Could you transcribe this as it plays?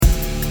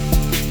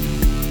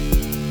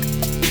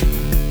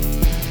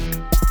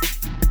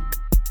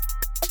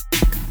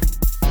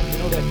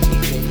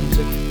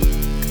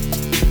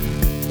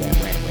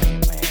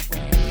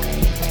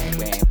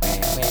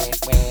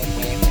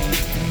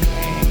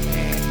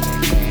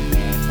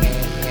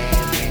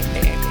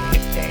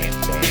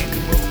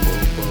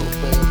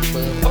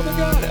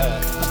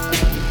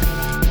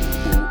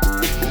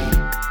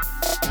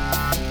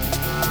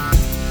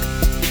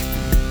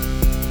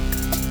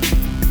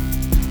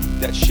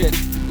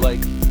like,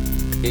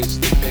 is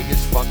the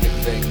biggest fucking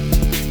thing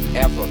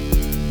ever.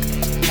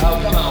 Oh,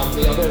 come on,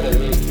 Phil, they're the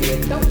new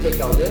kids. Don't pick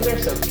on them. They're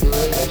so good.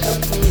 They're so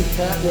clean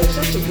cut. And they're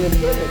such a good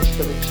image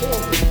for the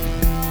children.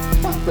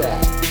 Fuck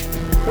that.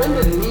 When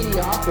did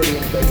mediocrity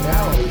and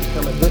banality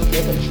become a good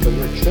image for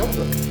your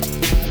children?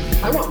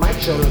 I want my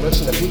children to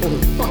listen to people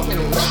who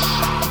fucking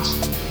rock.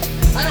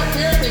 I don't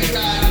care if they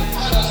die in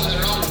puddles of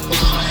their own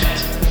vomit.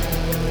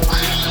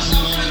 I want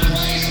someone who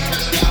plays from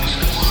his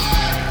fucking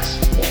heart.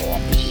 More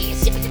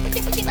peace.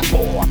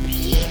 More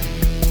peace.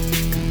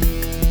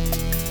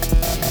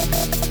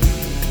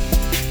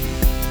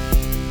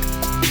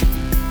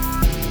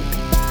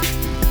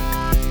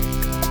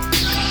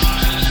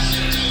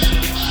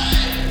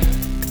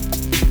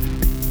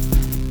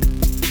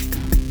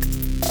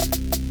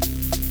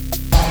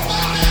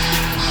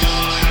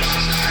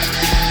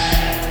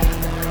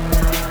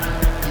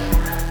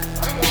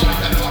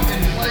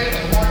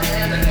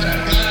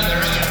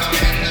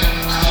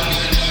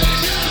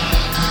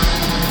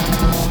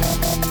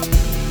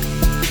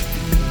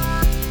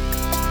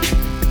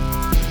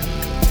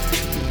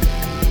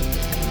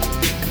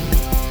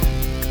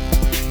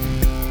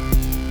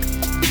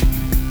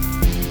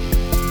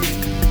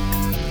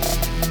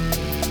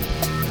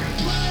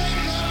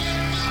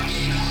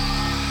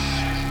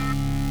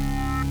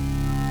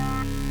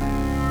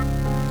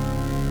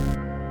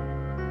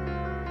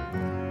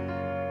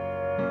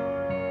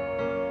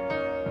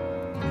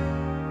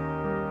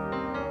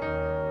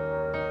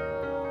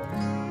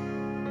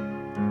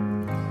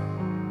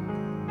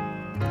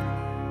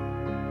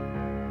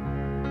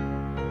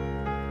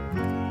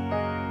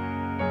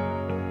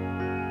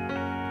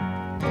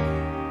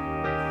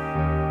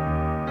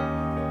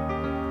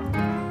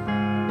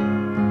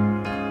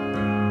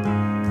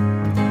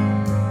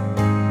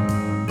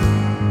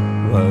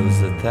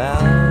 Was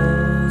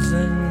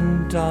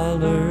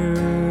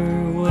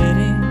 $1,000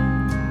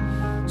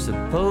 wedding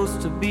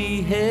supposed to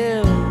be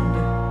held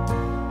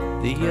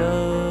the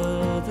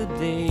other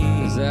day?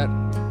 Is that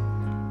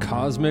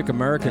cosmic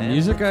American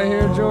music I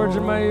hear, George,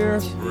 in my ear?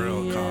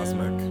 Real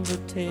cosmic.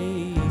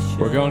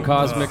 We're going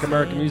cosmic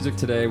American music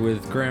today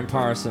with Graham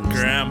Parsons.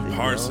 Graham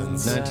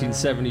Parsons.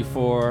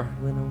 1974,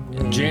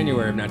 in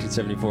January of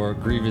 1974,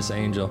 Grevious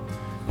Angel.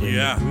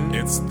 Yeah,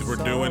 we're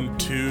doing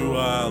two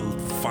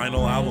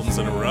final albums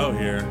in a row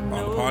here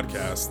on the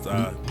podcast.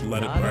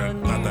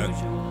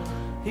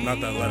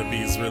 Not that Let It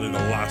Be is really the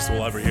last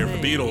we'll ever hear of the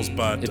Beatles,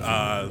 but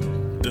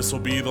this will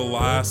be the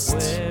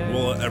last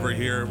we'll ever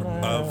hear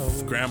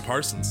of Graham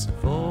Parsons.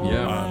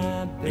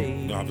 Yeah.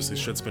 Obviously,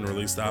 shit's been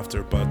released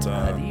after, but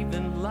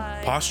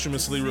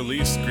posthumously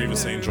released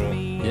Grievous Angel.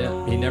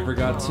 Yeah, he never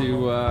got to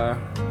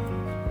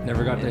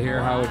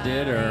hear how it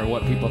did or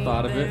what people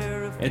thought of it.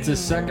 It's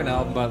his second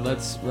album, but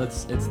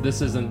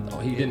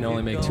he didn't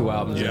only make two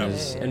albums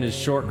in his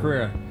short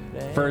career.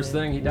 First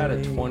thing, he died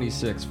at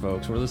 26,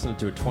 folks. We're listening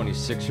to a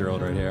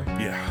 26-year-old right here.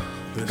 Yeah.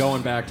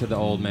 Going back to the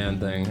old man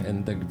thing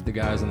and the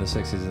guys in the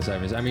 60s and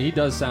 70s. I mean, he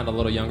does sound a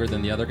little younger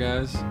than the other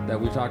guys that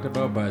we talked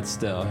about, but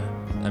still,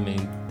 I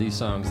mean, these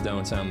songs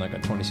don't sound like a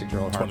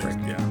 26-year-old heartbreak.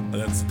 Yeah,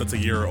 that's a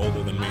year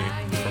older than me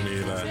for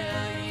me to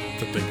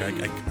think I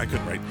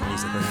could write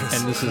music like this.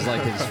 And this is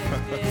like his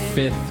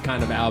fifth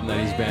kind of album that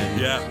he's been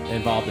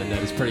involved in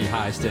that is pretty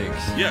high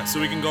stakes. Yeah,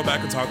 so we can go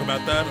back and talk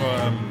about that.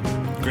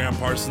 Graham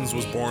Parsons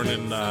was born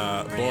in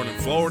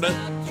Florida,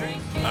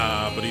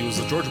 but he was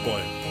a Georgia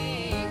boy.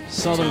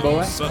 Southern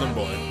boy.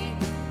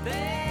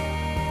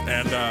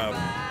 And,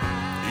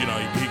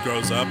 he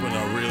grows up in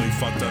a really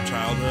fucked up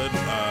childhood.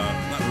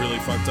 Not really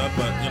fucked up,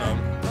 but,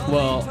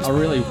 Well, a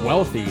really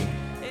wealthy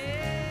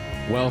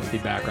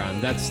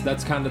background.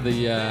 That's kind of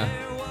the...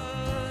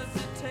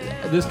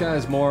 this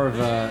guy's more of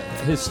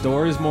his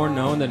story's more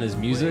known than his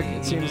music,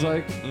 it seems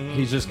like.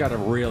 He's just got a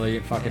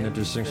really fucking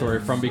interesting story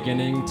from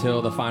beginning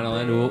till the final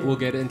end. We'll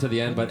get into the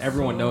end, but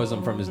everyone knows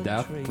him from his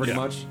death, pretty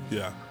much.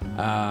 Yeah.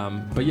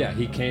 But yeah,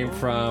 he came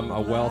from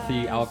a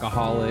wealthy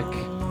alcoholic.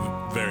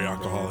 Very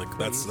alcoholic.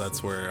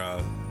 That's where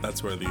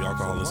the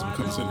alcoholism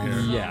comes in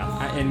here.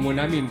 Yeah, and when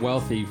I mean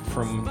wealthy,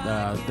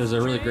 there's a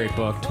really great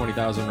book,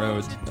 20,000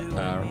 Roads,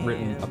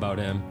 written about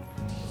him,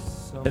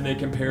 and they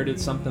compared it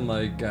something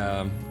like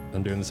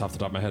I'm doing this off the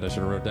top of my head. I should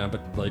have wrote it down,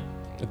 but like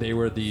they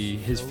were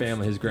his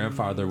family. His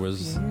grandfather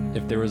was,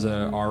 if there was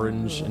an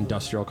orange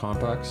industrial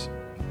complex,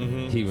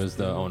 he was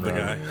the owner. The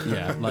guy.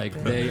 Yeah, like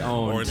they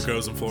owned Orange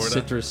grows in Florida.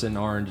 Citrus and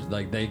orange.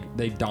 Like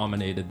they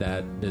dominated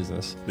that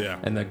business. Yeah.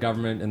 And the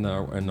government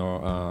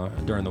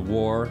during the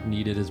war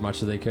needed as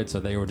much as they could, so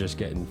they were just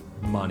getting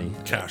money.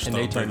 Cash. And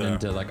they turned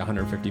into like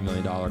 $150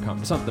 million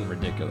company, something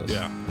ridiculous.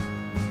 Yeah.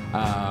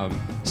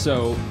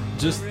 So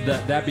just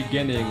that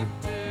beginning.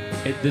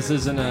 This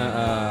isn't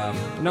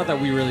not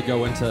that we really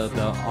go into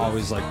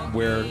always like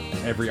where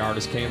every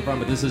artist came from,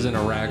 but this isn't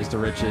a rags to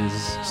riches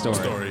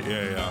story.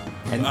 Yeah.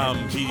 And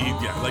he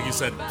like you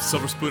said,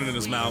 silver spoon in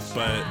his mouth,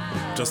 but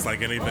just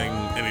like anything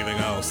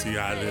else, he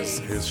had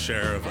his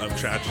share of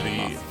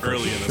tragedy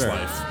early in his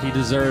life. He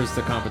deserves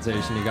the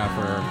compensation he got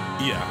for.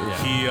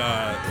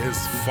 His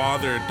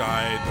father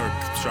died,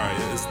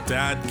 his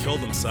dad killed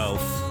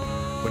himself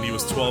when he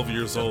was 12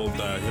 years old,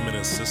 him and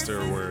his sister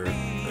were.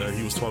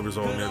 He was 12 years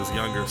old and he had his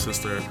younger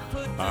sister.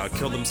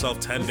 Killed himself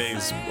 10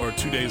 days or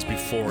 2 days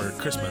before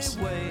Christmas.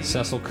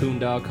 Cecil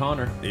Coondow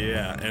Connor.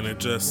 Yeah, and it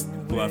just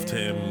left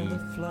him,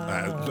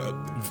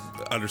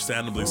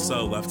 understandably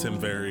so, left him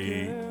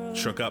very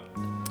shook up.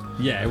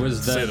 Yeah, it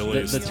was Say the the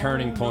least.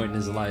 turning point in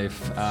his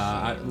life.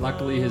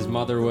 Luckily, his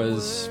mother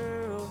was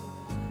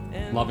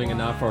loving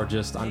enough or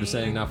just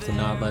understanding enough to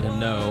not let him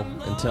know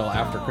until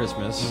after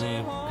Christmas,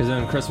 because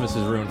then Christmas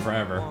is ruined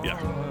forever. Yeah.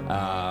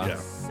 Yeah.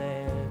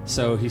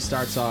 So he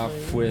starts off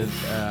with,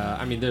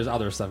 I mean, there's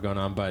other stuff going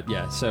on, but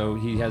yeah, so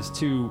he has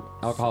two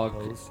alcoholic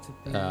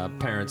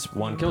parents.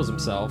 One kills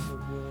himself,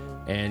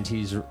 and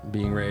he's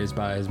being raised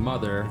by his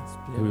mother,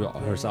 who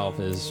herself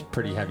is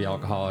pretty heavy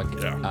alcoholic,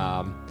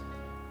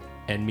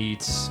 and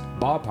meets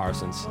Bob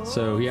Parsons.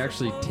 So he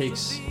actually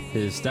takes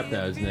his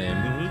stepdad's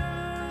name.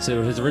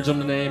 So his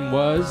original name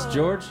was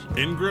George?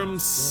 Ingram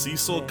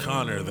Cecil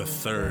Connor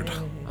III.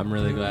 I'm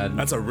really glad.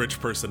 That's a rich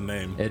person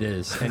name. It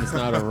is, and it's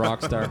not a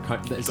rock star.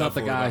 It's not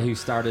the guy who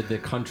started the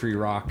country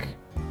rock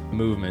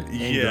movement.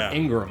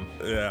 Ingram.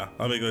 Yeah,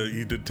 I think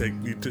he did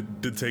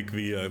take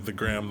the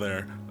gram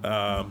there.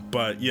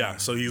 But yeah,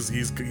 so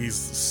he's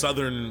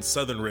southern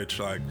rich,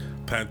 like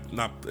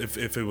not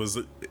if it was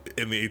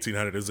in the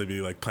 1800s it'd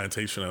be like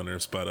plantation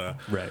owners, but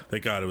right.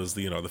 Thank God it was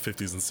the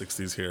 50s and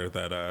 60s here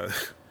that.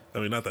 I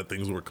mean, not that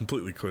things were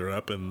completely cleared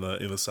up in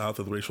the South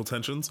with racial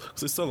tensions,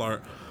 because they still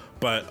aren't.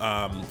 But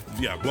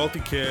yeah, wealthy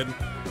kid,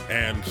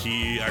 and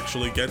he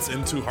actually gets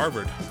into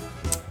Harvard.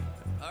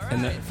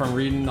 And from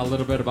reading a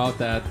little bit about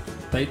that,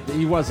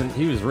 he was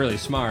really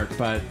smart,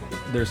 but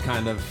there's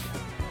kind of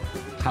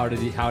how did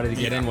he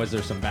get in? Was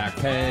there some back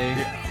pay?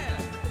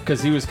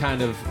 Because he was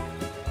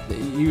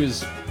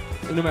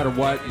no matter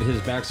what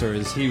his backstory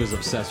is, he was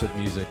obsessed with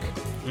music.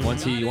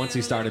 Once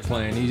he started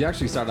playing, he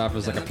actually started off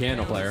as like a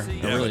piano player,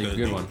 a really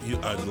good one.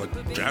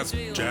 Like jazz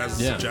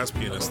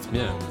pianist.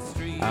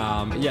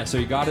 Yeah. So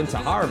he got into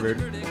Harvard.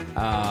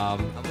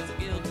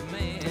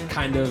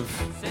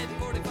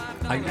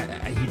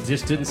 He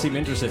just didn't seem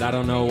interested. I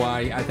don't know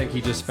why. I think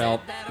he just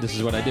felt, this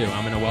is what I do.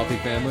 I'm in a wealthy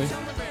family.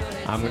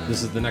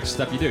 This is the next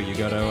step you do. You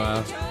go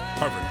to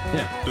Harvard.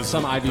 Yeah.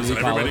 Some Ivy League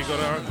college. Does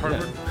everybody go to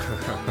Harvard?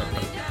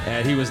 Yeah.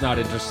 And he was not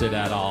interested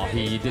at all.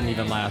 He didn't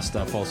even last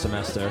a full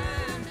semester.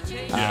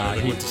 Yeah,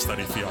 he went to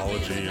study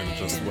theology and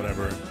just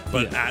whatever.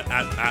 But at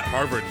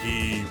Harvard,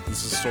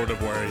 this is sort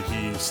of where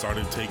he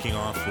started taking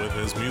off with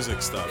his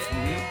music stuff.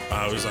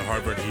 He was at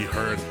Harvard. He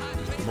heard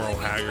Merle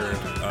Haggard,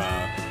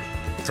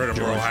 heard a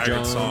Merle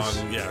Haggard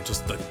song. Yeah,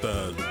 just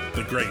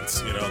the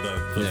greats, the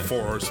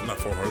not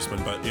Four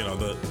Horsemen, but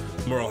the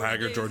Merle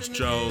Haggard, George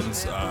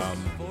Jones,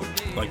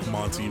 like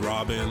Monty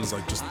Robbins,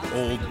 like just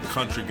old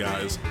country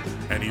guys.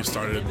 And he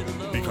started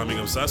becoming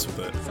obsessed with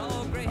it,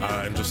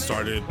 and just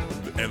started.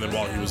 And then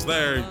while he was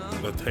there,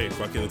 hey,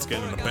 fuck it, let's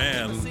get in a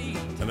band.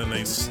 And then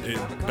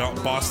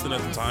Boston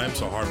at the time,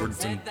 so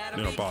Harvard's in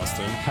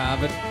Boston.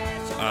 Have it.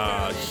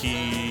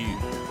 He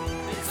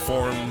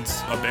formed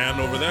a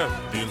band over there,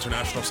 the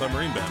International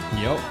Submarine Band.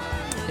 Yep.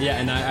 Yeah,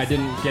 and I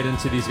didn't get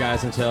into these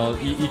guys until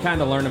you kind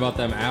of learn about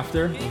them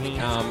after.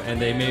 And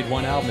they made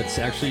one album. It's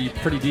actually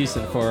pretty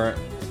decent for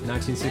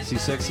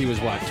 1966. He was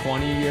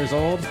 20 years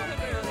old?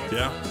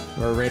 Yeah.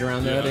 Or right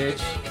around that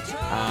age.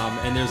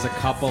 And there's a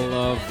couple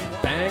of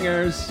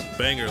bangers.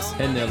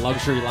 And the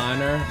Luxury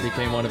Liner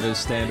became one of his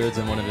standards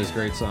and one of his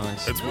great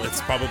songs.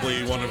 It's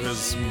probably one of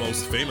his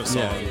most famous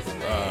songs.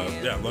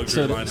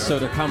 Luxury Liner. So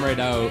to come right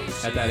out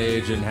at that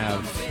age and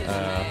have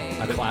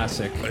a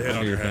classic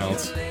under your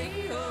belt.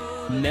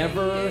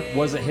 Never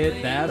was a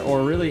hit, that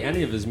or really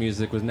any of his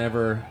music was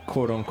never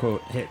quote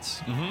unquote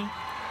hits.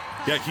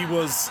 Yeah,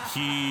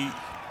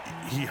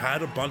 he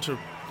had a bunch of.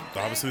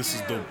 Obviously, this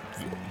is the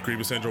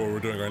Grevious Angel. What we're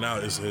doing right now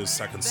is his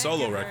second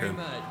solo record,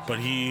 but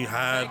he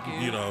had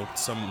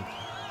some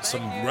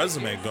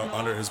resume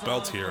under his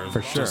belt here.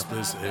 For sure, just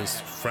his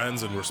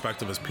friends and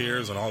respect of his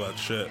peers and all that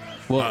shit.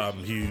 Well,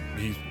 he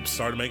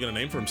started making a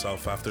name for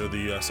himself after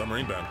the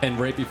submarine band. And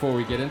right before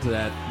we get into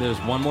that, there's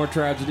one more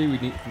tragedy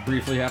we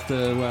briefly have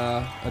to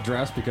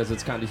address because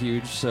it's kind of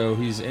huge. So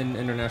he's in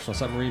International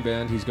Submarine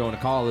Band. He's going to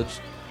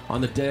college. On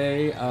the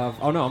day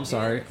on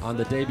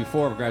the day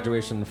before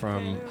graduation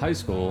from high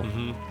school,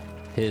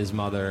 his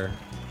mother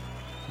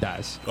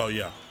dies. Oh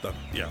yeah,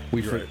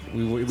 We right.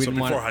 didn't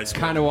want,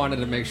 kind of wanted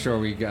to make sure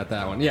we got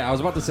that one. Yeah, I was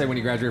about to say when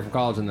he graduated from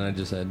college, and then I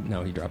just said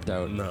no, he dropped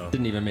out. No,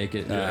 didn't even make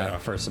it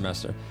first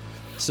semester.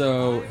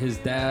 So his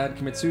dad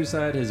commits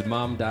suicide. His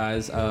mom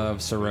dies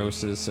of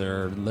cirrhosis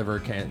or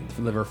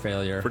liver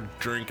failure for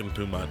drinking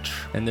too much.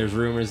 And there's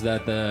rumors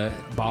that the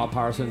Bob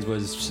Parsons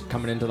was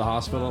coming into the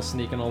hospital,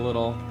 sneaking a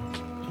little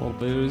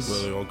booze.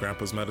 Really old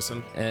grandpa's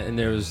medicine. And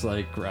there was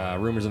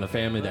rumors in the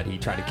family that he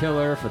tried to kill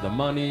her for the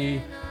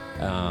money.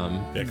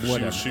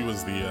 Because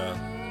she's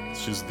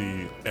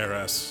the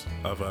heiress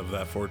of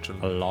that fortune.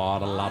 A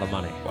lot of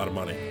money. A lot of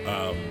money.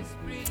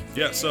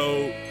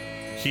 So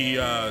he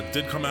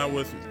did come out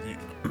with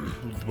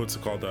what's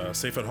it called?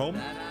 Safe at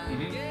Home.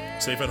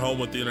 Safe at Home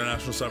with the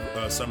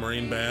International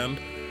Submarine Band.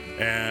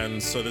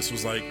 And so this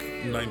was like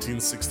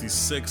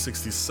 1966,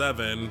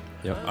 67.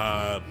 Yep.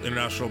 The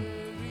International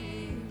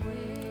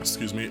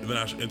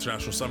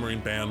Submarine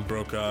Band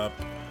broke up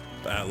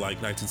at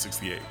like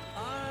 1968.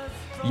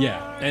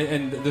 Yeah,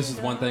 and this is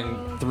one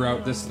thing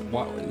throughout this.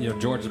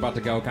 George is about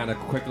to go kind of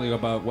quickly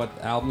about what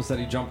albums that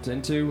he jumped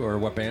into or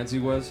what bands he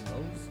was.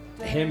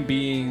 Him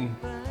being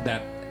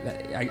that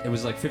it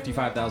was like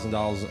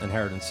 $55,000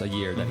 inheritance a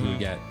year that he would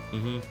get.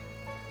 Mm-hmm.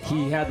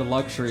 He had the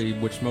luxury,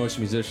 which most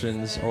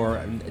musicians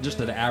or just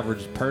an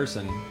average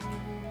person,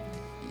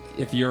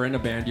 if you're in a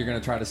band, you're going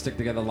to try to stick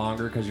together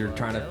longer because you're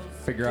trying to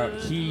figure out.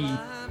 He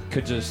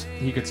could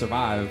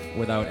survive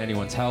without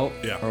anyone's help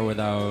or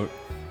without.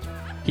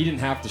 He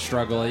didn't have to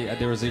struggle.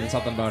 There was even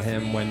something about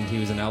him when he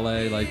was in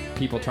LA, like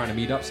people trying to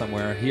meet up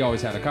somewhere. He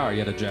always had a car. He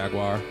had a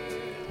Jaguar.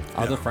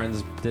 Other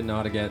friends didn't know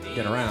how to get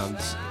around.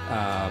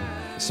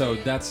 So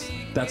that's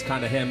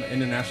kind of him.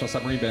 International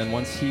Submarine Band.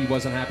 Once he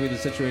wasn't happy with the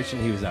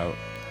situation, he was out.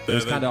 It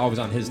was kind of always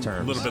on his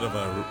terms. A little bit of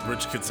a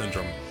rich kid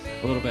syndrome.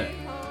 A little bit.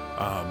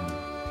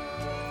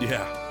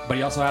 Yeah. But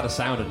he also had a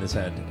sound in his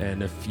head,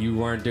 and if you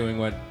weren't doing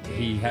what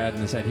he had in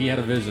his head, he had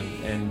a vision,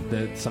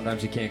 and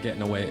sometimes you can't get in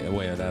the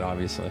way of that,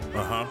 obviously.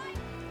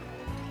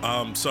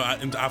 So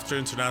after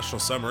International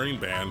Submarine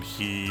Band,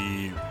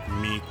 he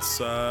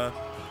meets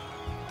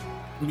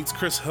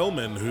Chris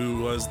Hillman,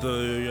 who was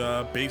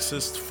the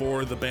bassist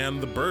for the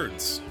band The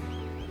Byrds.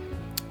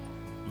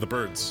 The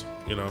Byrds,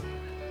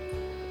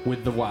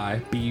 With the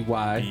Y,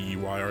 B-Y.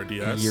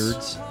 B-Y-R-D-S.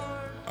 Beards.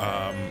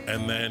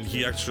 And then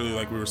he actually,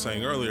 like we were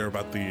saying earlier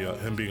about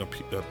him being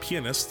a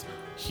pianist,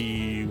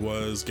 he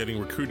was getting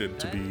recruited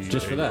to be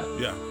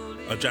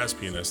a jazz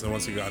pianist. And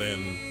once he got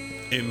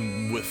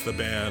in with the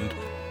band,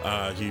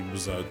 he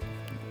was a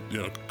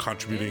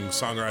contributing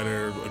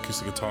songwriter,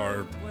 acoustic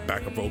guitar,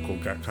 backup vocal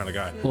kind of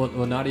guy. Well,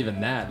 not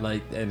even that.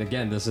 Like, and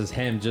again, this is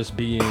him just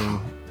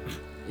being.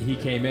 He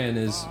came in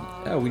as,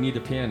 we need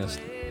a pianist.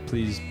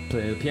 Please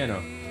play the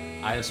piano.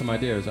 I have some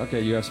ideas.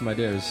 Okay, you have some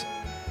ideas.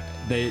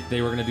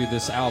 They were going to do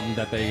this album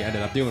that they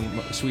ended up doing,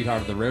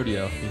 Sweetheart of the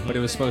Rodeo, but it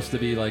was supposed to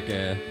be like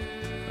a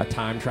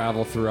time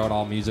travel throughout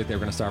all music. They were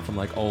going to start from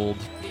like old,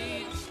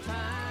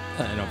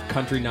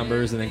 country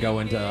numbers and then go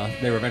into.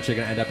 They were eventually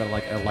going to end up at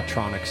like an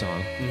electronic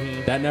song.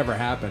 That never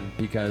happened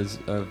because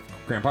of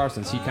Graham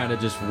Parsons. He kind of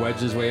just wedged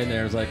his way in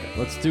there. It was like,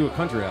 let's do a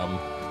country album,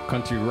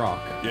 country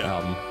rock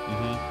album.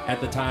 At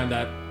the time,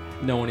 that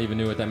no one even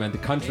knew what that meant. The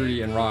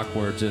country and rock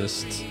were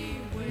just.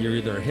 You're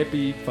either a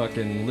hippie,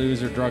 fucking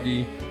loser,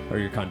 druggie, or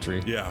you're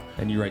country. Yeah.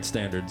 And you write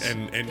standards.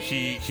 And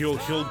he'll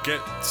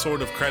get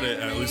sort of credit,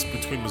 at least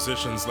between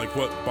musicians, like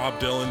what Bob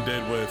Dylan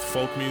did with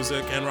folk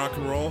music and rock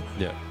and roll.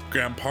 Yeah.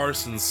 Graham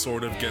Parsons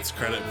sort of gets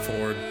credit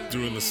for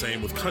doing the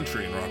same with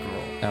country and rock and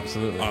roll.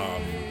 Absolutely.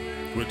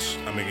 Which,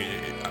 I mean,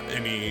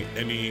 any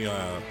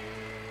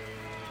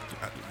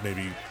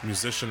maybe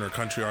musician or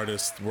country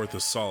artist worth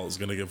his salt is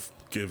going to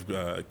give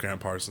Graham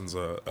Parsons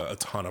a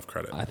ton of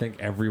credit. I think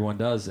everyone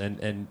does,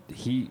 and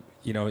he,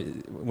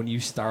 when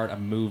you start a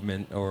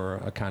movement or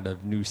a kind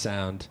of new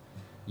sound,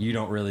 you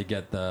don't really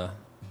get the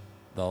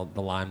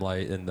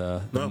limelight and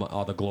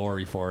all the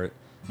glory for it.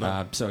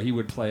 No. So he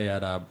would play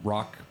at a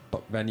rock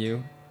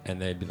venue,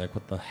 and they'd be like,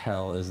 "What the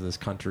hell is this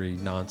country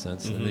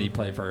nonsense?" And then he'd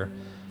play for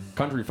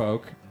country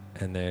folk.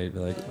 And they'd be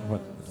like,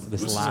 "What?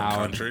 This loud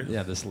country?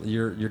 Yeah,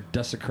 you're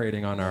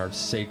desecrating on our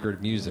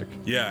sacred music."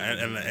 Yeah,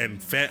 and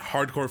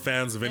hardcore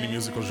fans of any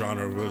musical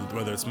genre,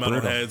 whether it's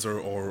metalheads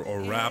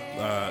or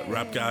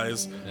rap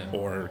guys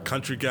or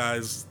country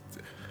guys,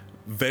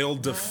 they'll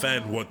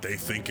defend what they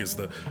think is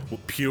the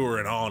pure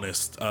and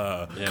honest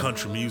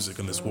country music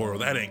in this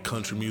world. That ain't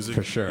country music,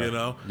 for sure.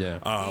 Yeah.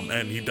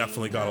 And he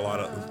definitely got a lot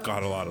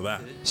of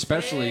that,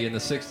 especially in the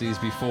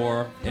 '60s,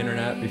 before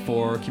internet,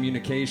 before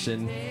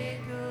communication.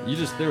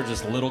 There were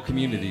just little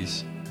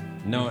communities.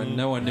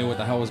 No one knew what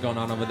the hell was going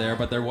on over there,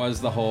 but there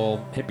was the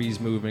whole hippies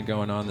movement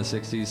going on in the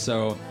 '60s.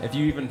 So if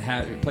you even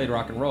played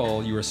rock and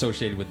roll, you were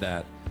associated with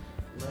that.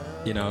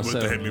 It was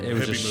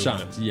just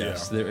shunned.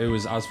 Yes, it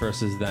was us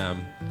versus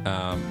them.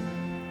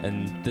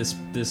 And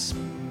this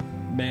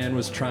man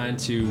was trying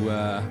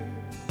to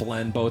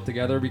blend both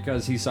together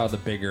because he saw the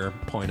bigger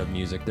point of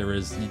music.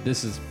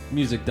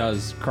 Music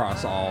does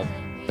cross all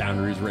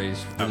boundaries,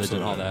 race,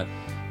 religion, Absolutely. All that.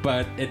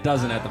 But it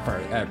doesn't at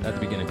the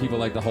beginning. People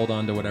like to hold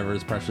on to whatever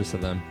is precious to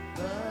them.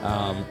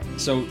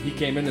 So he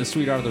came into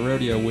Sweetheart of the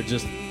Rodeo with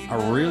just a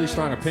really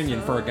strong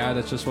opinion for a guy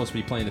that's just supposed to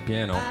be playing the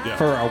piano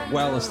for a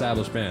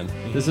well-established band.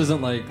 This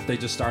isn't like they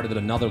just started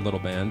another little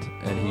band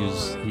and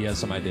he has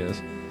some ideas.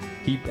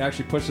 He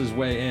actually pushed his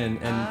way in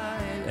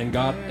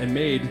and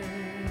made,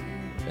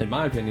 in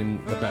my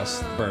opinion, the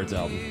best Byrds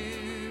album.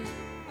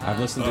 I've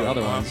listened to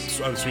other ones.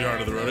 Sweetheart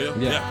of the Rodeo?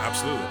 Yeah,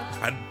 absolutely.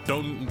 I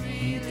don't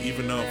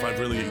even know if I've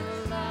really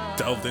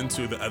delved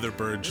into the other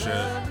Byrd shit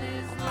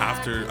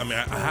after. I mean,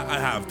 I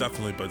have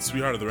definitely, but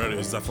Sweetheart of the Rodeo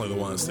is definitely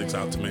the one that sticks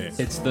out to me.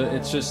 It's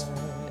just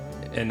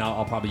and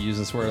I'll probably use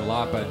this word a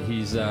lot, but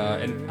he's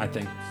and I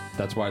think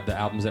that's why the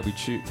albums that we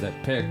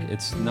pick,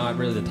 it's not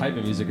really the type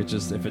of music, it's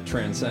just if it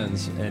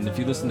transcends. And if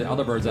you listen to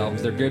other Birds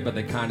albums, they're good, but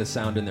they kind of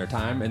sound in their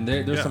time, and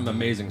there's some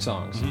amazing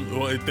songs. Mm-hmm.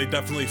 Well, they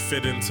definitely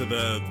fit into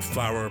the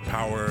Flower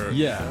Power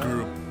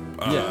group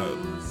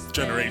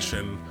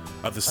generation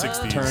of the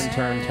 60s.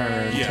 Turn,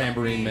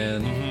 Tambourine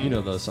Man, you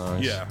know those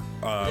songs. Yeah.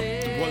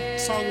 What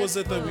song was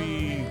it that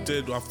we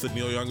did off the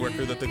Neil Young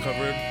record that they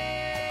covered?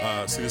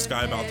 See the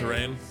Sky About the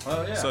Rain.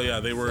 Oh yeah. So yeah,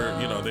 they were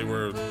in, and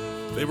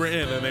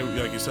they,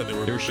 like you said,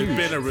 they've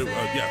been a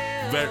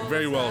very,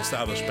 very well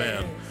established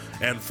band.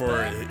 And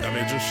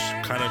it just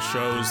kind of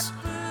shows.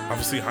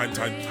 Obviously,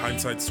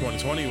 hindsight's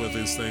 2020 with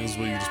these things,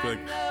 where you just be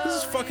like, "This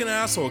is fucking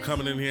asshole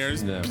coming in here.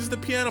 He's the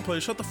piano player.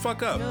 Shut the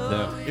fuck up."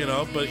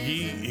 Yeah. But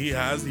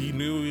he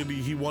knew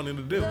he wanted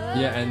to do.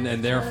 Yeah,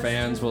 and their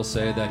fans will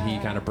say that he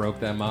kind of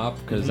broke them up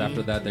because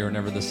after that they were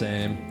never the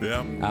same.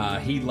 Yeah.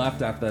 He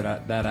left after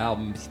that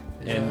album,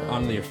 and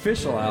on the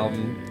official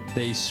album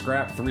they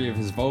scrapped 3 of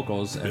his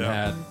vocals and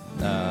had.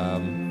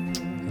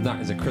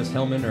 Is it Chris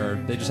Hillman, or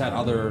they just had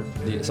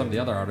some of the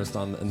other artists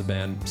in the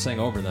band sing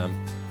over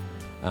them.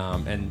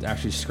 And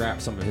actually scrap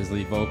some of his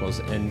lead vocals.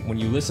 And when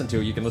you listen to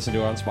it, you can listen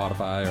to it on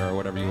Spotify or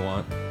whatever you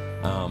want.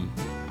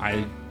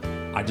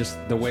 I just,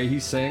 the way he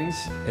sings,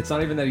 it's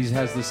not even that he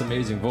has this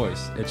amazing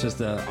voice. It's just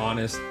an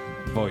honest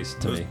voice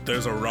to me.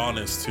 There's a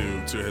rawness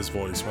to his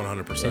voice,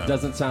 100%. It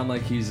doesn't sound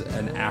like he's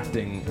trying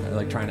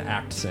to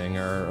act sing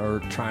or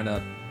trying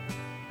to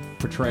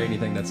portray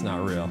anything that's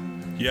not real.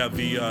 Yeah,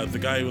 the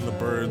guy in the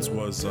Birds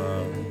was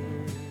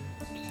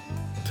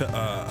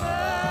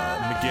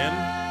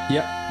McGinn.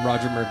 Yep,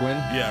 Roger McGuinn.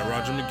 Yeah,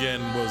 Roger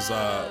McGinn was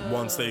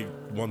once they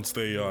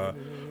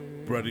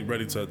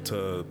ready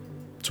to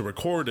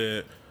record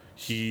it.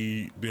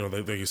 He,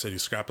 like you said, he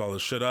scrapped all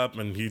this shit up,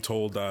 and he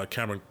told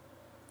Cameron.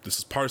 This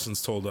is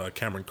Parsons told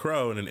Cameron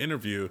Crowe in an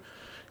interview.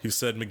 He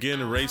said McGinn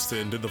erased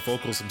it and did the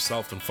vocals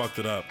himself and fucked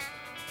it up.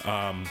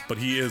 But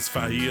he is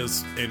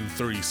in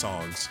 3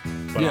 songs.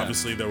 But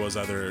obviously there was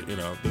other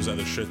there's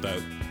other shit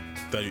that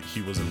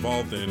he was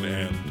involved in,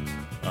 and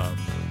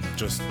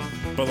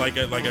but like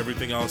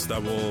everything else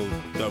that we'll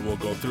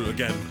go through.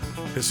 Again,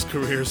 his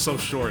career is so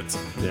short.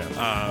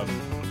 Yeah.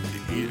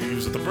 He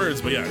was with the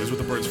Birds, but he was with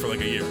the Birds for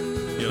like a year.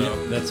 Yeah,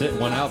 that's it.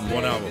 One album.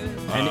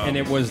 And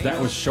that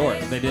was short.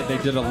 They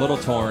did a little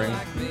touring.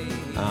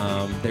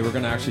 They were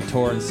going to actually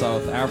tour in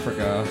South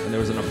Africa, and there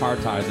was an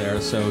apartheid there,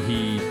 so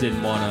he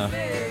didn't want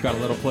to. Got a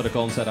little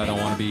political and said, "I don't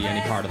want to be any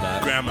part of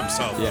that." Graham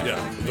himself,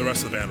 the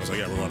rest of the band was like,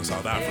 "Yeah, we're going to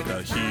South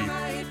Africa." He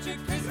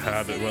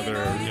had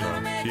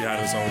he had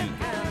his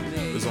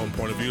own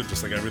point of view,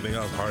 just like everything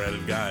else.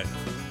 Hard-headed guy.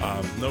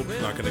 Nope,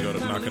 not gonna go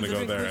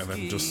there. And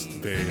then just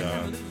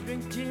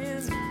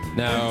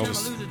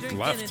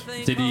left.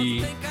 Did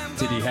he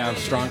have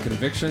strong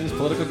convictions,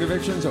 political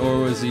convictions, or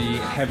was he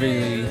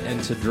heavily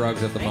into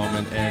drugs at the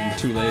moment and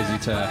too lazy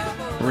to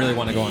really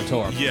want to go on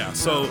tour? Yeah.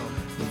 So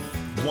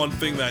one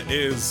thing that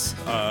is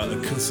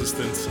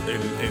consistent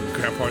in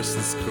Graham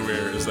Parsons'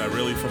 career is that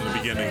really from the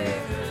beginning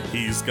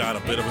he's got a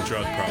bit of a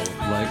drug problem.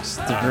 Likes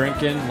the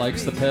drinking,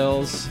 likes the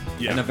pills,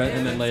 and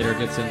then later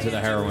gets into the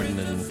heroin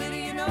and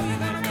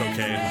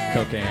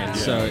cocaine. Yeah.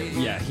 So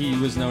he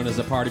was known as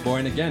a party boy.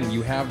 And again,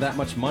 you have that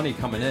much money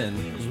coming in.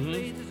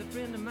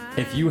 Mm-hmm.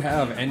 If you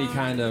have any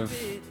kind of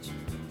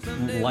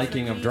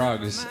liking of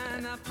drugs,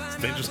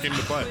 they just came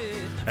to play.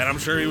 And I'm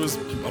sure he was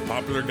a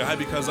popular guy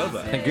because of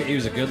that. And he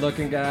was a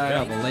good-looking guy.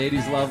 All the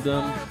ladies loved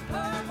him.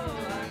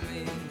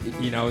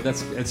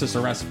 It's just a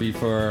recipe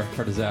for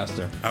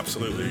disaster.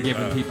 Absolutely.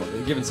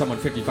 Giving someone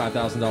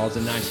 $55,000 in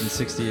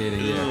 1968 a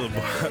year.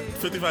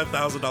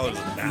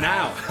 $55,000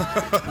 now.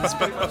 That's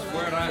pretty much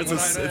where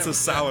it's a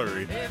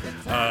salary.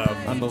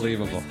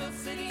 Unbelievable.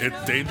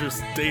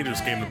 Dangerous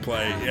came to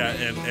play. Yeah,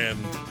 and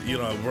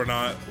you and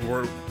I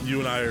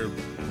are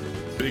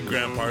big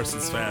Graham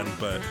Parsons fans,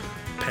 but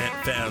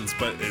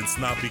it's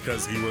not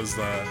because he was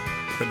the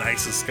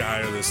nicest guy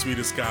or the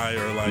sweetest guy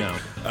or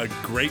a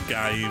great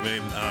guy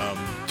even.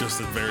 Just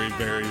a very,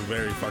 very,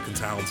 very fucking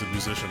talented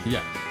musician.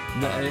 Yeah.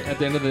 At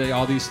the end of the day,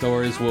 all these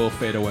stories will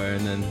fade away,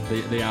 and then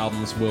the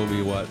albums will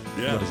be what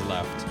is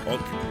left. Well,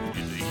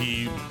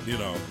 he,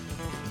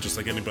 just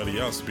like anybody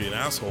else, be an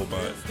asshole,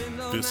 but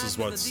this is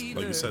what's,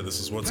 like you said, this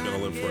is what's gonna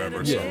live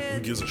forever. So who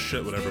gives a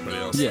shit what everybody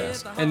else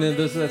says? And then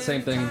there's that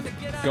same thing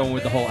going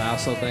with the whole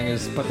asshole thing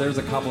but there's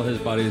a couple of his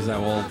buddies that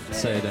will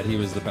say that he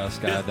was the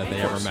best guy that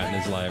they ever met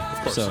in his life.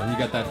 So you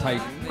got that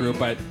tight group,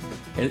 but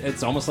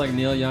it's almost like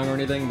Neil Young or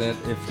anything, that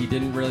if he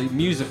didn't really,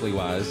 musically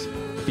wise,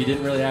 if he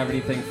didn't really have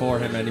anything for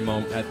him at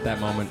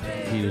that moment,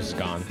 he was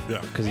gone.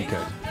 Yeah. Because he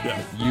could.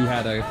 Yeah. You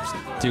had to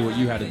do what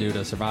you had to do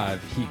to survive.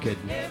 He could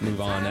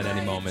move on at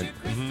any moment.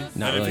 Mm-hmm.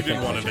 Not and really if he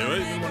didn't want to do it,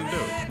 he didn't want to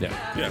do it. Yeah.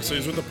 Yeah, so he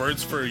was with the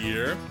Birds for a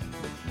year.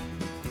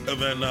 And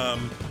then,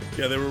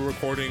 they were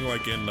recording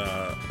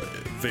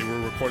they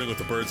were recording with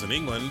the Birds in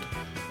England.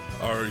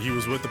 Or he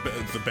was with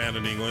the band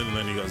in England, and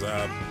then he goes,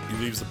 he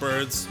leaves the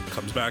Birds,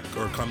 comes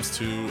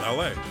to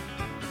LA.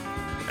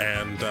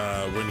 And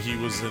when he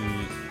was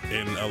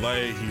in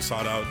LA, he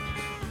sought out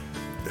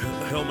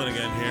Hillman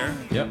again here.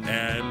 Yep.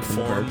 And the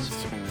formed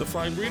Birds. the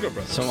Flying Burrito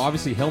Brothers. So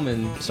obviously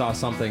Hillman saw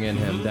something in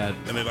him that,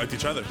 and they liked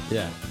each other. they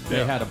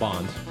Yeah. had a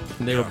bond.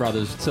 And they were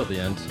brothers till the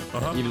end,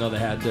 even though they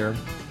had their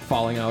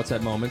falling outs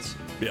at moments.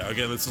 Yeah,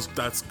 again,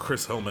 that's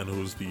Chris Hillman,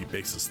 who's the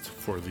bassist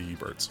for the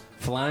Birds.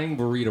 Flying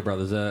Burrito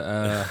Brothers.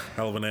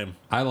 Hell of a name.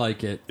 I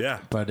like it. Yeah.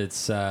 But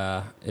it's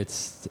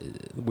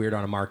weird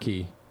on a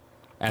marquee.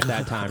 At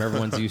that time,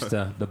 everyone's used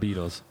to the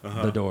Beatles,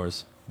 the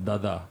Doors,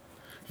 the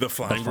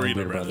Flying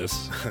Burrito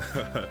Brothers.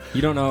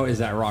 You don't know, is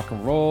that rock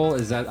and roll?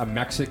 Is that a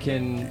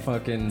Mexican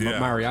fucking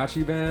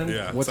mariachi band?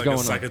 Yeah, What's it's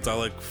like going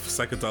a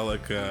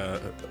psychedelic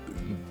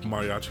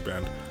mariachi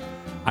band.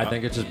 I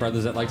think it's just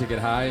brothers that like to get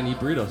high and eat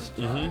burritos.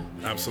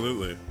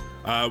 Absolutely.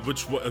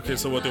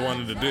 So what they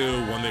wanted to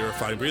do when they were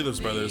Flying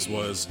Burrito Brothers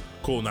was,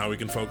 cool, now we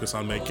can focus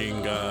on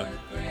making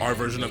our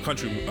version of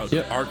country,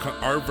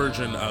 our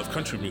version of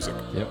country music.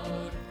 Yep.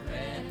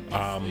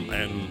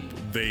 And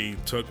they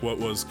took what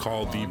was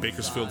called the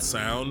Bakersfield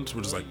Sound,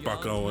 which is like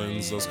Buck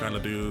Owens, those kind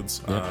of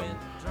dudes. Yep.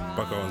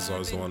 Buck Owens is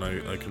always the one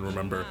I can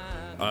remember.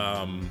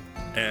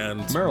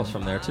 And Merle's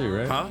from there too,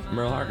 right? Huh?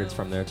 Merle Hargreaves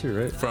from there too,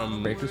 right?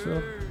 From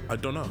Bakersfield? I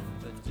don't know.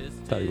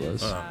 Thought he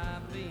was.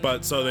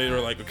 But so they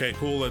were like, okay,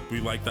 cool, we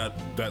like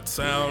that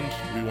sound.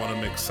 We want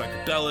to mix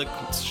psychedelic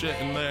shit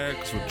in there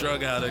because we're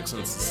drug addicts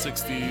and it's the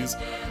 60s.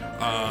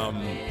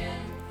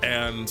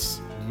 And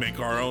make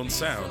our own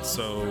sound.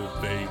 So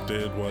they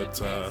did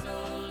what,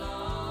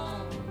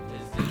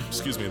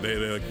 excuse me, they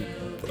like,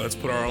 let's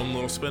put our own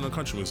little spin on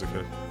country music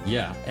here.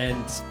 Yeah,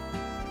 and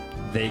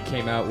they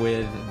came out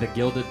with The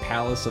Gilded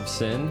Palace of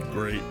Sin.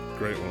 Great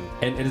one.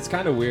 And it's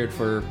kind of weird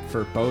for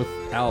both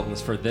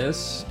albums, for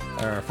this,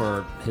 or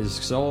for his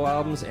solo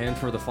albums, and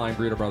for the Flying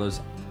Burrito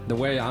Brothers. The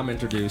way I'm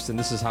introduced, and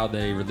this is how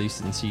they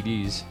released it in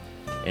CDs,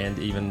 and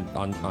even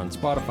on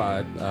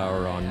Spotify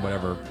or on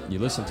whatever you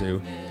listen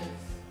to.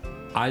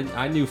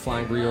 I knew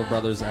Flying Burrito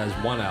Brothers as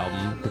one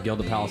album, The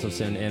Gilded Palace of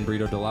Sin and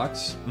Burrito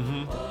Deluxe.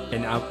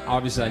 And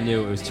obviously I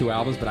knew it was two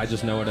albums, but I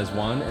just know it as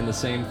one. And the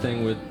same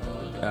thing with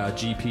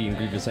GP and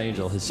Grevious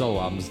Angel, his solo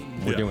albums.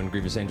 We're doing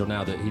Grevious Angel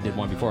now that he did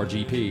one before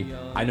GP.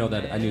 I knew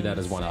that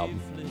as one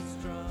album.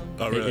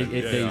 Oh, really?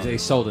 They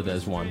sold it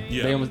as one.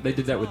 Yeah. They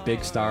did that with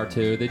Big Star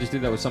too. They just do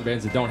that with some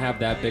bands that don't have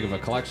that big of a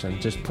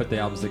collection. Just put the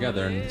albums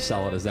together and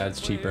sell it as that.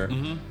 It's cheaper.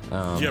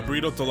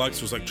 Burrito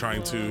Deluxe was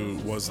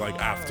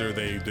like after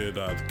they did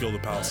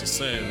Gilded Palace of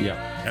Sin.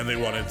 Yeah. And they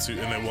wanted to,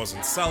 and it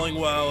wasn't selling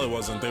well.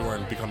 They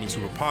weren't becoming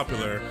super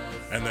popular.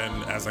 And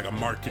then as like a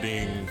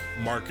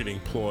marketing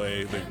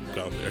ploy, they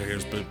go,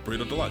 here's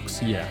Burrito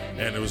Deluxe. Yeah.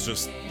 And it was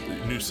just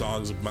new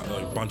songs, like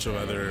a bunch of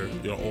other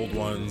old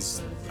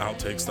ones,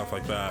 outtakes, stuff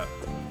like that.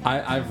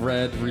 I've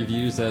read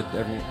reviews that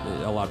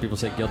a lot of people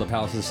say Gilded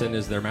Palace of Sin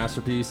is their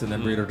masterpiece, and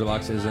then Burrito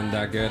Deluxe isn't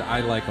that good.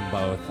 I like them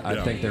both.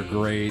 I think they're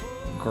great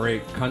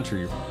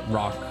country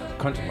rock.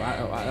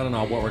 I don't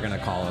know what we're gonna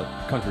call it.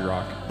 Country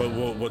rock. But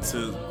what's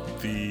his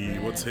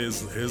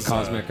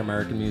Cosmic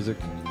American music?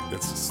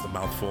 It's just a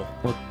mouthful.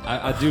 Well,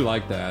 I do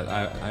like that.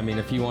 I mean,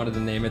 if you wanted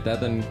to name it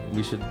that, then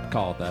we should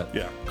call it that.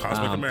 Yeah,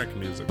 Cosmic American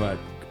music. But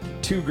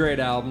two great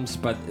albums,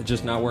 but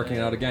just not working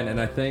out again.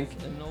 And I think,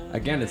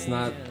 again, it's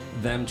not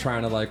them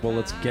trying to like, well,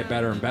 let's get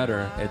better and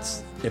better.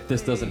 It's, if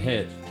this doesn't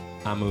hit,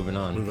 I'm moving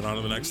on. Moving on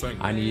to the next thing.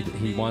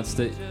 He wants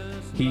to,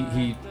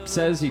 he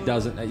says he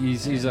doesn't,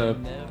 he's a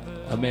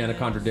man of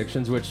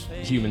contradictions, which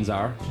humans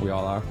are, we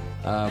all are.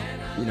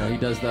 He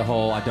does the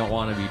whole, I don't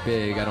want to be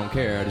big, I don't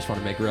care, I just want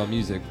to make real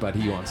music, but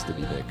he wants to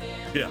be big.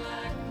 Yeah,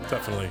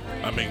 definitely.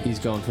 I mean, he's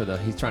trying to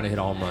hit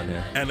a home run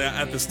here. And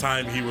at this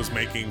time, he was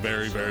making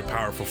very, very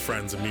powerful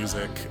friends in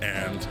music,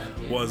 and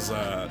was,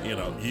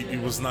 he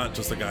was not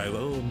just a guy,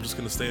 I'm just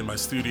going to stay in my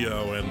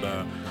studio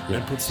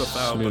and put stuff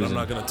out, but I'm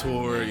not going to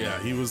tour.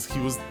 Yeah, he was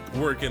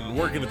working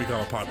to become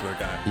a popular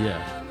guy.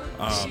 Yeah.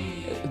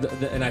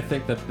 And I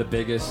think that the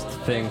biggest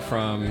thing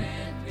from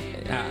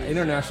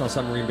International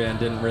Submarine Band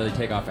didn't really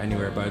take off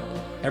anywhere, but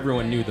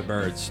everyone knew the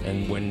Birds,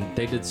 and when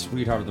they did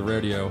Sweetheart of the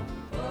Rodeo,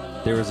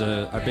 there was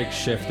a big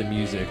shift in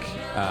music.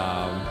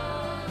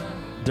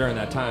 During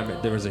that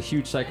time, there was a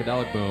huge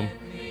psychedelic boom,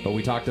 but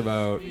we talked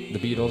about the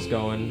Beatles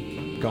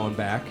going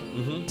back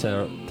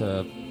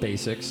to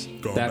basics.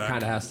 That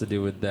kind of has to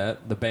do with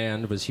that. The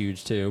band was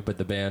huge too, but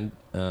the band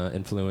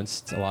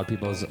influenced a lot of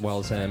people as well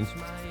as him.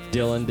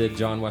 Dylan did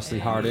John Wesley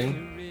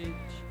Harding.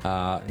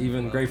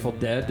 Even Grateful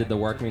Dead did The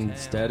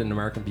Workman's Dead and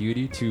American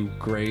Beauty, two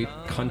great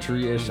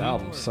country-ish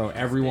albums. So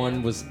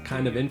everyone was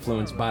kind of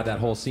influenced by that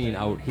whole scene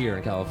out here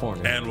in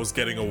California. And was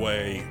getting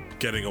away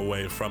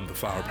from the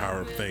flower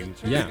power thing.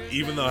 Yeah.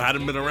 Even though it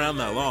hadn't been around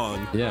that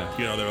long. Yeah.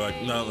 They were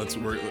like, no,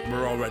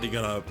 we're already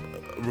gonna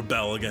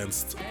rebel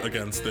against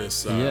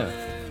this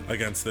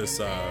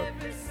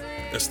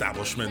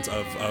establishment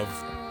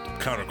of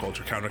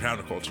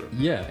counterculture.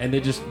 Yeah, and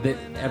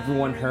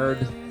everyone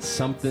heard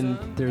something.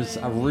 There's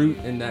a root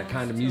in that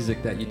kind of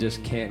music that you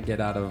just can't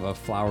get out of a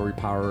flowery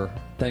power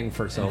thing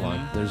for so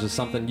long. There's just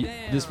something,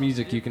 this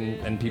music you can,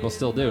 and people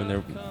still do, and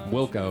they're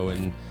Wilco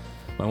and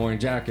My Morning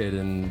Jacket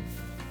and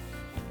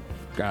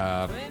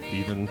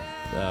even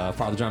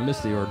Father John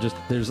Misty, or just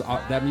there's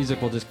that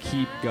music will just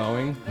keep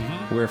going.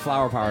 Where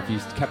Flower Power, if you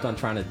kept on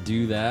trying to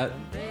do that,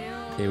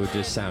 it would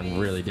just sound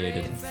really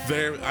dated.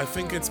 I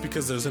think it's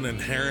because there's an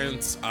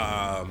inherent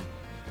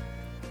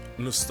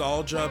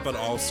nostalgia, but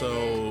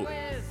also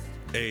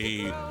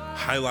a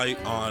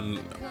highlight on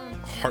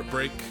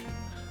heartbreak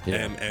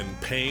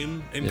and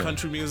pain in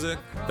country music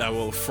that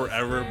will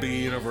forever be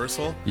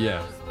universal.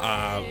 Yeah.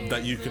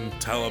 That you can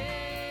tell a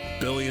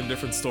billion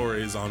different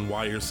stories on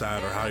why you're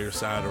sad or how you're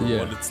sad or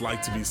what it's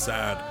like to be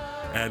sad.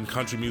 And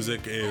country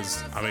music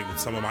is, I mean,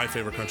 some of my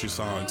favorite country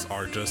songs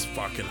are just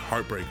fucking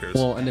heartbreakers.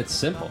 Well, and it's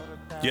simple.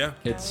 Yeah.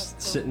 It's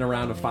sitting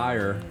around a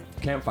fire,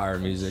 campfire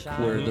music,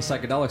 where the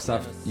psychedelic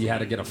stuff, you had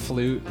to get a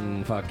flute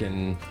and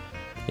fucking,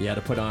 you had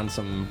to put on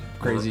some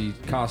crazy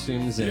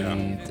costumes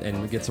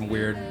and get some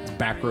weird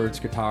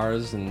backroads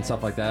guitars and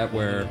stuff like that,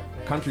 where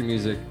country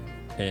music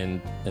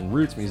and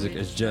roots music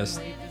is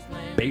just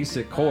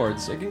basic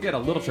chords. It can get a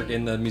little tricky,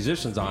 and the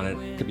musicians on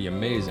it could be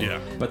amazing. Yeah.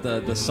 But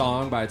the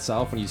song by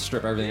itself, when you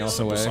strip everything else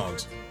Simple away,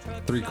 songs.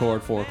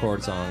 3-chord,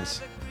 4-chord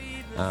songs.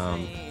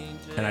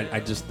 And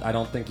I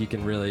don't think you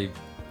can really, you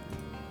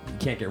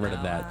can't get rid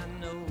of that.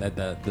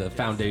 That the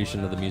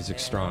foundation of the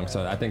music's strong.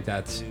 So I think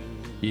that's,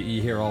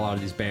 you hear a lot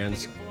of these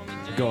bands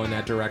go in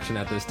that direction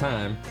at this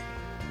time.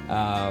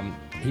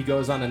 He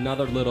goes on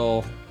another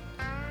little,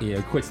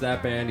 quits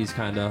that band. He's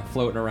kind of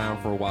floating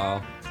around for a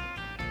while.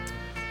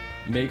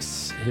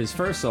 Makes his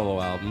first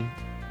solo album,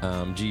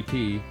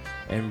 GP,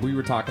 and we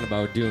were talking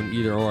about doing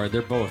either or.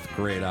 They're both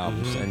great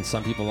albums, and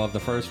some people love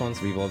the first one,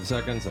 some people love the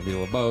second, some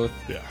people love both.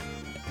 Yeah.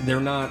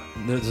 There's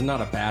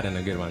not a bad and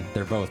a good one.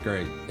 They're both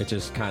great. It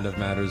just kind of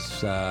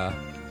matters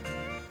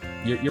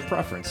your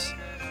preference.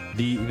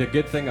 The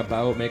good thing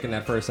about making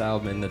that first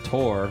album and the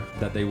tour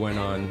that they went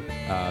on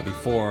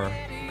before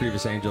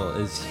Grievous Angel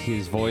is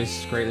his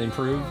voice greatly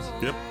improved.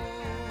 Yep.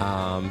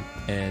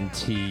 And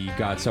he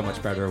got so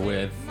much better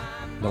with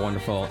the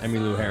wonderful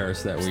Emmylou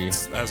Harris that we,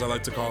 as I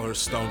like to call her,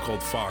 Stone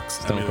Cold Fox.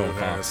 Stone Cold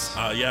Harris.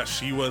 Fox. Yeah,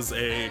 she was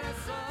an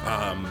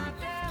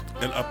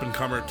up and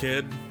comer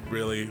kid.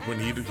 Really, when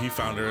he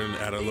found her and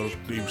at a little,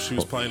 she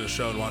was playing a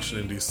show in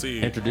Washington D.C.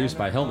 Introduced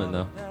by Hillman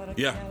though.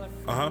 Yeah.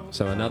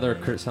 So another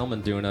Chris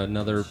Hillman doing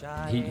another.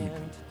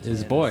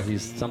 His boy.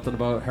 He's something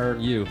about her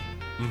and you.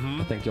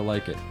 I think you'll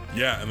like it.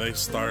 Yeah, and they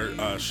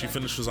start. She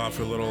finishes off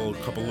her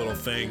couple little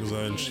things,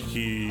 and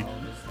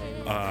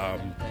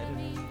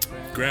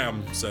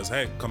Graham says,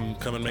 "Hey, come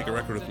and make a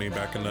record with me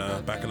back in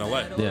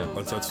LA. Yeah,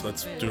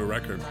 let's do a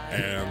record."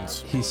 And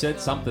he said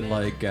something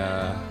like,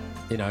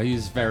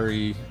 he's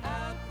very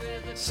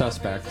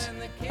suspect,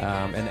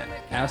 and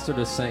asked her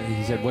to sing.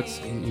 He said,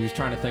 he was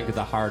trying to think of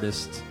the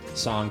hardest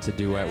song to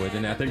duet with,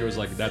 and I think it was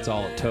like "That's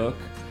All It Took,"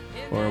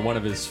 or one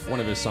of his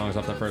songs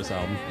off the first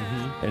album.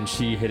 And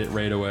she hit it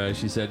right away.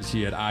 She said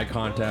she had eye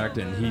contact,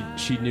 and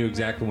she knew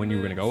exactly when you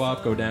were gonna go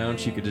up, go down.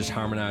 She could just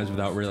harmonize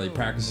without really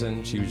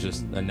practicing. She was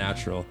just a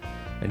natural,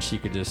 and she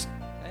could just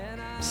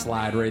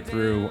slide right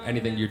through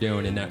anything you're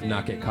doing and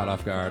not get caught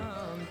off guard.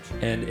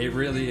 And it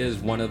really is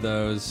one of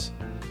those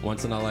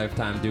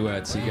once-in-a-lifetime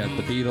duets. You got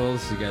the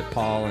Beatles, you got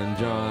Paul and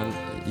John.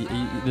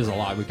 There's a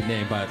lot we could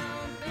name, but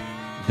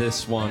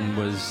this one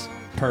was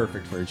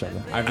perfect for each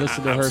other. I've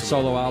listened to her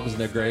solo albums,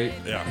 and they're great.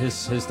 Yeah. His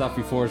stuff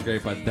before is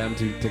great, but them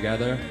two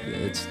together,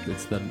 it's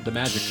the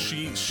magic.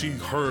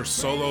 Her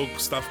solo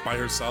stuff by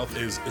herself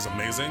is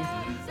amazing,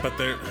 but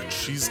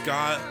she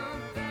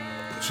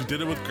did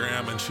it with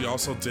Graham, and she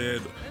also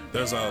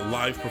there's a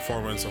live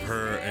performance of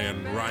her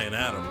and Ryan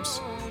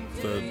Adams,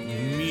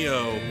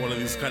 one of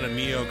these kind of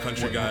neo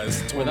country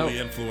guys, totally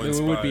influenced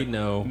by. It would be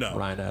no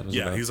Ryan Adams.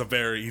 Yeah, he's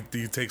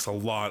he takes a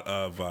lot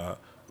of,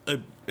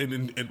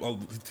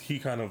 he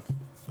kind of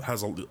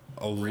has a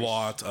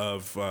lot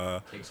of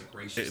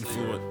influence.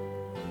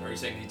 Are you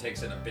saying he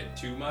takes it a bit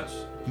too much?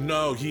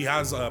 No, he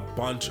has a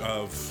bunch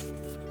of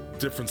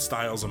different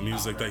styles of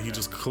music that he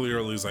just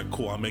clearly is like,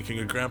 cool, I'm making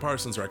a Graham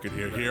Parsons record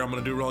here. Here, I'm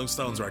going to do a Rolling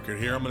Stones record.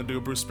 Here, I'm going to do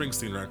a Bruce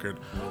Springsteen record.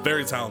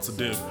 Very talented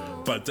dude.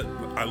 But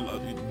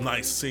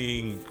nice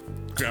seeing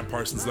Graham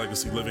Parsons'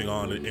 legacy living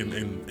on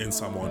in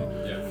someone.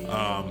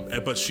 Yeah.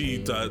 But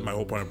my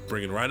whole point of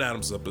bringing Ryan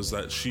Adams up is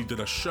that she did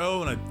a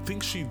show, and I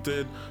think she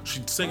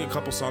sang a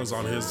couple songs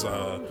on his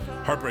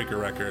Heartbreaker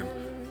record.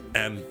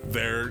 And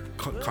their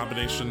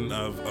combination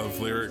of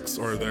lyrics,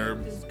 or their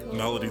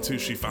melody too,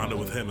 she found it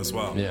with him as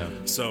well. Yeah.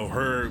 So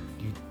her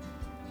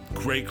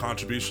great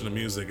contribution to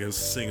music is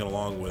singing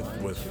along with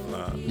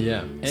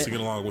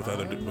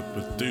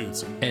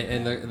dudes.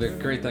 And the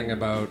great thing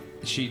about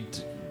she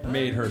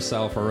made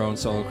herself her own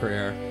solo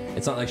career.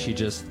 It's not like she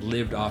just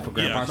lived off of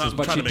Graham Parsons,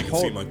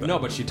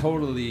 but she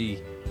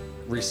totally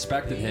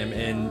respected him.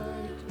 And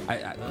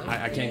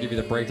I can't give you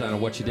the breakdown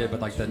of what she did,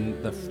 but like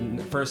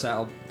the first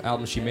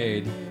album she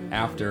made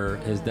after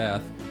his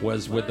death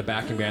was with the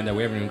backing band that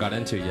we haven't even got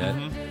into yet.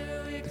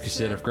 She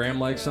said if Graham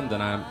likes him,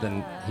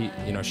 then he,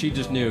 she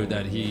just knew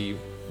that he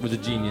was a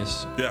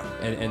genius. Yeah.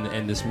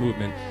 And this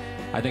movement.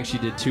 I think she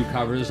did 2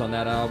 covers on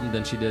that album.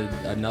 Then she did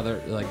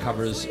another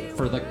covers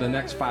for the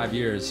next 5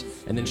 years,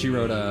 and then she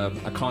wrote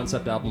a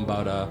concept album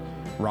about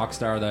rock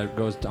star that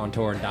goes on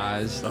tour and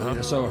dies.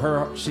 So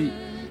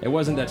it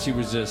wasn't that she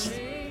was just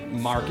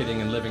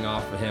marketing and living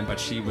off of him, but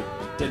she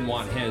didn't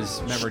want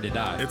his memory to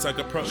die. It's like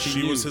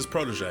she was his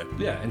protege.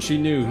 Yeah, and she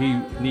knew he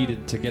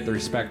needed to get the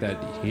respect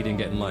that he didn't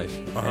get in life.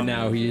 And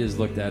now he is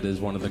looked at as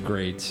one of the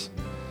greats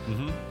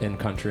in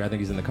country. I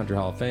think he's in the Country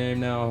Hall of Fame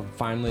now,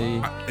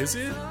 finally. Is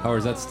he? Or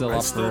is that still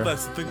up for...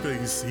 That's the thing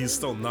that he's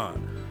still not.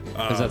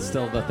 Is that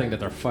still the thing that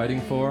they're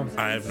fighting for?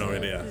 I have no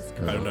idea.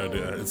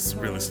 It's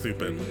really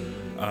stupid.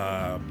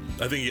 I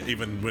think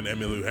even when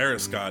Emmylou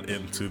Harris got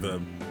into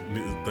the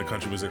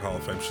Country Music Hall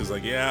of Fame, she's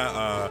like, you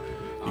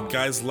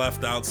guys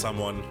left out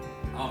someone.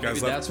 Maybe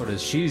that's what it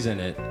is. She's in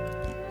it.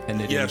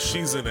 And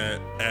she's in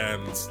it,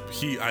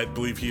 and I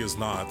believe he is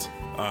not.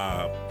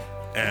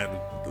 And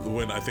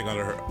when I think on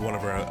one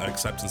of her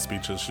acceptance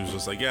speeches, she was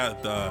just like,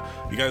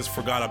 you guys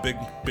forgot a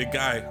big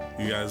guy.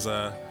 You guys,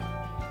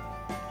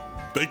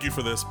 thank you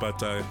for this, but,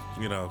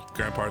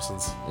 Graham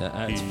Parsons.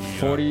 Yeah, it's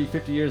 40,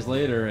 50 years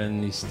later,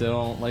 and he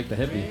still like the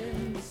hippie.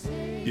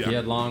 Yeah. He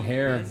had long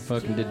hair and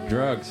fucking did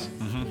drugs.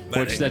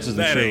 Which that's just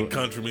that true. Ain't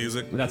country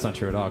music. That's not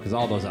true at all, because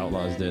all those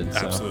outlaws did. So.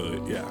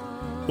 Absolutely, yeah.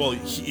 Well,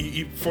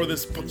 for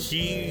this,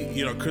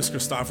 Chris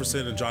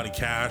Christopherson and Johnny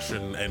Cash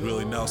and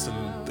Willie Nelson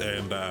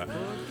and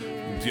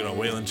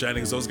Waylon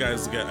Jennings, those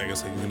guys, I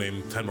guess I can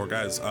name 10 more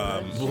guys,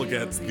 will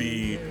get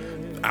the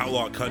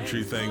outlaw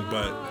country thing,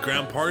 but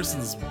Graham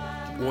Parsons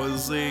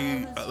was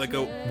a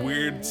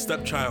weird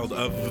stepchild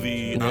of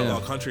the outlaw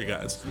country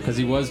guys, because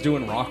he was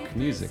doing rock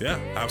music. Yeah,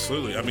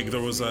 absolutely. I mean,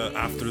 there was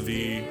after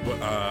the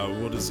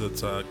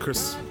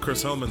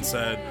Chris Hillman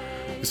said.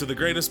 He said the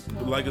greatest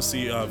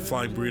legacy of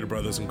Flying Burrito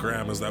Brothers and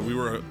Graham is that we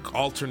were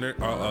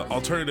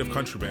alternative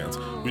country bands.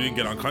 We didn't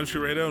get on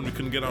country radio and we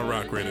couldn't get on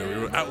rock radio. We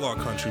were an outlaw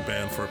country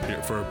band for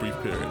a brief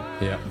period.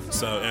 Yeah.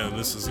 So, and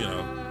this is they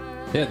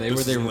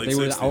were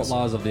the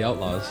outlaws of the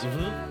outlaws.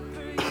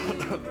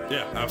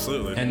 Yeah,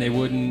 absolutely. And they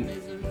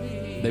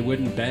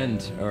wouldn't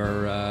bend,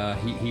 or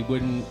he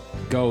wouldn't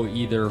go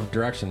either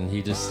direction.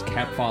 He just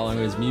kept following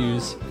his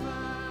muse,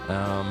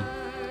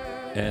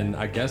 and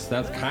I guess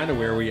that's kind of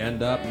where we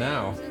end up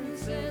now.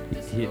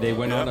 They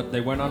went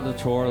on the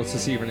tour. Let's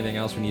just see if anything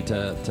else we need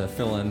to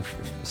fill in.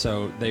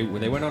 So they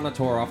went on a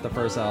tour off the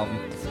first album.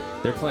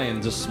 They're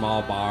playing just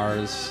small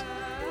bars.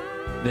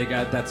 They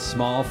got that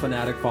small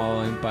fanatic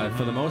following, but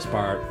for the most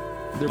part,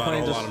 they're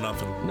playing just a lot of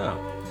nothing. No.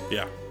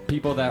 Yeah.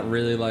 People that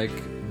really like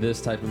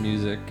this type of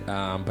music,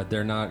 but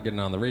they're not getting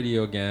on the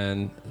radio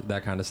again,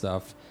 that kind of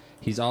stuff.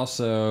 He's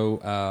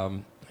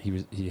also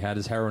he had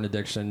his heroin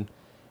addiction.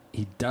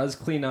 He does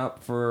clean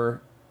up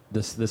for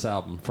this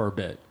album for a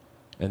bit,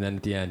 and then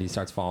at the end he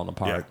starts falling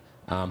apart.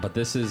 Yeah. But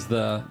this is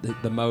the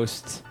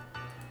most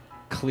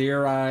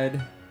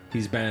clear-eyed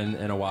he's been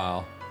in a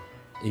while.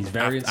 He's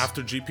very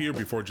after GP or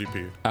before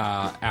GP?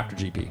 After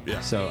GP. Yeah.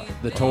 So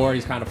the tour,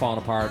 he's kind of falling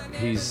apart.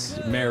 He's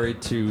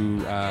married to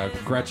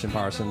Gretchen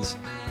Parsons,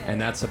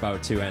 and that's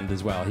about to end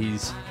as well.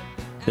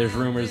 There's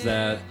rumors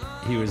that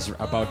he was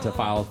about to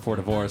file for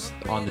divorce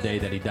on the day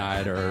that he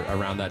died, or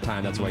around that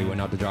time. That's why he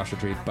went out to Joshua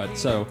Tree. But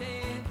so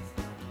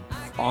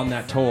on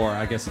that tour,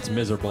 I guess it's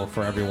miserable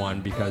for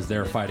everyone because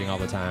they're fighting all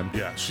the time.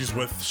 Yeah, she's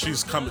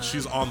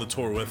on the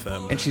tour with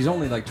them, and she's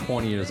only like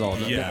 20 years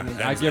old. Yeah,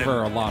 I give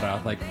her a lot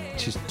of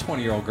she's a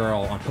 20-year-old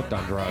girl hooked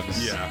on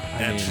drugs. Yeah,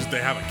 and they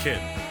have a kid,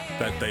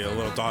 a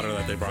little daughter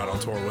that they brought on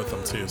tour with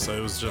them too. So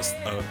it was just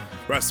a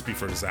recipe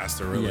for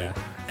disaster, really. Yeah.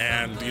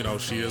 And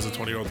she is a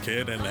 20-year-old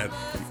kid, and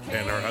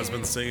her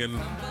husband's singing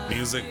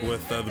music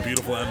with the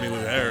beautiful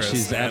Emmylou Harris.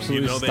 She's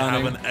absolutely they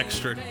stunning. have an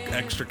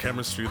extra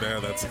chemistry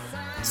there that's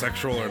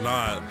sexual or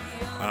not.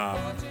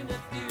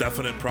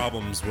 Definite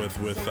problems with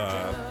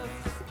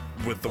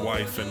the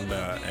wife and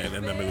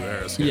Emmylou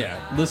Harris. Yeah,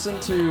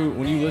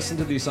 when you listen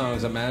to these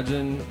songs,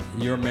 imagine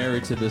you're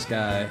married to this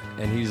guy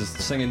and he's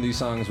singing these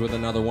songs with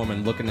another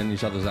woman looking in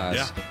each other's eyes.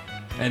 Yeah.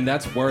 And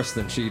that's worse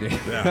than cheating.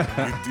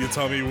 Yeah, you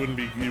tell me you wouldn't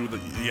be.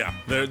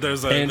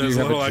 There's a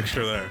little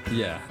extra there.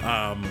 Yeah.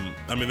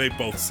 I mean, they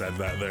both said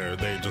that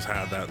they just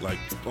had that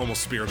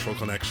almost spiritual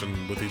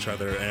connection with each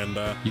other, and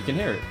you can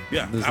hear it.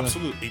 Yeah,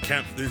 absolutely. You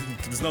can't.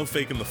 There's no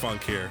faking the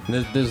funk here.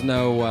 There's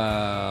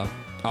no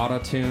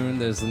auto-tune.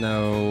 There's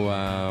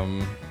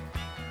no.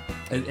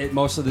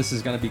 Most of this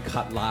is going to be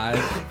cut live.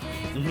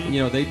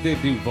 They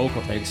do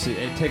vocal takes.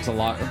 It takes a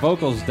lot.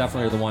 Vocals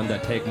definitely are the one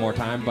that take more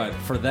time, but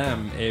for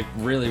them, it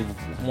really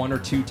 1 or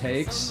 2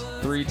 takes,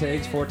 3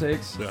 takes, 4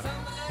 takes,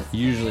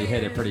 usually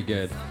hit it pretty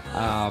good.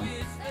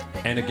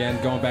 And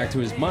again, going back to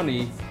his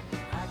money,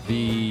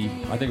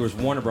 I think it was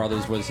Warner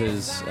Brothers was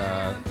his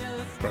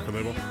record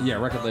label. Yeah,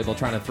 record label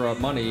trying to throw up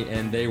money,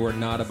 and they were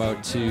not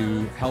about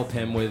to help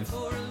him with.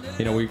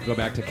 We go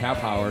back to Cow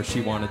Power. She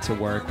wanted to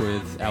work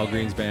with Al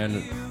Green's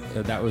band.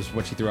 That was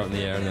what she threw out in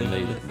the air, and then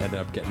they ended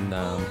up getting.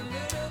 No,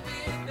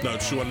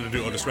 she wanted to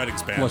do Otis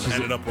Redding's band. Well,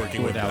 ended up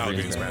working with Al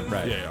Green's band.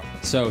 Right. Yeah.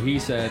 So he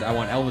said, "I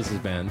want Elvis's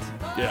band."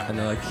 Yeah. And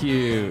they're like,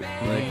 "Cute."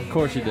 Of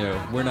course you do.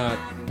 We're not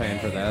paying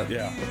for that.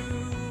 Yeah.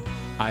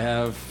 I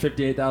have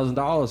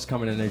 $58,000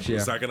 coming in next year.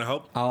 Is that going to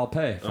help? I'll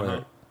pay for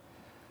it.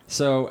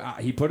 So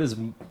he put his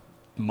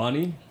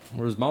money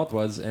where his mouth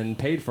was and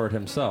paid for it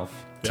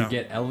himself to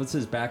get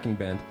Elvis's backing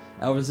band.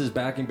 Elvis's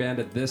backing band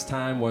at this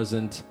time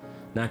wasn't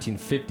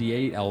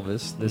 1958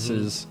 Elvis. This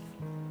is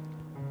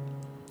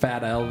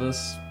Fat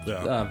Elvis,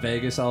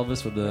 Vegas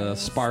Elvis with the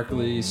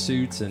sparkly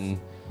suits and,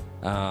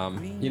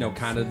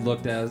 kind of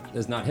looked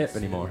as not hip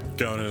anymore.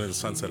 Going into the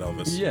Sunset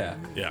Elvis. Yeah.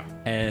 Yeah.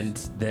 And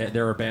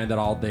they're a band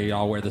that they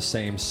all wear the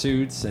same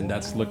suits, and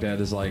that's looked at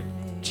as like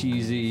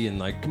cheesy and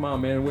like, come on,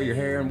 man, wear your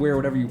hair and wear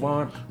whatever you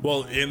want.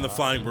 Well, in the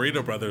Flying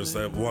Burrito Brothers,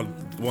 that one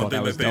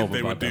thing that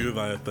they would do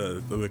that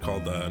they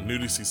called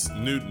nudie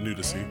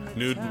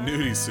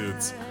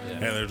suits,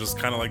 and they're just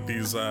kind of like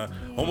these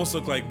almost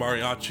look like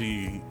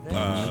mariachi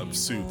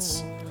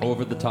suits.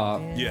 Over the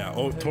top. Yeah,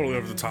 totally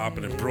over the top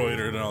and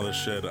embroidered and all this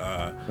shit.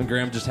 And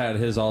Graham just had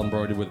his all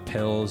embroidered with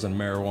pills and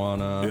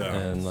marijuana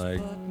and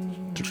like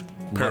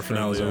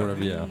paraphernalia or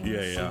whatever.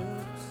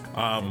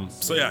 Yeah.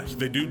 So yeah,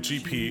 they do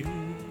GP,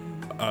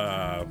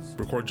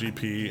 record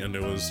GP, and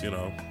it was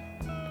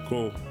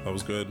cool. That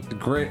was good.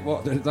 Great.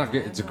 Well, it's not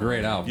good. It's a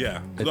great album.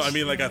 Yeah. No, I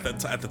mean, like at the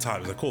time,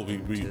 it's like cool.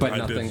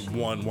 I did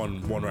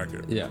one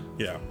record. Yeah.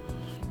 Yeah.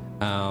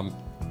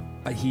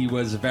 He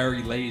was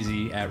very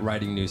lazy at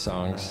writing new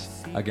songs.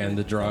 Again,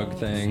 the drug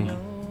thing,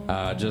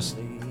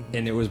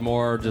 and it was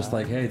more just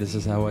like, hey, this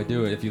is how I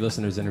do it. If you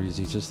listen to his interviews,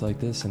 he's just like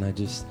this, and I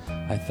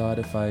thought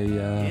if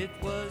I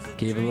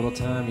gave a little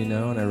time,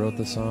 and I wrote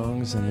the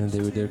songs, and then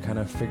they would kind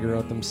of figure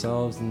out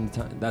themselves, and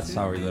that's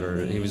how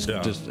he was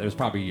just. It was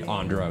probably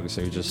on drugs,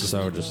 so he just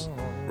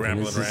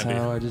rambling. This is Randy.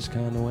 how I just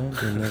kind of went,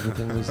 and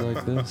everything was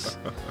like this.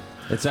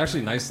 It's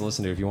actually nice to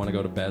listen to if you want to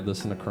go to bed.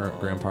 Listen to current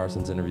Graham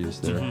Parsons interviews.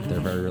 They're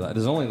very relaxed.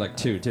 There's only like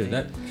two too.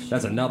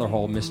 That's another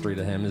whole mystery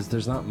to him. Is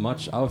there's not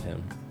much of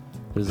him.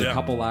 There's a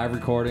couple live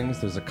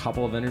recordings. There's a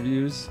couple of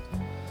interviews.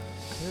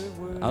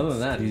 Other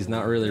than that, he's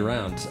not really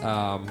around.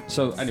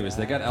 So, anyways,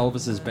 they got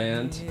Elvis's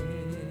band,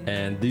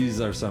 and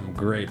these are some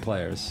great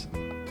players.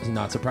 It's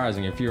not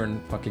surprising if you're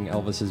in fucking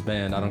Elvis's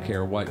band. I don't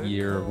care what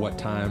year, what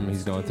time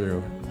he's going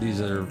through.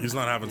 He's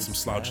not having some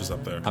slouches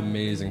up there.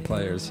 Amazing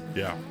players.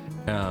 Yeah.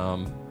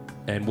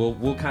 And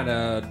we'll kind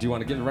of. Do you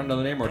want to give a rundown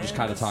of the name, or just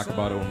kind of talk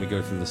about it when we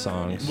go through the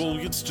songs? Well,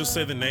 let's just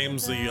say the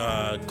names.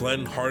 The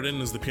Glenn Hardin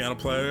is the piano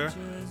player.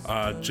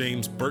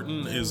 James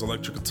Burton is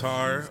electric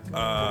guitar.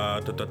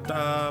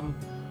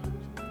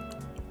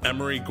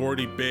 Emery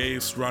Gordy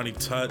bass. Ronnie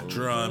Tutt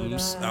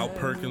drums. Al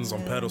Perkins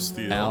on pedal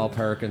steel. Al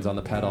Perkins on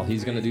the pedal.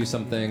 He's going to do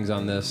some things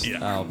on this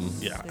album.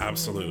 Yeah,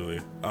 absolutely.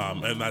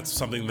 And that's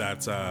something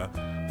that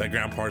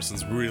Graham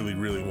Parsons really,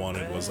 really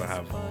wanted, was to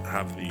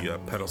have the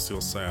pedal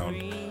steel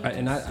sound.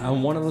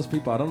 I'm one of those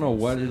people. I don't know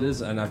what it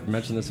is, and I've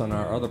mentioned this on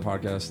our other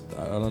podcast.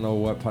 I don't know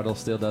what pedal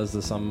steel does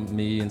to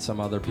me and some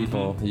other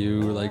people.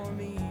 You like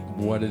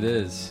what it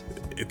is.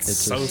 It's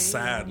so just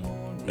sad.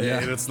 Yeah.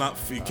 And it's not.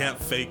 You can't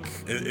fake.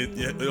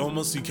 It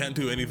almost. You can't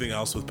do anything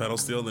else with pedal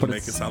steel than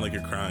make it sound like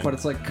you're crying. But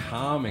it's like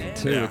calming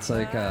too. Yeah. It's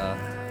like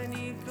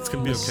it's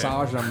gonna be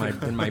massage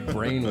okay. in my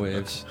brain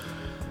waves.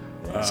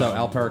 So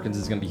Al Perkins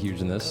is going to be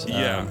huge in this.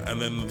 Yeah,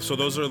 and then so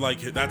those are like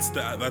that's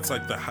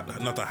like the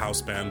not the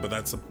house band, but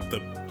that's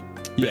the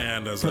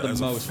band as a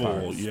full.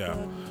 Part. Yeah.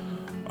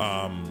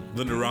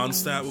 Linda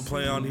Ronstadt will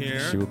play on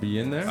here. She will be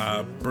in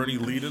there. Bernie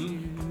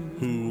Leadon,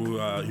 who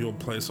he'll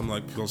play some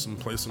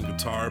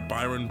guitar.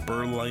 Byron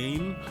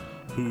Berlane,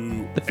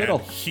 who the fiddle.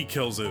 He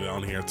kills it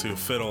on here too.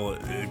 Fiddle,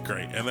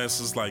 great. And this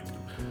is like.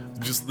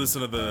 Just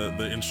listen to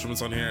the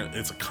instruments on here.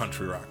 It's a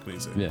country rock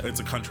music. Yeah.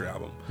 It's a country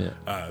album. Yeah.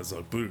 It's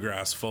a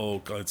bluegrass,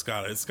 folk. It's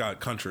got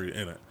country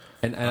in it.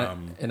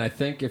 And I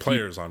think if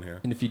players on here.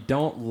 And if you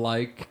don't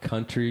like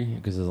country,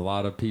 because there's a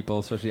lot of people,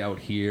 especially out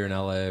here in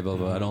LA, blah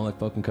blah. I don't like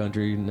fucking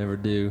country. Never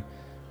do.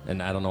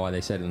 And I don't know why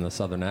they said it in a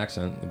southern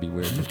accent. It'd be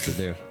weird to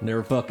do.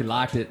 Never fucking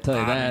liked it. Tell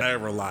you that. I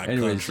never liked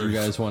country. Anyways, you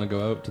guys want to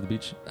go out to the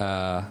beach?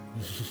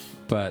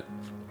 But.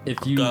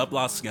 If you, I'm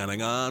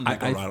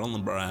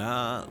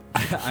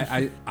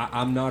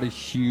not a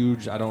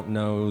huge. I don't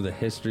know the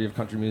history of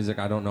country music.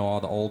 I don't know all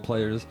the old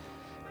players,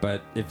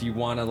 but if you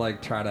want to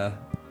like try to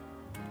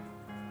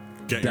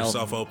get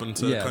yourself open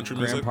to country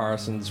music, Graham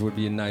Parsons would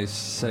be a nice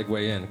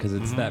segue in because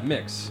it's that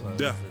mix.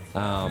 Yeah.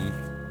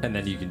 And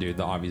then you can do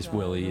the obvious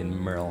Willie and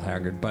Merle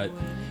Haggard, but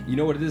you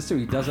know what it is too.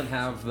 He doesn't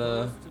have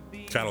the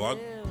catalog.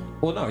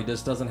 Well, no, he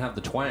just doesn't have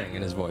the twang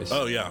in his voice.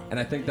 Oh yeah, and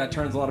I think that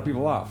turns a lot of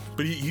people off.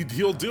 But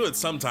he'll do it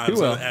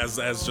sometimes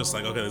as just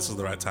like, okay, this is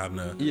the right time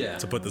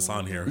to put this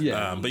on here.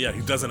 Yeah. But yeah,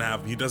 he doesn't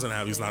have he doesn't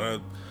have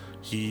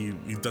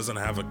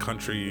a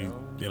country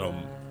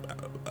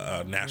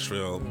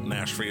Nashville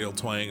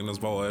twang in his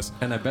voice.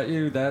 And I bet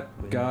you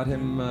that got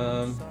him.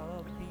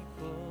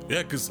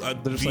 Yeah, because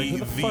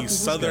the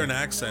southern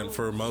accent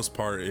for most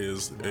part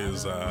is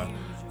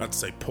not to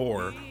say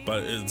poor,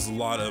 but it's a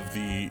lot of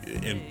the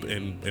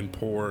in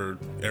poor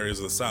areas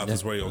of the South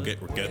is where you'll get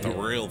the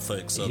real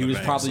thick Southern. He was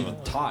probably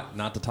taught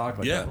not to talk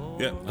like that.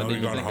 Yeah. When you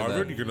go to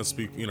Harvard, you're gonna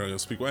speak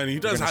well, and he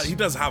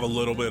does have a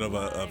little bit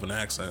of an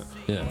accent.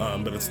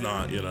 Yeah. But it's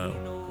not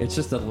It's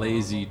just a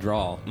lazy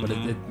drawl, but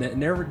it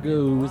never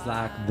goes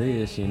like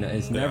this, you know.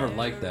 It's never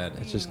like that.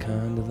 It's just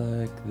kind of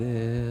like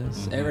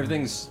this.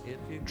 Everything's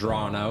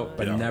drawn out,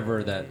 but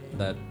never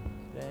that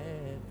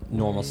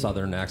normal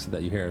Southern accent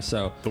that you hear.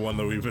 So the one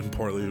that we've been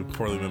poorly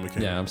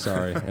mimicking. yeah, I'm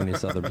sorry, any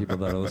Southern people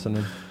that are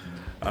listening.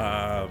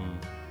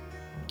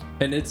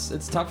 And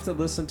it's tough to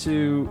listen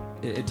to.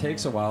 It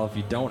takes a while if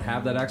you don't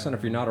have that accent.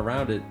 If you're not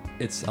around it,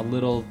 it's a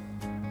little.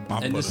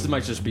 And this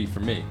might just be for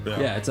me.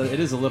 Yeah, it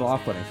is a little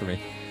off-putting for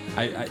me.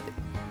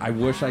 I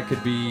wish I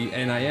could be,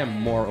 and I am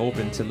more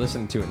open to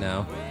listening to it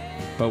now.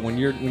 But when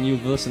you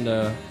listen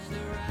to,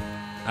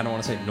 I don't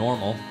want to say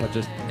normal, but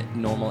just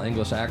normal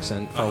English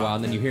accent for a while,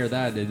 and then you hear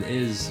that,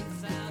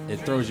 it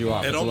throws you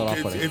off. It's a little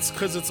off-putting. It's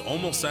because it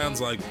almost sounds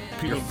like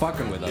people you're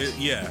fucking with us.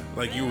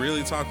 Like you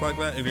really talk like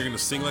that, and you're gonna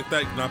sing like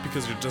that, not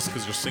because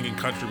you're singing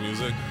country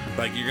music.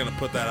 Like you're gonna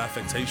put that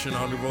affectation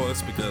on your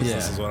voice because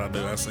this is what I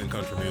do. I sing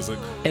country music.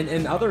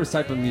 And other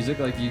type of music,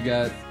 like you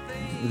got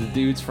the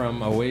dudes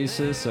from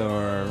Oasis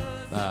or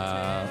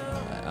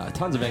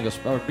tons of English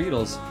or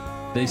Beatles.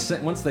 They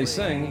sing, once they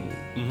sing,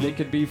 they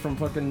could be from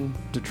fucking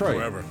Detroit.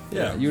 Wherever.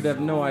 Yeah, you'd have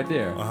no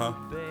idea.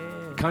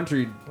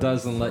 Country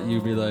doesn't let you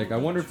be like, I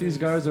wonder if these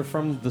guys are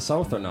from the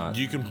South or not.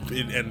 You can,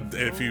 and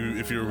if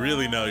you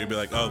really know, you'd be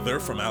like, oh, they're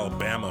from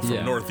Alabama,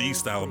 from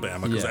Northeast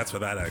Alabama, because that's where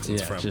that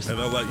accent's from, just and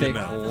they'll let you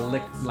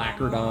know.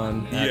 Lacquered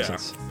on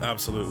accents. Yeah,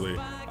 absolutely.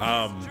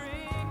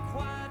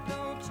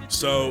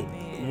 So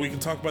we can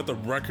talk about the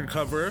record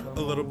cover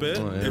a little bit.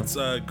 It's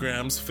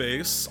Graham's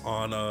face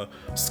on a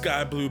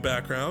sky blue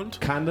background.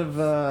 Kind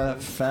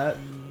of fat.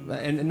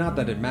 And not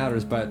that it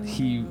matters, but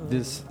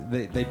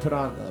they put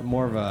on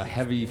more of a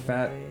heavy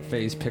fat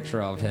face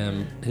picture of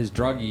him, his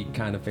druggy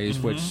kind of face,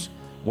 which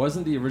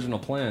wasn't the original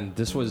plan.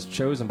 This was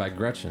chosen by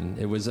Gretchen.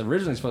 It was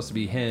originally supposed to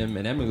be him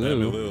and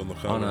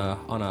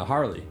Emmylou on a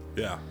Harley.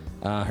 Yeah.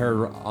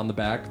 Her on the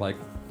back, like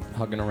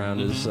hugging around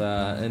his,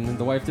 and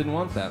the wife didn't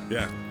want that.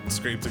 Yeah,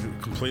 scraped it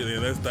completely.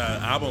 And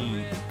that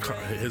album,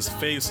 his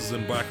face is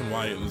in black and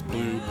white, and it's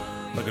blue,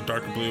 like a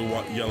darker blue,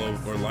 yellow,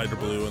 or lighter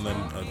blue, and then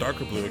a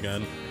darker blue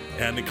again.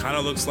 And it kind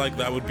of looks like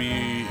that would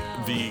be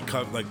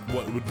like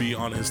what would be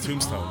on his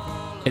tombstone.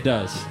 It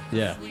does,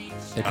 yeah.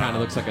 It kind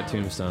of looks like a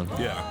tombstone.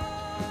 Yeah.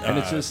 And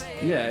it's just,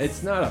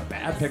 it's not a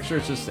bad picture.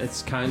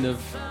 It's kind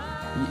of,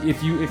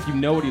 if you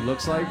know what he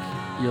looks like,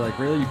 you're like,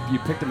 really? You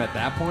picked him at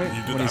that point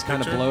when he's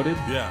kind of bloated?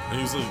 Yeah. And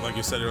he was, like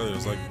you said earlier, he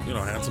was like,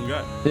 handsome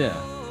guy. Yeah.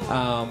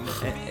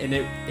 And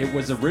it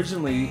was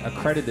originally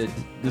accredited,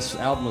 this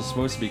album was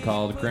supposed to be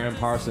called Graham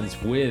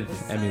Parsons with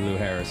Emmylou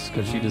Harris,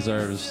 because she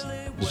deserves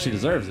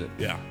it.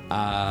 Yeah.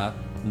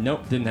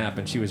 Nope, didn't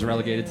happen. She was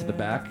relegated to the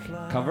back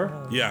cover.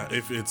 Yeah,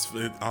 if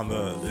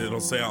it'll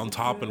say on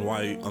top and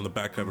white on the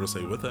back cover, it'll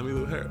say with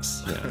Emmylou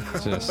Harris. Yeah,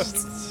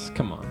 just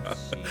come on,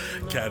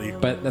 catty.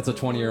 But that's a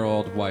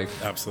 20-year-old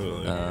wife,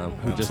 absolutely,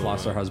 who just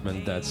lost her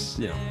husband. That's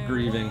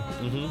grieving.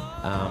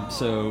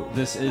 So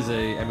this is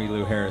a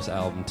Emmylou Harris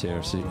album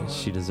too.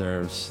 She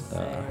deserves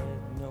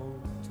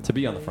to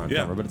be on the front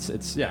cover. But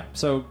it's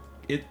So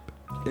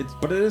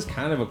but it is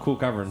kind of a cool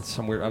cover in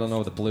some weird. I don't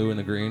know, the blue and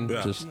the green.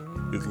 Yeah.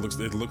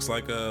 It looks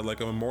like a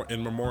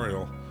in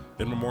memoriam.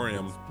 It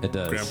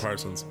does. Graham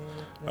Parsons,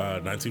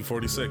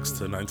 1946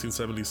 to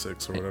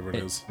 1976 or whatever it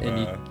is.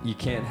 And you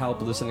can't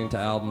help listening to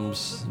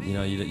albums.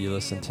 You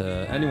listen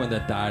to anyone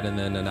that died and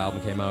then an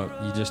album came out.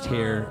 You just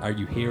hear. Are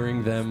you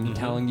hearing them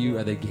telling you?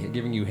 Are they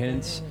giving you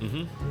hints?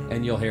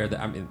 And you'll hear that.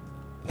 I mean,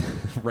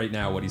 right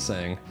now what he's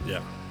saying.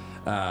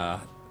 Yeah.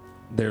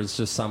 There's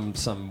just some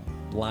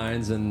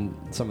lines in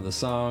some of the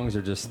songs,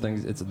 or just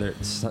things.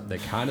 They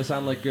kind of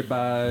sound like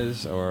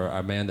goodbyes, or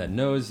a man that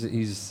knows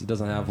he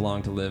doesn't have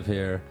long to live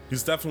here.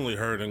 He's definitely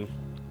hurting,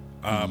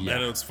 and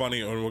it's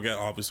funny. And we'll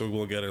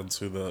get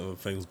into the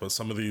things, but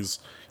some of these.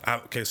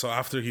 Okay, so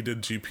after he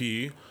did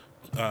GP,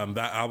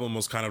 that album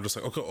was kind of just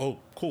like, okay, oh,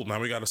 cool. Now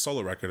we got a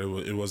solo record.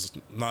 It was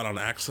not on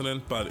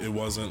accident, but it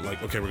wasn't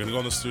like, okay, we're gonna go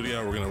in the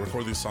studio, we're gonna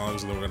record these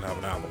songs, and then we're gonna have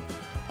an album.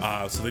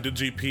 So they did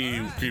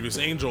GP.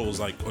 Grevious Angel was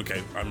like,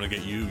 okay, I'm gonna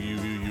get you,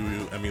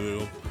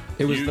 Emmylou.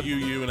 It was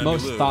you, and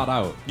most Emmylou. Thought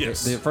out.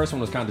 Yes. The first one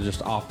was kind of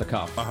just off the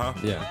cuff.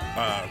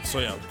 Yeah. So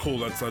yeah, cool.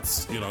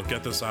 Let's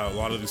get this out. A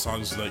lot of these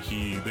songs that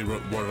they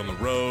wrote on the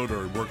road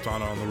or worked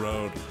on the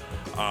road.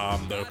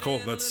 They're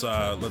cool. Let's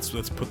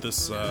put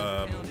this.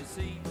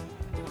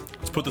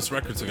 Let's put this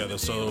record together.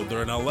 So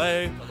they're in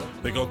LA.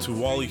 They go to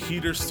Wally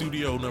Heater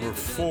Studio number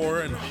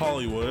 4 in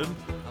Hollywood,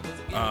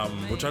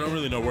 which I don't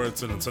really know where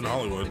it's in. It's in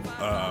Hollywood,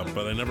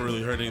 but I never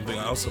really heard anything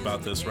else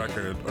about this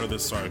record, about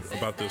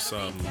this.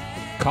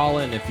 Call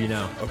in if you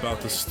know.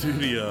 About the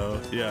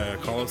studio. Yeah,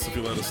 call us if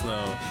you let us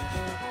know.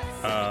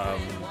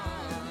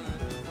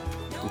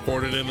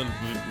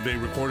 They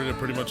recorded it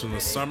pretty much in the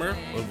summer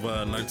of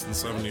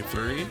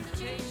 1973,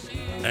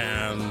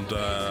 and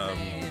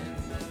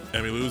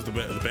Emmylou's the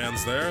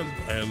band's there,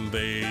 and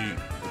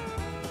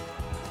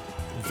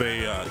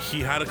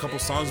he had a couple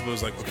songs, but it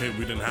was like, okay,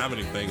 we didn't have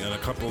anything, and a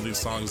couple of these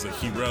songs that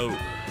he wrote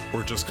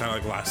were just kind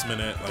of like last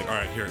minute, like, all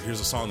right, here's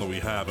a song that we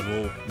have,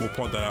 and we'll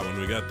point that out when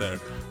we get there.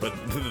 But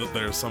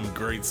there's some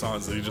great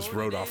songs that he just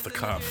wrote off the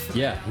cuff.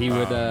 Yeah, he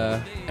would.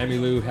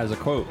 Emmylou has a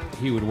quote.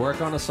 He would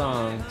work on a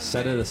song,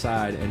 set it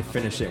aside, and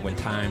finish it when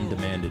time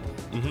demanded.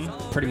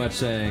 Pretty much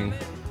saying,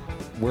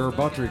 "We're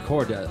about to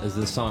record. Is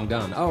this song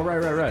done? Oh,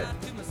 right.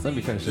 Let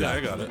me finish it. Yeah, up.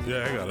 I got it.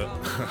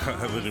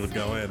 And then he would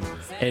go in.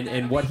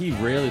 And what he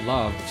really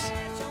loves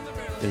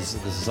is,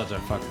 this is such a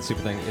fucking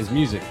stupid thing, is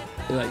music.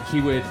 Like,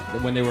 he would,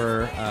 when they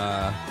were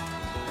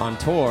on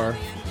tour,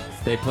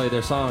 they'd play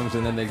their songs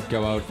and then they'd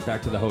go out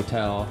back to the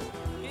hotel.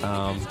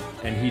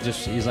 And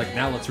he's like,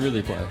 now let's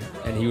really play.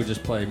 And he would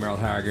just play Merle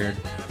Haggard,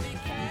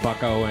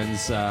 Buck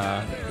Owens.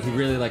 He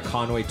really liked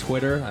Conway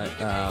Twitter.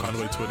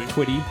 Conway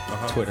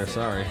Twitty. Twitter,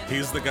 sorry.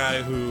 He's the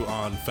guy who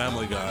on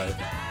Family Guy,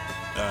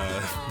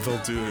 they'll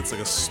do, it's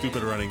like a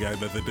stupid running gag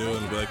that they do, and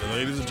it'll be like,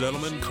 ladies and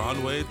gentlemen,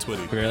 Conway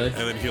Twitty. Really?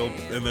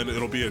 And then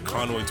it'll be a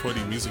Conway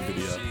Twitty music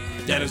video.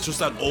 Yeah, and it's just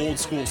that old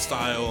school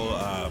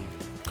style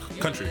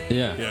country.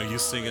 Yeah. Yeah,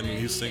 he's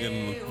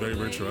singing very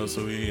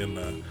virtuoso-y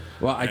and.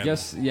 Well, I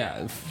guess,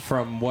 yeah.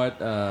 From what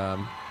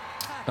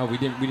we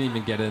didn't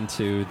even get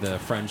into the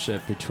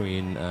friendship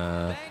between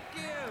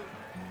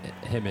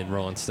him and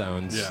Rolling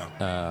Stones.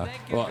 Yeah.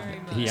 Well,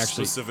 he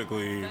actually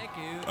specifically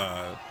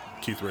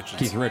Keith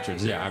Richards. Keith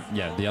Richards, yeah.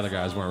 The other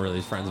guys weren't really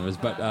friends of his,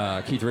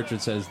 but Keith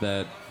Richards says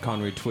that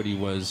Conway Twitty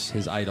was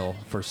his idol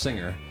for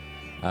singer.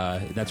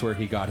 That's where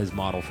he got his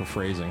model for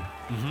phrasing.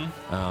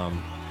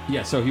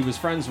 Yeah, so he was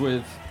friends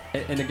with,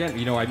 and again,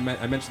 you know, I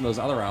mentioned those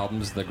other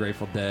albums, the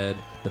Grateful Dead,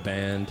 the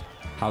band,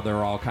 how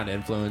they're all kind of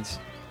influenced.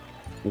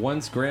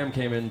 Once Graham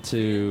came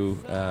into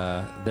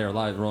their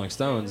live Rolling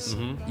Stones,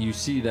 you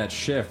see that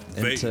shift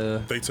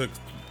into they took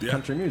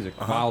country music.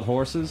 Wild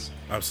Horses.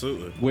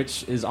 Absolutely.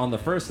 Which is on the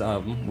first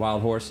album,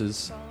 Wild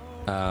Horses,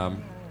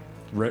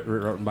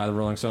 written by the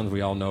Rolling Stones.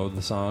 We all know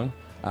the song.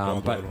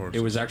 But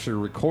it was actually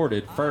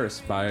recorded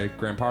first by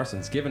Graham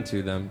Parsons, given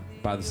to them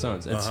by the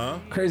Stones. It's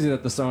crazy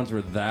that the Stones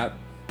were that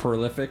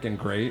prolific and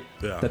great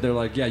that they're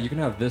like, yeah, you can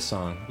have this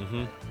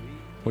song.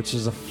 Which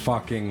is a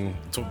fucking...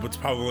 It's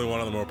probably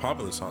one of the more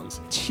popular songs.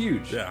 It's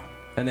huge. Yeah.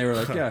 And they were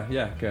like,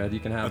 yeah, good, you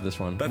can have this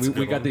one. That's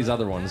we got one. these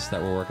other ones that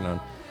we're working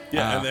on.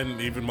 Yeah, and then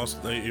even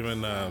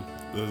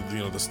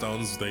the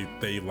Stones,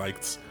 they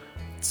liked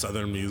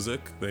Southern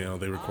music. They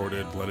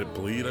recorded "Let It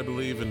Bleed," I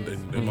believe,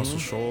 in Muscle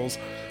Shoals.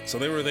 So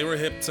they were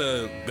hip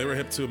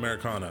to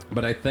Americana.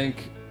 But I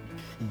think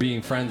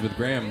being friends with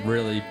Graham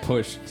really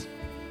pushed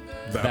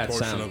that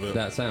portion sound. of it.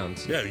 That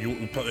sound. Yeah,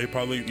 they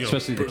probably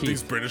Especially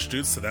these British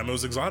dudes, to them it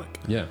was exotic.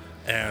 Yeah.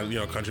 And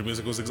country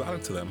music was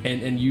exotic to them.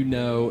 And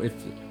if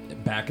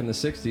back in the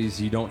 60s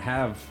you don't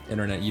have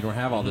internet, you don't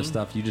have all this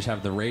stuff, you just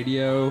have the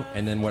radio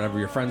and then whatever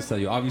your friends tell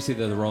you. Obviously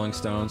they're the Rolling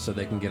Stones, so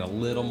they can get a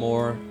little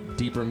more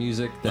deeper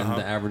music than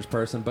the average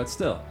person, but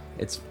still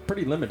it's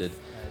pretty limited.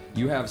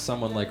 You have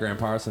someone like Graham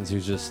Parsons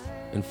who's just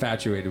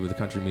infatuated with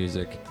country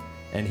music,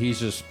 and he's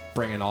just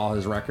bringing all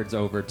his records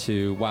over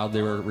to, while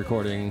they were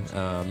recording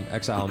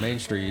Exile on Main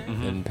Street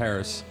in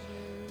Paris,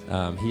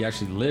 he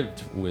actually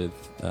lived with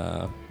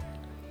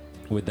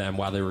them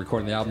while they were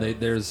recording the album.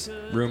 There's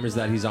rumors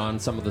that he's on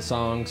some of the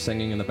songs,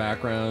 singing in the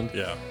background.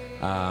 Yeah.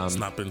 It's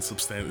not been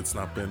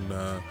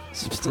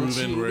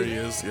proven where he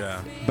is. Yeah.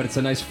 But it's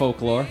a nice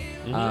folklore.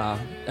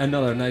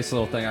 Another nice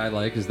little thing I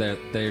like is that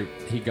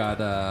he got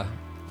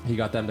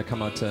them to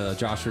come out to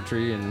Joshua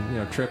Tree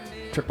and trip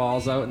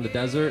balls out in the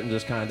desert and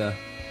just kind of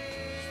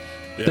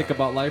think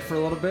about life for a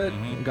little bit.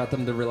 Got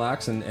them to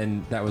relax,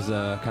 and that was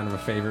kind of a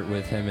favorite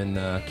with him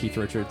and Keith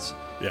Richards.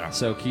 Yeah.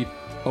 So Keith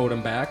owed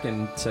him back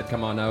and said,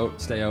 come on out,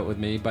 stay out with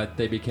me. But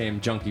they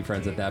became junkie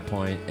friends at that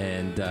point,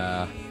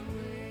 and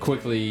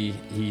quickly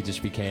he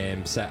just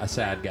became a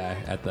sad guy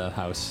at the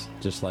house.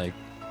 Just like,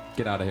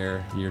 get out of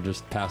here. You're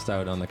just passed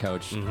out on the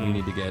couch. We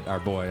need to get our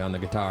boy on the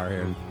guitar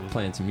here and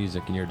playing some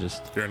music, and you're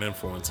an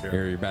influence here.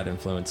 You're a bad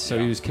influence. So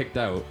he was kicked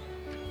out.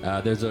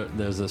 There's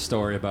a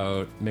story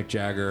about Mick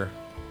Jagger.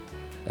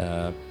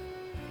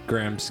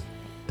 Graham's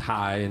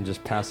high and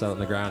just passed out on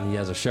the ground. He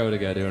has a show to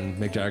go to, and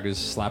Mick Jagger's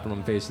slapping him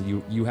in the face,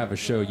 and you have a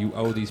show. You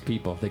owe these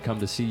people. They come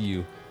to see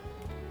you.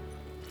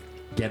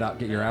 Get out,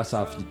 get your ass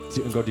off,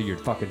 and go do your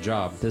fucking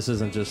job. This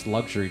isn't just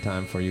luxury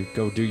time for you.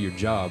 Go do your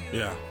job.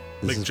 Yeah.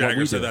 This Mick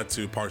Jagger said that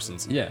to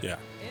Parsons. Yeah.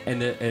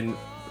 And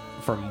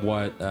from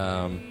what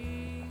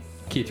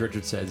Keith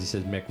Richards says, he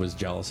says Mick was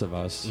jealous of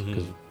us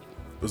because it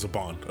was a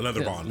bond,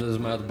 another bond. This is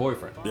my other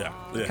boyfriend. Yeah,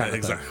 kind of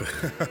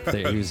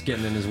exactly. He was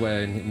getting in his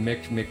way, and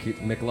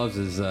Mick loves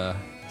his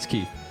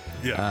Keith.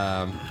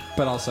 Yeah.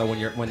 But also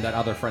when that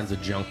other friend's a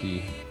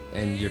junkie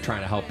and you're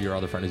trying to help your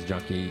other friend who's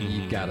junkie,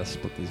 you gotta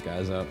split these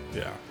guys up.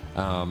 Yeah.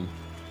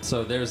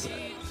 So there's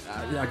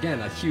again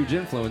a huge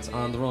influence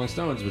on the Rolling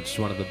Stones, which is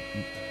one of the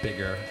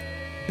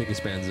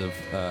biggest bands of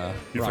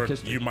rock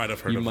history. You might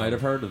have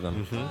heard of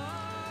them.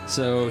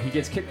 So he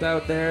gets kicked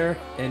out there,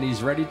 and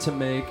he's ready to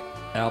make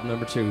album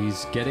number 2.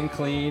 He's getting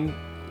clean.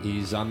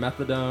 He's on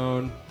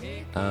methadone.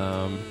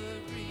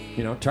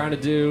 Trying to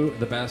do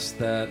the best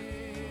that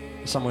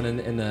someone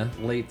in the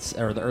late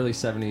or the early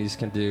 70s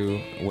can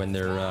do when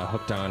they're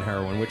hooked on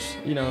heroin, which,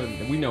 you know,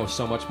 we know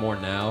so much more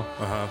now.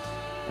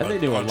 And they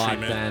do a lot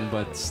treatment. then,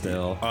 but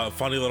still.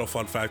 Funny little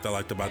fun fact I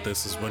liked about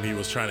this is when he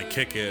was trying to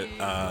kick it,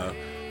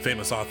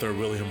 famous author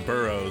William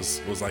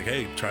Burroughs was like,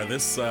 "Hey, try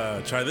this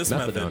Methadone,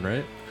 method."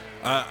 right?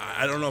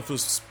 I don't know if it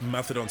was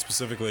methadone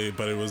specifically,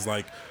 but it was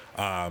like,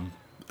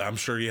 I'm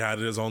sure he had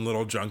his own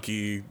little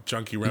junkie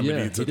remedy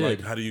Yeah, to he like,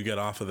 did. how do you get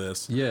off of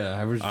this? Yeah,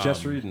 I was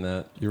just reading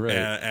that. You're right.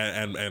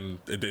 And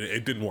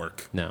it didn't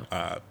work. No.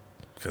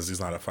 Because he's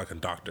not a fucking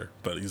doctor,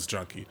 but he's a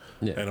junkie.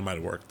 Yeah. And it might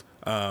have worked.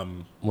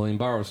 William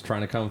Burroughs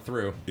trying to come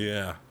through.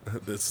 Yeah.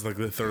 It's like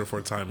the third or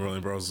fourth time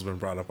William Burroughs has been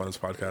brought up on his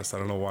podcast. I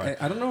don't know why.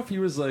 I don't know if he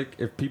was like,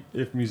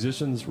 if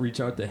musicians reach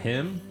out to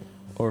him,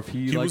 or if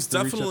he was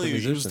to reach out to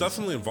musicians. he was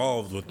definitely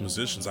involved with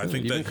musicians. I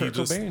think even that he Kurt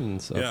just Cobain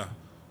and stuff. yeah,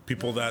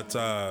 people that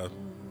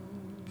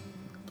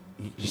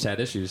Just had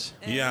issues.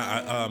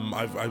 yeah.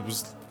 I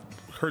was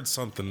heard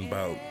something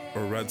about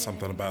or read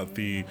something about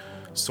the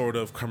sort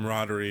of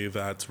camaraderie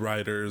that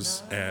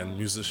writers and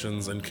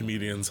musicians and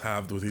comedians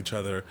have with each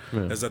other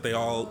is that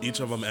each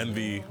of them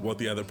envy what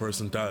the other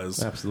person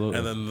does. Absolutely.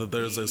 And then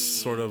there's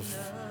this sort of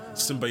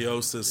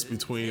symbiosis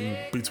between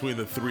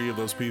the three of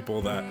those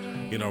people that,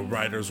 you know,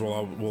 writers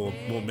will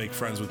make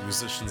friends with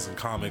musicians and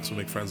comics will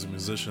make friends with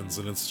musicians,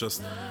 and it's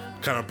just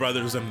kind of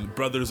brothers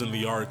in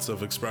the arts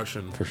of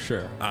expression. For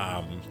sure.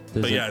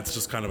 But yeah, it's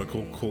just kind of a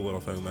cool little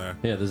thing there.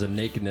 Yeah, there's a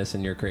nakedness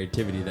in your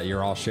creativity that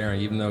you're all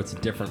sharing, even though it's a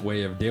different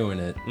way of doing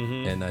it.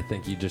 And I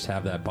think you just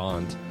have that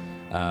bond.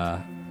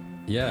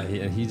 Yeah,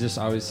 he just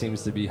always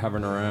seems to be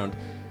hovering around.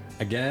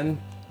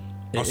 Again,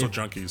 Also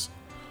junkies.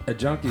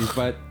 Junkies,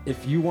 but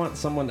if you want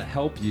someone to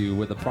help you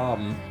with a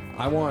problem,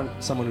 I want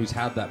someone who's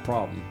had that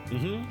problem.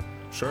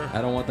 Sure.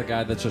 I don't want the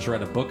guy that's just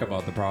read a book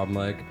about the problem.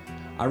 Like,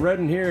 I read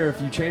in here, if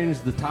you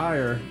change the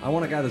tire, I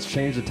want a guy that's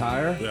changed the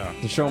tire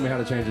to show me how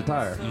to change the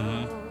tire.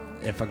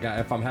 If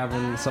I'm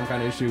having some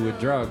kind of issue with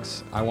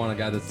drugs, I want a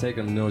guy that's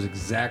taken them, knows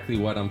exactly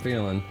what I'm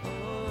feeling.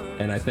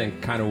 And I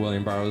think kind of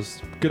William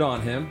Burroughs, good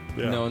on him,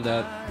 knowing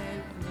that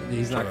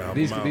he's not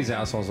these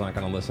assholes aren't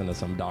going to listen to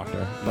some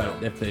doctor.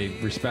 But if they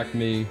respect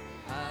me,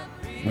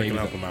 maybe can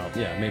help them out.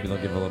 Yeah, maybe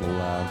they'll give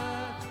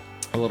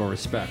a little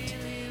respect.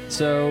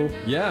 So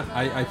yeah,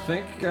 I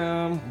think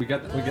we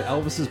got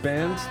Elvis's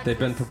band. They've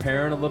been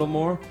preparing a little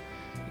more.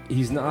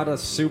 He's not a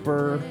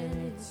super,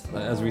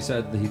 as we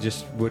said, he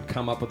just would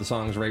come up with the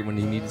songs right when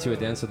he needed to at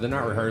the end. So they're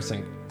not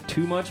rehearsing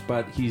too much,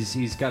 but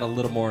he's got a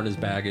little more in his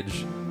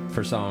baggage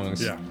for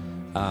songs. Yeah.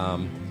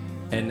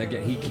 And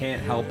again, he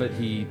can't help it.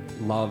 He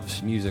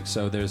loves music,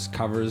 so there's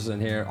covers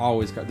in here.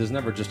 Always, there's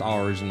never just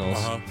all originals.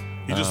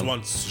 He just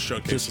wants to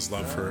showcase his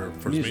love for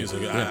his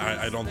music. Yeah.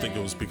 I don't think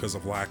it was because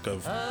of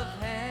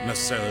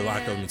necessarily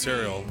lack of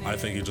material. I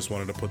think he just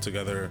wanted to put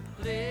together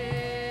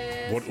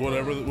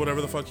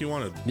whatever the fuck he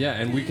wanted. Yeah,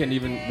 and we can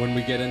even, when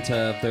we get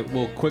into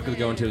we'll quickly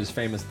go into his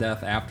famous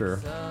death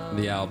after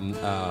the album.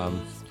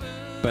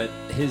 But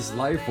his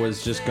life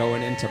was just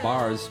going into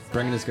bars,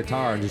 bringing his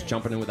guitar, and just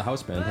jumping in with the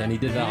house band. And he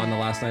did that on the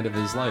last night of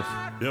his life.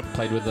 Yep.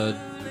 Played with a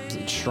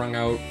strung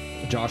out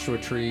Joshua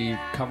Tree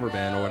cover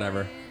band or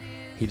whatever.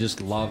 He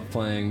just loved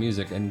playing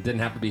music, and it didn't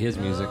have to be his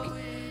music.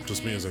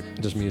 Just music.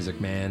 Just music,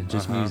 man.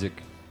 Just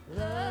music.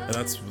 And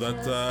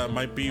that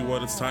might be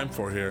what it's time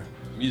for here.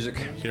 Music.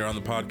 Here on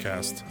the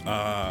podcast.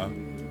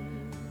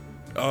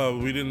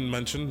 We didn't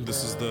mention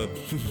this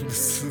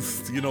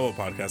is you know what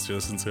podcast you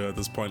listen to at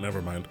this point.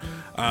 Never mind.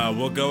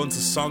 We'll go into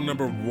song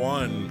number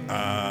 1.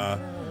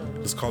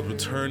 It's called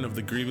 "Return of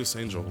the Grievous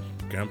Angel,"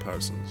 Graham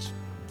Parsons.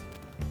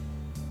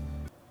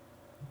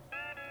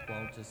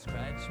 Want to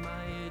scratch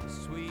my itch,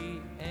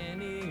 sweet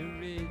Annie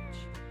Ridge,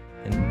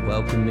 and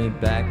welcome me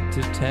back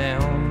to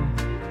town.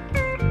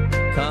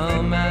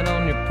 Come out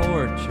on your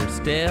porch or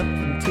step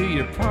into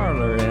your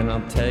parlor, and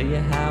I'll tell you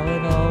how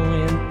it all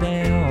went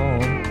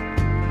down.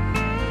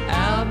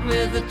 Out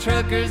with the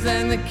truckers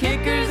and the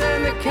kickers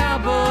and the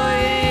cowboy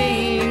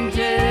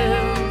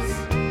angels,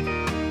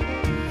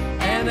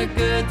 and a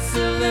good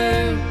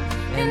salute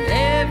in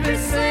every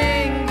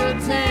single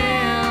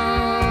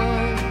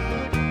town.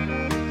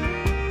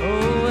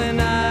 Oh,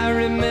 and I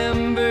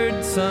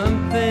remembered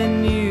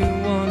something you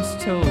once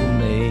told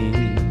me,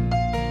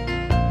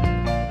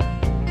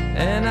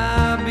 and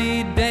I'll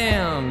be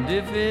damned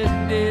if it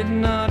did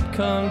not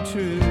come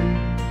true.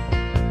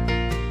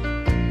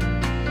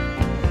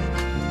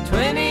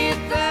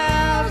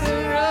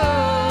 20,000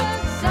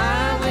 roads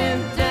I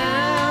went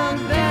down,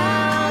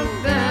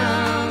 down,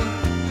 down,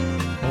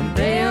 and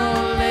they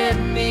all led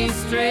me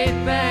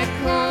straight back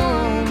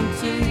home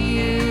to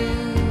you.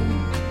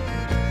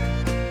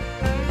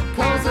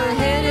 'Cause I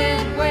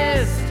headed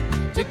west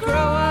to grow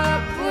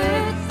up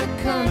with the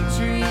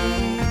country.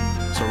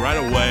 So right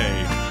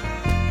away,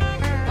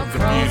 the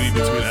beauty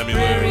between Emmylou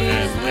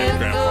and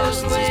Graham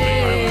Parsons is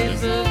being highlighted.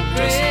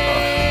 Just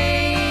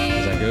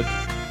Is that good?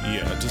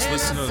 yeah, just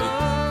listen to the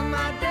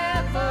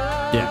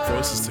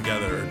voices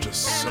together are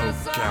just so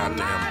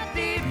goddamn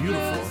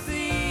beautiful.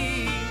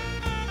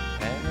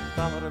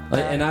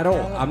 Like, and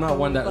I'm not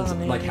one that is,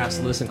 like has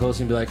to listen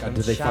closely and be like,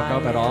 did they fuck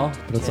up at all?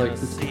 But it's like,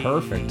 it's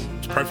perfect.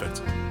 It's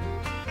perfect.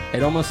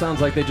 It almost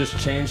sounds like they just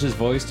changed his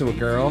voice to a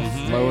girl,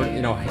 lowered,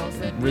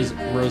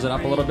 rose it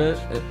up a little bit.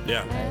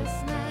 Yeah.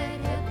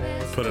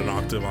 Put an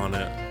octave on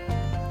it.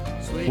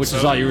 Which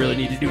is all you really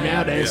need to do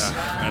nowadays.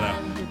 Yeah, I know.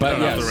 But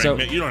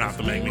You don't have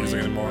to make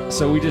music anymore.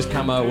 So we just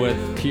come out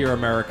with pure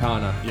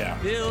Americana. Yeah.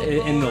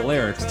 In the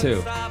lyrics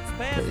too.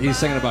 He's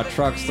singing about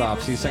truck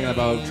stops. He's singing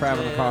about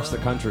traveling across the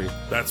country.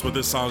 That's what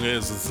this song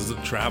is. This is a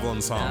traveling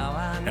song.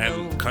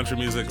 And country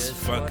music's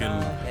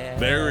fucking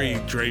very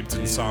draped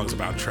in songs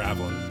about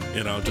traveling.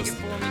 You know, just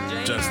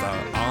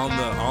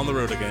on the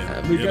road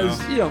again.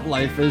 Because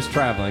life is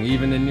traveling.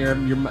 Even in your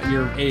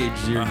age,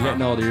 you're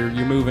getting older.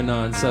 You're moving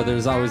on. So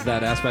there's always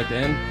that aspect.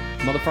 And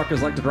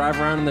motherfuckers like to drive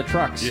around in their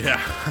trucks. Yeah.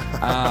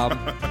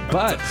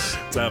 But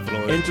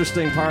definitely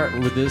interesting part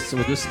with this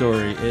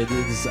story. It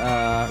is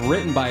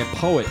written by a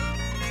poet,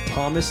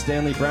 Thomas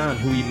Stanley Brown,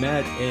 who he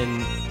met in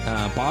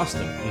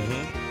Boston.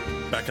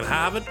 Back at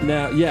Harvard.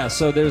 Now, yeah.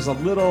 So there's a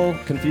little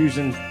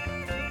confusion.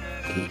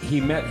 He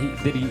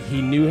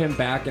knew him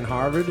back in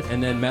Harvard,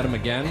 and then met him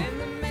again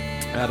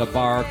at a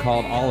bar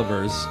called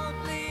Oliver's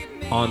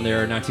on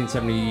their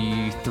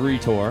 1973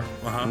 tour,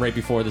 right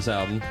before this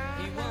album.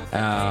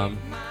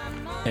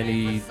 And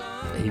he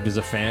was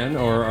a fan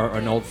or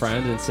an old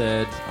friend and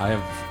said, I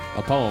have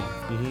a poem.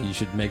 You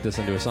should make this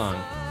into a song.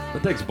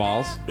 That takes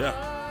balls.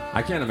 Yeah.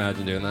 I can't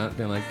imagine doing that.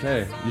 Being like,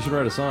 hey, you should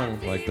write a song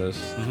like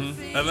this. And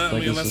then,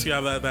 like unless you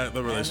have that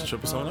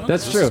relationship with someone else.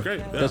 That's true. Is great.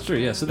 Yeah. That's true.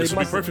 Yeah. So this would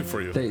be perfect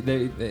for you.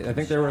 They I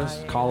think they were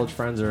college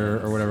friends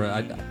or whatever.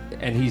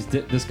 And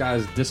this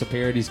guy's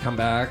disappeared. He's come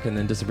back and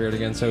then disappeared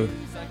again. So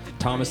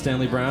Thomas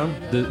Stanley Brown,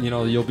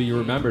 you'll be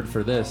remembered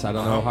for this. I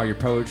don't know how your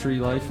poetry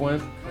life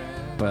went,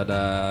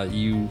 but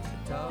you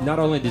not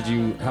only did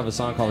you have a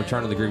song called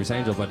 "Return of the Grevious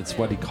Angel," but it's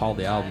what he called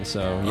the album.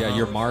 So yeah,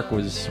 your mark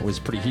was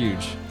pretty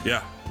huge.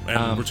 Yeah.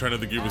 And Return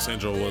of the Grevious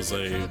Angel was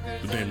the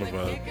name of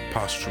a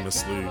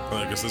posthumously,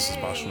 I guess this is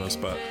posthumous,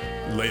 but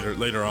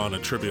later on a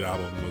tribute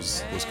album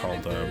was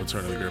called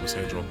Return of the Grevious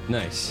Angel.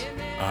 Nice.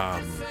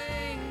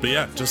 But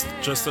yeah,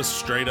 just a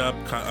straight up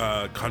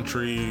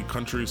country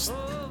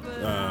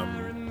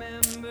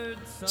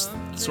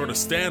sort of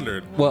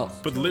standard. Well,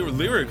 but the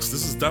lyrics,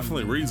 this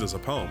definitely reads as a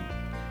poem.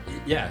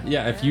 Yeah.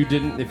 If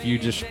you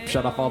just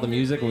shut off all the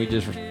music and we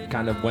just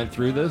kind of went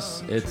through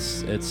this,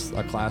 it's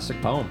a classic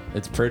poem.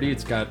 It's pretty.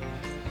 It's got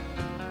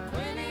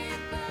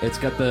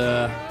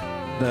the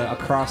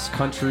across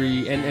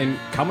country and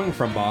coming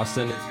from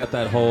Boston, it's got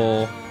that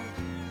whole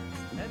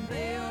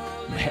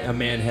a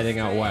man heading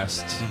out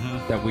west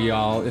that we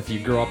all, if you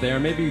grew up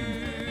there, maybe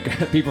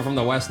people from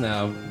the west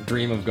now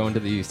dream of going to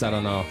the east. I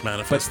don't know.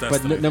 Manifest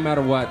but no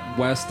matter what,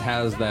 west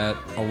has that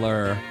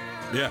allure.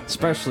 Yeah.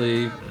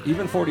 Especially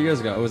even 40 years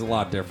ago, it was a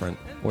lot different,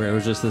 where it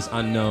was just this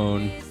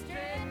unknown,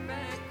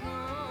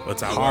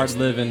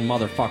 hard-living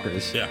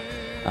motherfuckers. Yeah.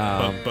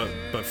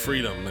 But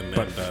freedom and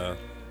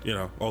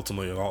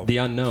ultimately all the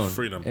unknown,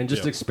 freedom, and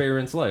just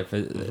experience life.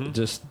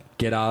 Just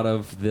get out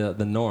of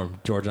the norm.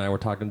 George and I were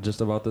talking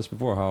just about this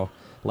before, how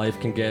life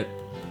can get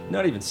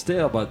not even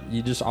stale, but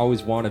you just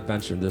always want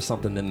adventure. There's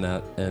something in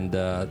that, and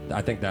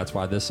I think that's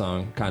why this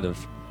song kind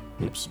of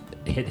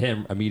hit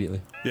him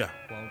immediately. Yeah.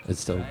 It's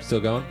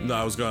still going? No,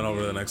 I was going over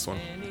to the next one.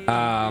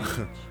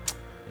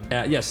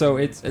 So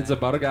it's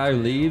about a guy who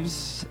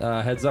leaves,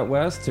 heads out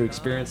west to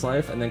experience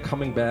life, and then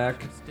coming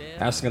back,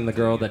 asking the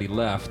girl that he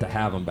left to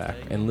have him back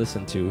and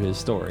listen to his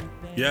story.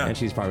 Yeah. And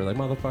she's probably like,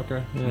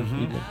 motherfucker,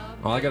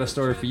 I got a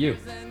story for you.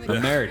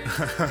 I'm married.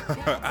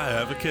 I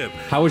have a kid.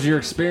 How was your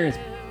experience?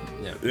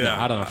 Yeah. No,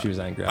 I don't know if she was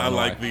angry. I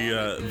like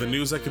the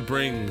news I could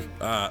bring.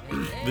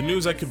 The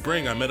news I could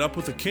bring. I met up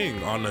with a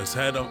king on his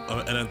head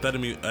of an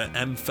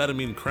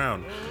amphetamine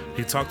crown.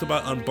 He talked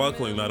about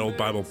unbuckling that old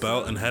Bible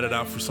belt and headed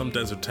out for some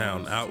desert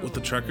town. Out with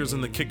the truckers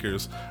and the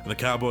kickers and the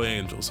cowboy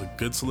angels. A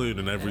good salute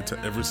in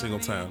every single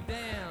town.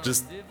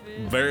 Just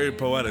very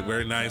poetic,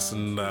 very nice,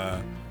 and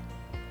and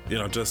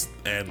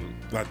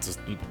not just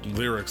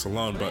lyrics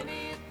alone, but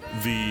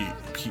the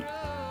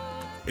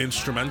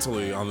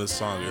instrumentally on this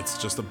song,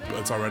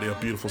 it's already a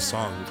beautiful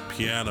song with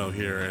piano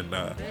here and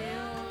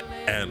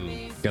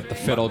got the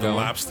fiddle the going,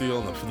 lap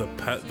steel and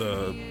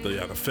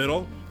the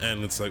fiddle,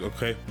 and it's like,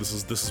 okay, this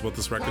is what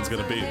this record's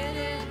gonna be,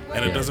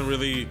 and it doesn't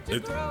really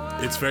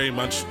it's very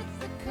much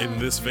in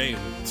this vein,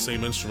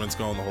 same instruments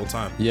going the whole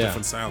time,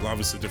 different sounds,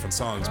 obviously different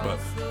songs, but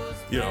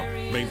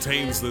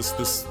maintains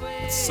this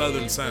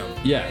southern sound.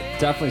 Yeah,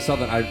 definitely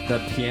southern. The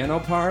piano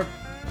part,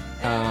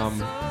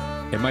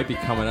 it might be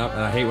coming up, and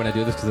I hate when I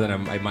do this because then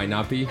it might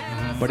not be.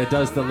 But it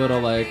does the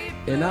little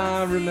and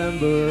I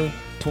remember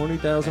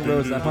 20,000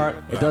 roads. That part,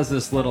 it does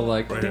this little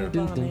right ding,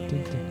 ding, ding,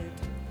 ding, ding.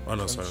 Oh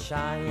no,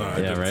 sorry. No, I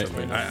didn't right.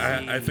 say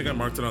that. I think I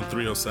marked it on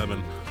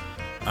 307.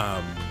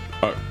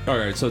 All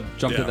right, so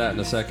jump to that in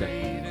a second.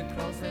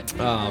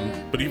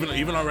 But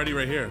even already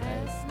right here.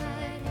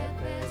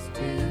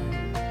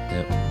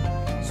 Yep.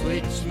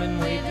 Switchman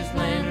waved his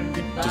lantern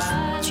goodbye.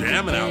 Just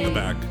jamming out in the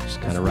back. Just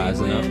kind of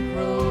rising up.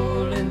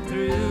 Rolling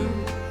through.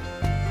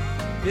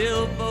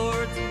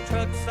 Billboards and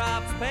truck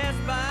stops pass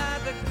by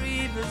the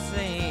Grevious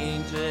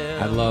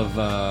angel. I love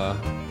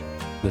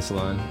this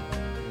line.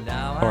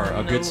 Now Or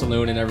I a good know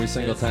saloon in every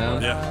single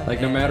town. Yeah.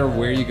 Like no matter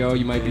where you go,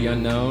 you might be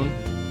unknown,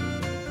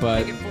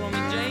 but it for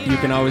me, Jane. you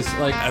can always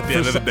like. At the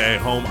end of the day,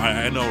 home.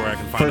 I know where I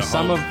can find For a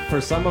home. for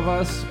some of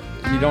us,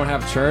 you don't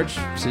have church,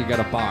 so you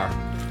got a bar,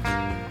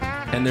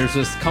 and there's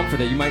just comfort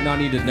that you might not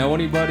need to know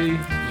anybody,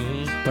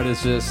 but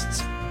it's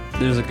just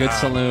there's a good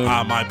saloon.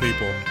 My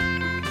people.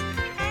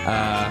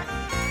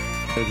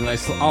 There's a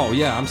nice. Oh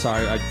yeah, I'm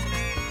sorry.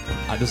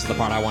 This is the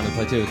part I wanted to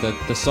play too.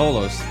 The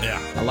solos. Yeah.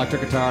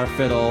 Electric guitar,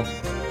 fiddle,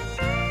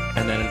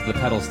 and then into the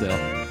pedal steel.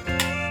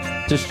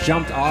 Just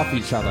jumped off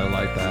each other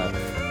like that,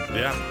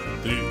 Yeah.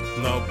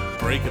 No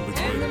break in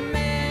between.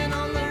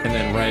 and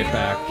then right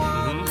back.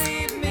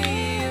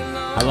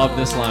 I love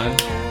this line.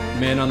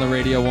 Man on the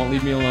radio won't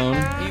leave me alone.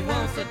 He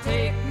wants to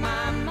take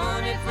my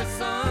money for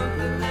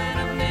something that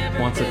I've never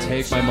Wants to been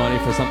take my shown. money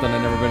for something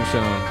I've never been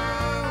shown.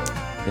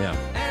 Yeah.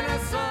 And I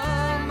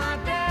saw my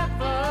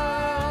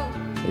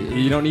devil.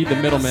 You don't need the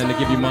middleman to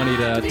give you money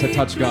to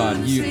touch God.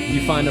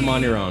 You find him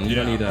on your own. You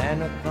don't Yeah. need to.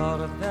 And I thought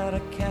of that a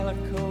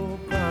calico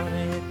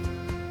bonnet.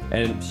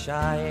 And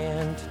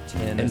Cheyenne to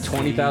Tennessee. in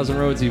 20,000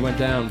 roads he went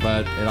down,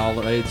 but it all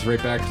leads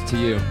right back to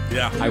you.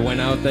 Yeah. I went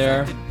out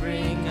there.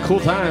 Cool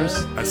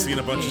times, I've seen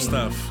a bunch of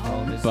stuff.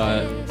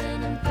 but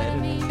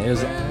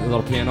here's a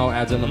little piano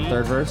adds in the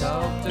third verse.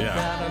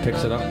 Yeah.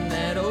 Picks it up.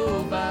 That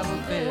old Bible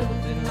built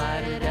and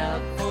lighted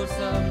out for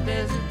some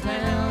desert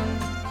town.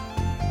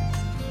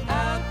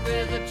 Out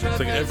with the It's like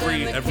truckers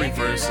and the every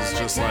verse is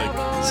just like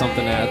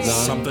Something adds on.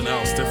 something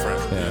else different,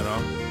 Yeah. you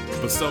know?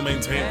 But still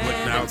maintain,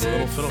 like now it's a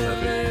little fiddle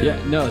heavy. Yeah,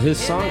 no, his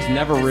songs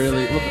never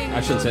really. Look, I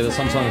shouldn't say that.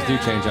 Some songs do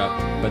change up,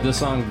 but this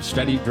song,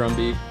 steady drum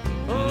beat.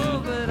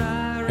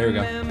 Here we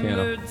go,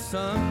 piano. remembered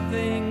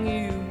something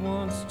you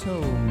once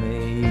told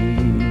me,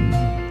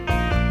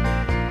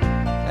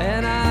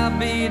 and I'll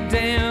be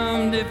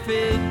damned if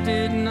it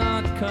did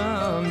not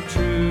come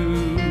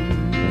true.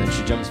 And then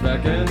she jumps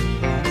back in.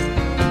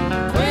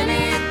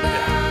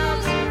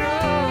 20,000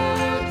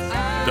 roads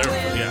I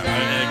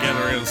And again,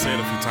 we're gonna say it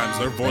a few times.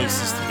 Their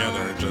voices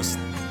together are just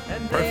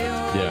perfect.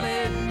 Yeah.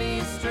 led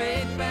me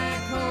straight back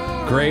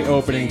home. Great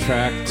opening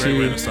track Great to,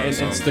 way and to start a it's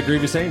song. the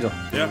Grevious Angel.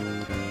 Yeah,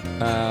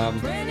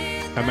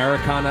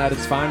 Americana at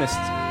its finest,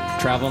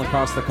 traveling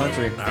across the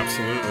country.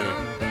 absolutely.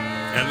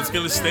 And it's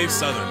gonna stay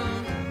southern.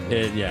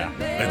 Yeah.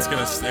 It's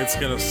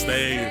gonna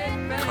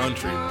stay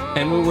country.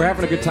 And we're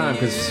having a good time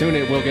because soon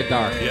it will get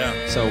dark. Yeah.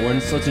 So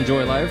let's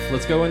enjoy life.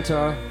 Let's go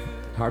into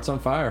Hearts on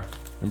Fire,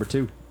 number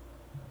 2.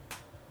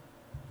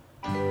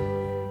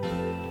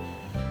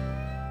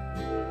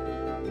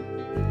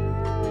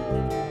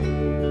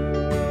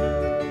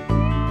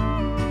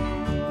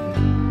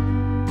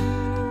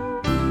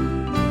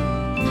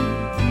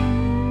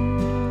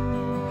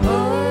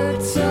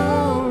 Hearts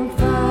on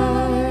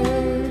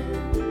fire.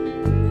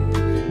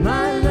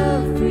 My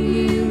love for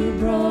you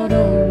brought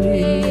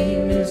only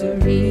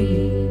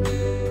misery.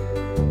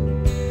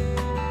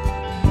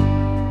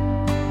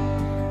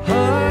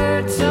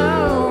 Hearts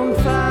on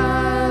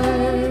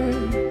fire.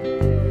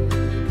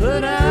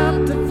 Put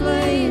out the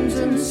flames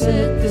and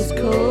set this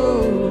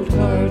cold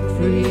heart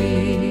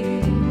free.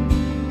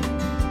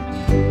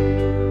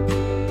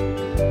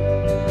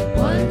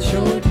 One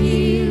short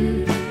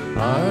year,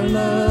 our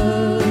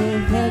love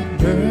had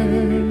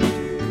burned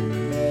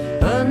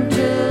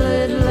until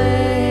at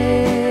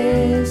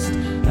last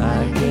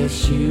I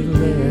guess you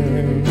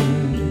learned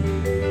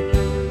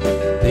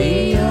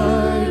the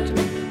art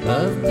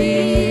of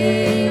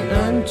being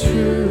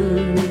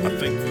untrue I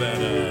think that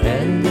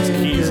and those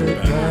keys are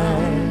goodbye. better.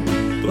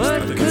 I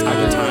What think could it's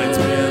Tides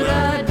piano.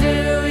 I do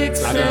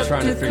except I've been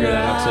trying to figure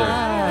that out too.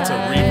 It's a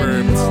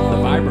reverb. It's The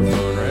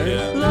vibraphone, right? Yeah.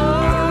 I don't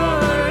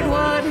know.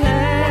 What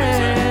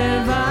exactly.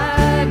 have I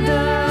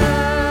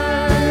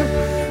done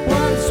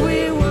once we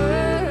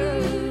were?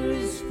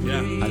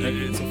 Yeah, I think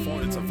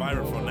it's a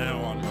vibraphone now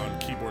on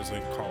keyboards.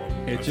 They call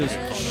them. It just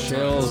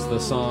chills the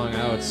song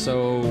out. It's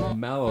so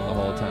mellow the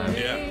whole time.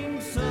 Yeah.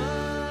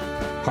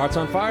 Hearts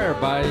on Fire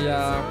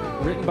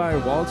written by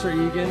Walter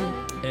Egan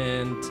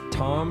and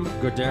Tom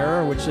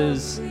Godera, which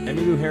is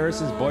Emmylou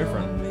Harris's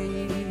boyfriend.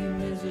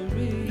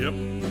 Yep.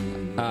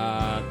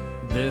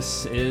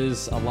 This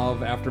is a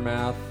love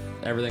aftermath.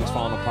 Everything's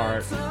falling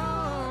apart.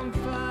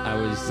 I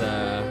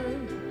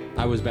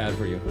was bad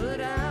for you.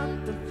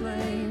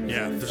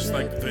 Yeah. There's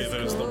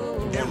there's the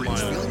one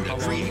line.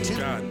 Of,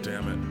 God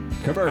damn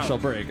it. Commercial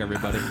break,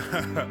 everybody.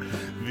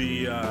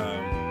 The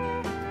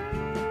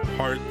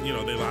heart.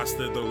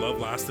 Their love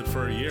lasted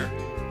for a year.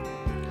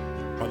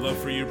 My love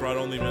for you brought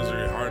only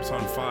misery. Hearts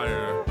on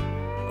fire.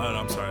 No,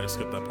 I'm sorry, I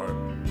skipped that part.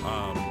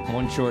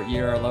 One short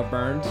year, our love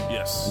burned.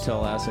 Yes.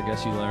 Until last, I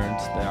guess you learned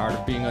the art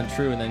of being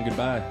untrue, and then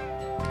goodbye.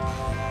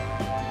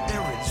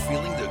 Erin's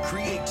feeling the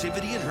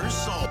creativity in her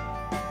soul.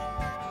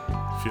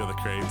 Feel the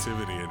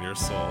creativity in your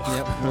soul.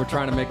 Yep, we're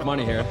trying to make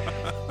money here.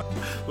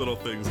 Little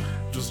things.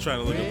 Just trying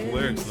to look at the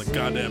lyrics, and the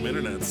goddamn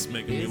internet's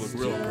making me look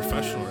real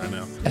professional right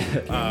now.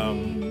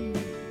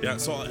 Yeah.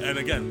 So and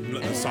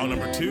again, song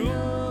number 2,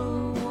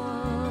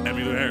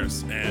 Emmylou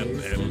Harris and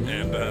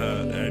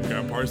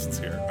Graham Parsons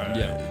here.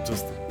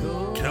 Just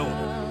killing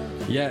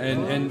it. Yeah,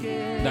 and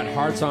that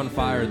Hearts on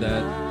Fire,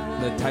 that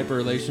the type of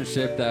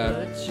relationship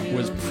that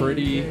was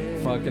pretty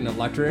fucking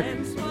electric,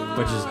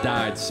 but just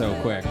died so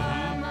quick.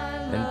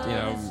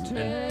 And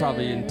and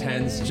probably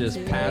intense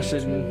just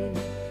passion,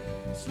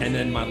 and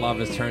then my love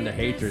has turned to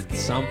hatred.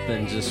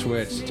 Something just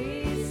switched.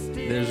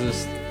 There's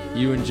this,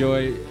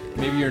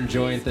 maybe you're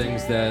enjoying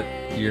things that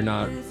you're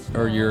not,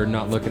 or you're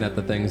not looking at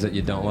the things that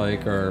you don't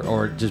like,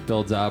 or it just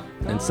builds up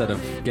instead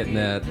of getting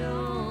that,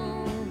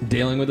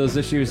 dealing with those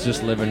issues,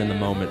 just living in the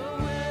moment.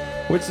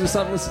 Which is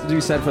something to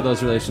be said for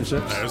those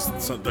relationships.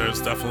 There's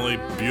definitely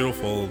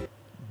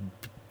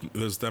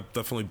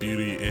definitely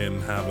beauty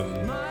in having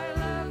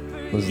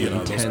those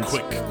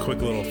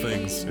quick little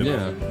things.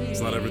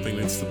 It's not everything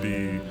needs to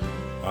be.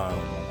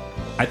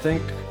 I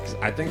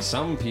think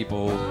some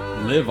people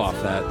live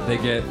off that. They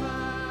get,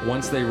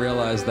 once they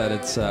realize that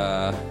it's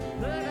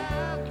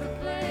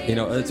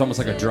it's almost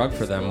like a drug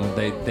for them.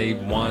 They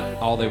want,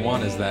 all they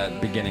want is that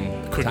beginning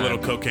quick time. Little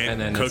cocaine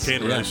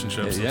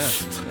relationships. Yeah,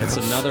 it's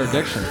another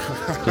addiction.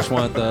 Just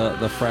want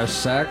the fresh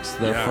sex,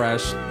 the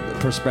fresh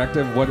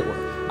perspective.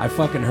 I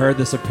fucking heard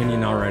this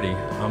opinion already.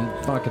 I'm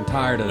fucking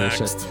tired of this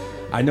shit.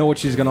 I know what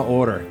she's gonna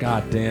order.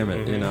 God damn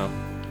it,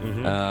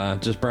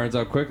 just burns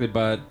out quickly.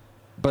 But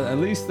at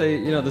least they,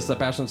 this is a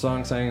passion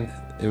song saying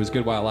it was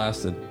good while it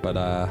lasted. But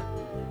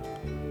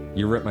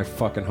you ripped my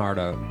fucking heart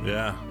out.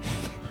 Yeah.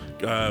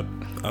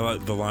 I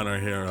like the line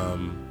right here.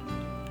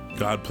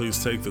 God,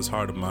 please take this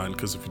heart of mine,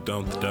 because if you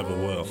don't, the devil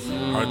will.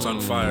 Hearts on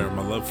fire,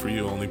 my love for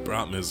you only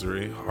brought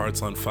misery.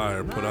 Hearts on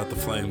fire, put out the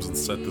flames and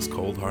set this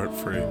cold heart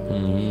free.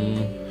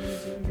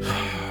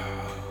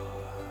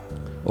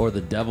 Or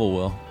the devil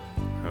will.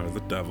 Or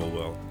the devil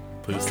will.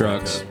 Please.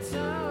 Drugs.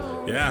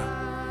 Yeah.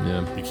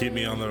 You keep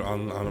me on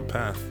a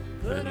path,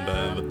 and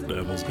the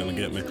devil's gonna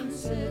get me.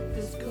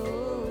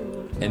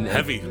 And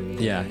heavy.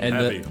 Yeah, and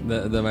heavy.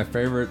 My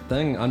favorite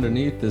thing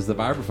underneath is the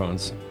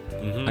vibraphones.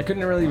 I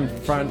couldn't really even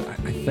find.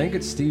 I think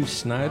it's Steve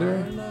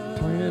Snyder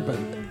playing it, but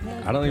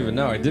I don't even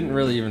know. I didn't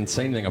really even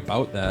say anything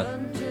about that.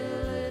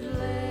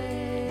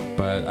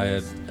 But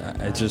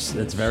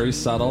it's very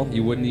subtle.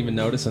 You wouldn't even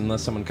notice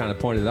unless someone kind of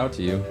pointed it out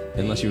to you,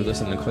 unless you were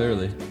listening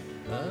clearly.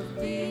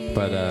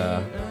 But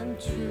I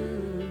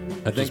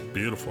think it's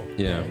beautiful.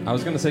 Yeah, I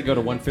was gonna say go to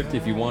 150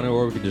 if you want to,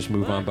 or we could just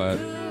move on. But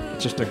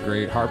it's just a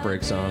great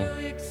heartbreak song,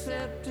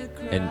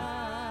 and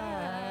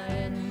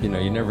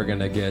you're never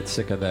gonna get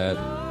sick of that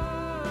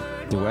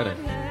duetting.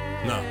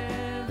 No,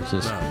 it's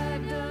just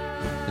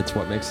it's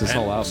what makes this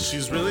whole album.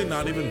 She's really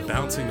not even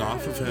bouncing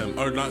off of him,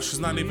 or not. She's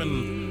not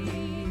even.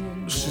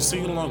 She's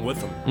singing along with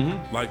him.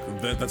 Like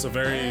that's a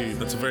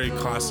very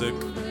classic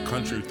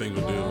country thing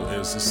to do,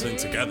 is to sing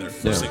together.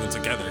 We're singing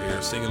together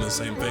here, singing the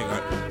same thing.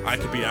 I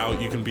could be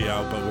out, you can be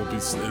out, but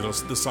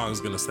the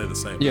song's gonna stay the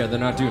same. Yeah, they're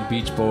not doing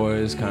Beach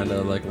Boys kind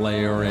of like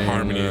layering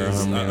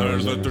harmonies.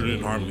 They're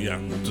doing harmony. Yeah,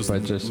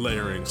 just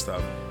layering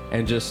stuff.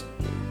 And just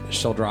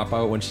she'll drop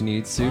out when she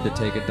needs to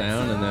take it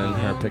down, and then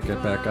her pick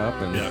it back up.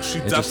 And she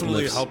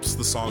definitely helps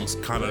the songs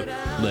kind of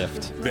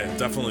lift. Yeah,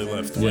 definitely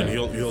lift. Yeah. When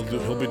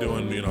he'll be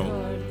doing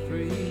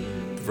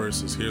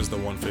verses. Here's the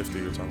 150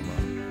 you're talking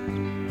about.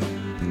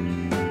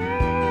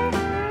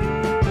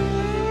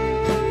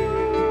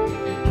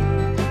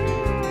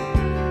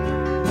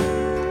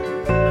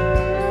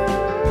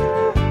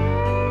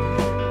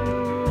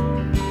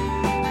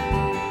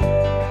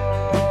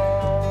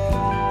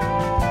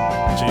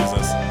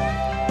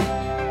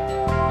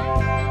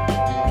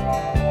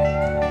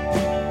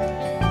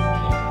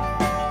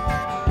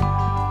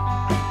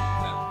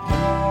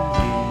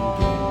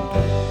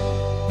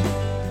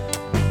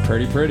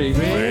 Pretty.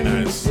 Very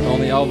nice.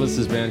 Only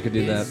Elvis's band could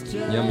do that.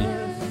 Yummy.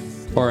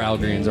 Or Al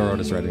Green's or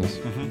Otis Redding's.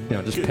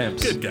 Just good,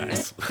 pimps. Good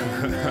guys.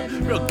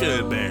 Real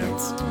good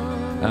bands.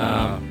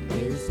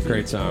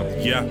 Great song.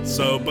 Yeah.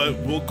 So, but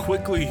we'll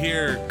quickly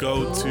here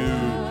go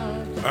to.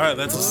 All right,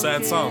 that's a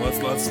sad song.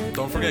 Let's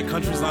don't forget,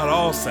 country's not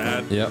all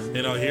sad. Yep.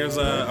 Here's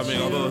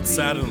although it's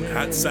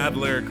sad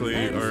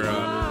lyrically, or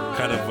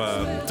kind of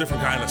a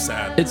different kind of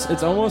sad.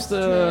 It's almost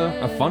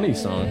a funny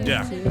song.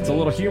 Yeah. It's a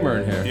little humor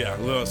in here. Yeah,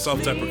 a little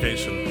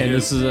self-deprecation. And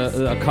this is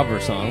a cover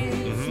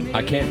song.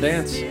 I Can't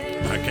Dance.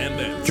 I Can't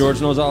Dance.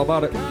 George knows all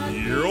about it.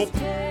 Yup.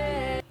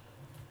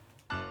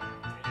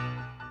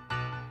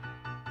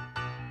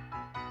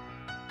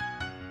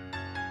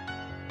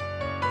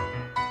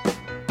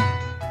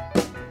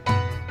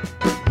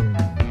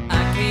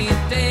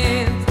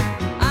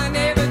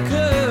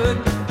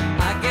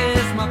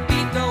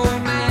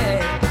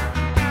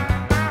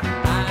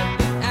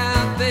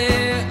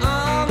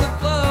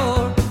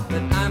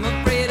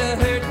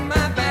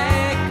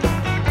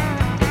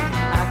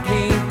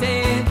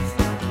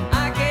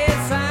 I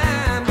guess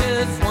I'm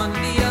just one of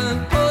the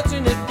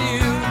unfortunate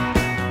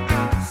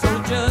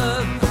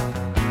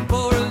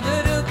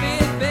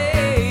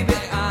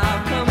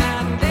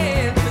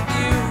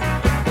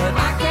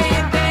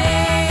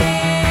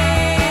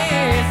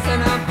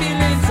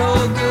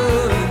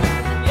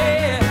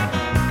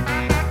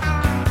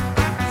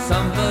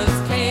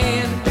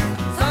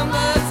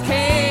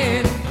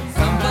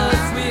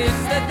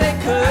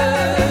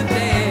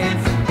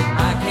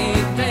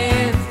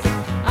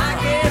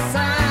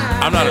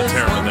I'm not a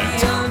terrible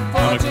dancer.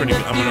 I'm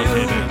an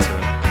okay dancer.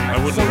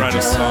 I wouldn't write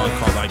a song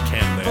called I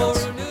Can't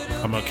Dance.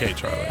 I'm okay,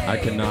 Charlie. I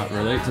cannot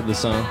relate to the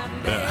song.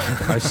 Yeah.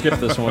 I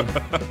skipped this one.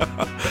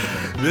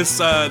 This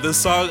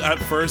song at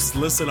first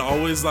listen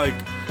always like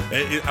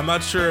I'm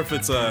not sure if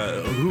it's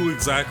who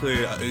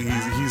exactly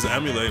he's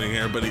emulating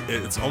here, but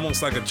it's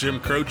almost like a Jim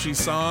Croce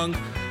song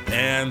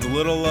and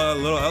little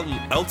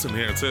Elton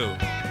here too.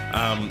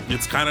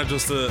 It's kind of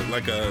just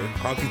like a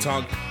honky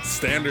tonk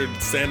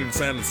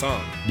standard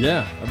song.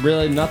 Yeah,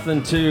 really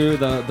nothing to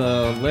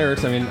the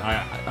lyrics. I mean,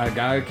 a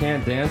guy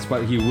can't dance,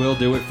 but he will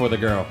do it for the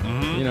girl.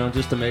 Mm-hmm. You know,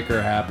 just to make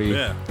her happy.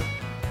 Yeah.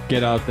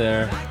 Get out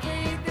there.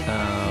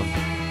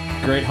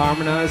 Great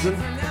harmonizing.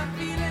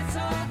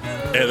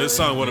 Yeah, this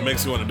song, what it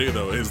makes you want to do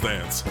though is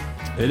dance.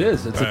 It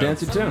is. It's a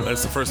dancey tune.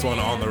 That's the first one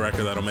on the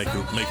record that'll make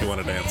you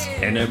want to dance.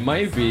 And it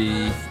might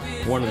be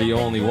one of the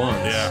only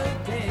ones. Yeah.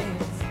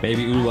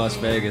 Maybe Ooh Las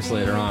Vegas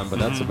later on, but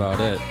that's about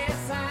it.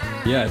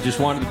 Yeah, just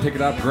wanted to pick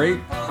it up. Great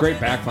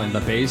backline. The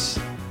bass,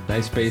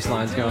 nice bass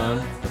lines going.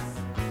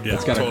 Yeah,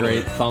 it's got totally.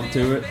 a great thump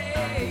to it.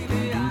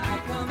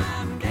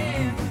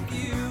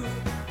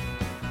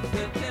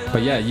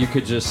 But yeah, you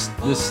could just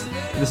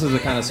this is the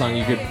kind of song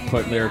you could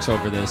put lyrics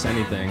over this,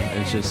 anything.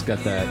 It's just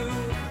got that.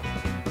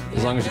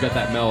 As long as you got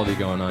that melody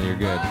going on, you're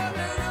good.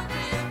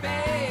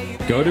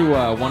 Go to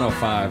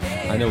 105.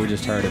 I know we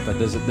just heard it, but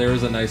there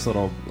is a nice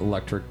little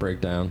electric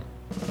breakdown.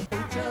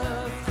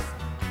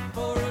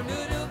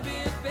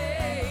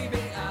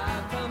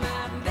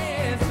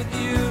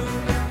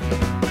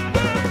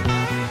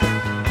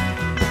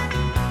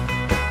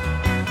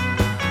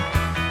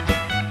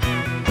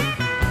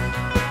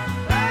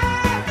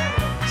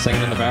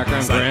 Singing in the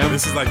background, Graham.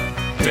 This is like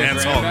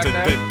dance hall,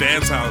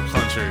 dance hall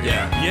country.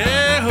 Yeah.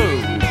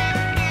 Yahoo!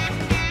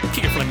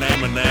 Keep it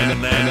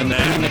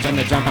And then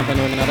they jump up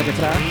into another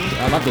guitar.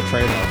 I love the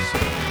trade-offs.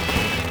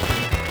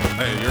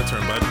 Hey, your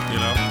turn, bud. You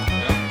know.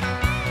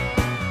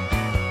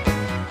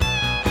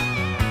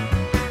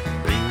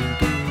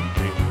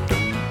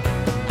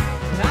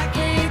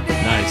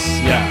 Nice.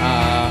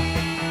 Yeah.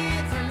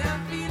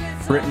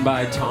 Written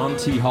by Tom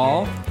T.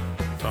 Hall.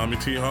 Tommy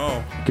T.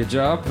 Hall. Good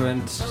job.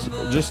 And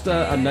just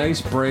a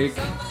nice break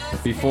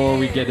before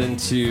we get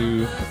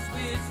into,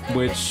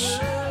 which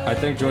I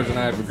think George and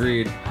I have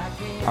agreed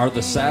are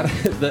the sad.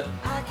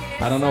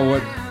 I don't know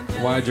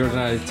why George and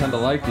I tend to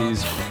like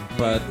these,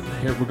 but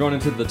here we're going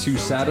into the two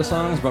saddest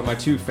songs, but my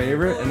two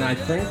favorite, and I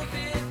think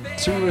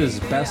two is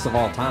best of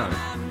all time.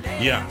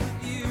 Yeah.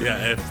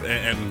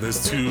 And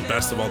his two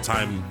best of all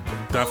time,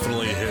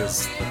 definitely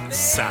his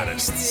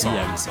saddest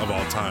songs of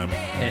all time.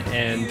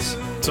 And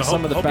so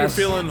some of the hope best.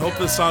 hope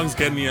this song's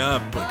getting you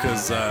up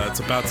because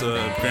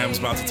Graham's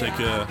about to take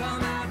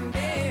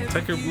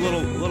you a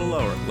little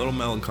lower, a little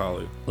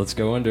melancholy. Let's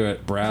go into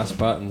it. Brass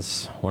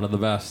Buttons, one of the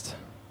best.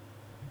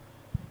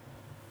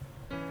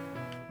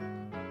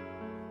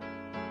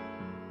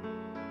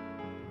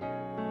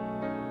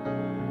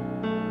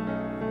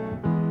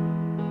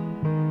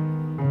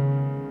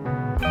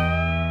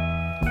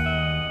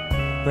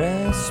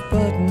 Brass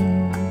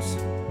buttons,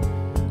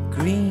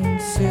 green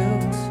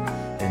silks,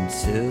 and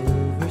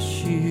silver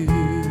shoes.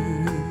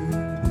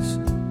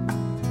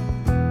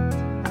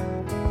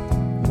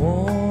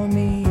 Warm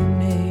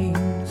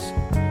evenings,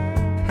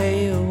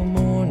 pale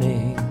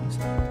mornings,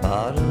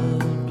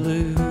 bottled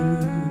blues.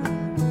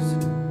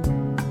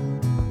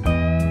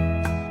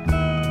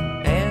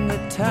 And the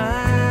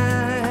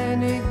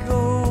tiny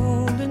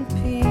golden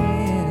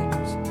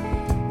pins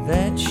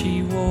that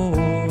she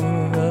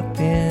wore up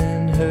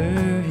in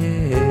her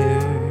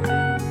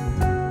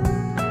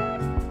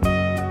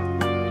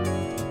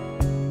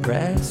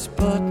brass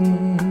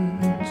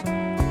buttons,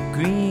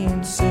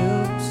 green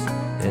silks,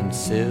 and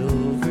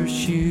silver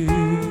shoes.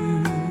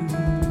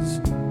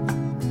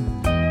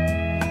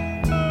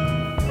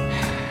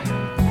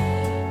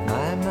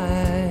 My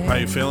mind How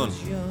you feeling?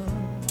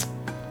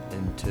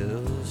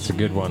 It's a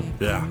good one.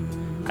 Yeah.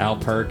 Al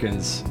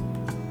Perkins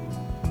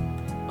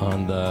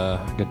on the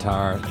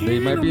guitar. They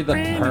might be the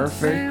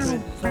perfect.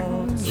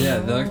 Yeah,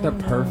 they're like the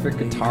perfect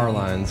guitar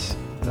lines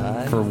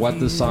for what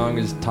the song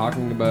is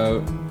talking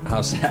about.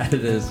 How sad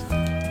it is.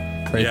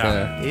 Right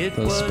there.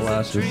 Those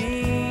splashes.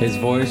 His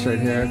voice right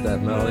here,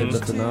 that melody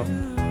lifting up.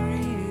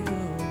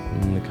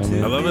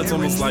 I love it. It's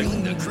almost like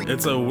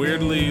it's a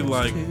weirdly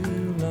like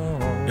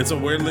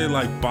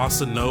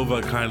bossa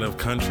nova kind of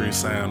country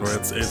sound where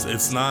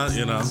it's not,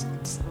 you know.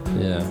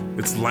 Yeah.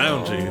 It's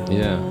loungy.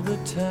 Yeah.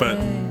 But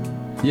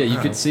yeah, you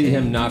could see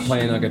him not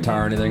playing a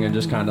guitar or anything and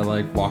just kind of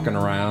like walking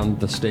around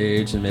the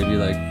stage and maybe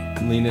like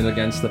leaning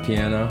against the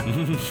piano.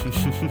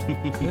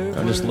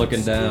 I'm just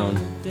looking down.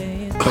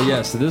 But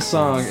yeah, so this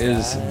song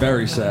is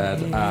very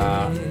sad.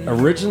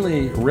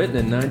 Originally written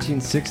in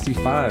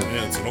 1965.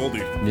 yeah, it's an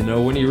oldie. You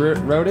know when he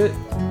wrote it?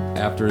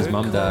 After his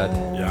mom died.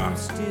 Yeah.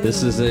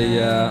 This is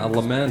a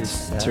lament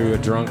to a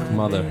drunk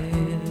mother.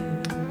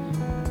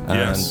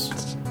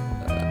 Yes.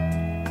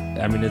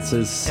 And, I mean, it's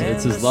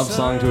his love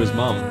song to his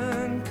mom.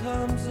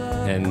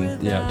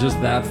 And yeah, just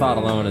that thought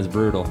alone is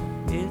brutal.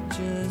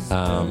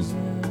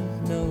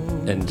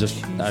 And And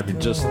just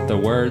the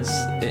words,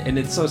 and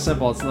it's so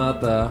simple. It's not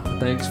the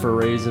thanks for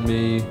raising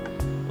me.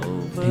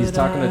 He's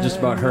talking just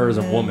about her as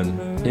a woman,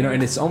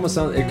 and it's almost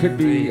it could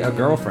be a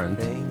girlfriend.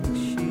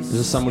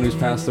 Just someone who's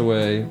passed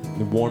away.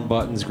 Worn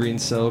buttons, green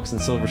silks,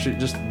 and silver shoes.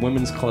 Just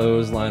women's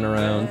clothes lying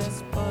around.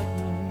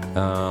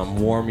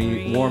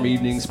 Warm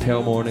evenings,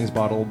 pale mornings,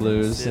 bottle of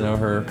blues.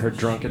 Her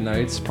drunken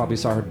nights. Probably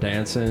saw her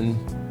dancing,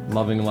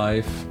 loving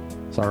life.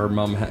 Saw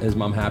his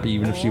mom happy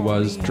even if she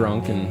was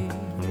drunk and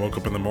woke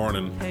up in the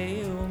morning.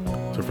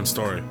 Different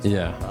story.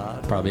 Yeah,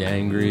 probably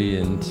angry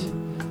and.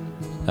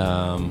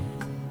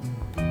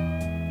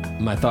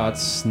 My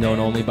thoughts known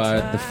only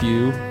by the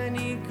few.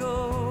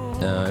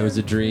 It was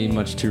a dream,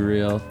 much too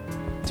real,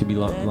 to be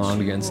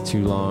longed against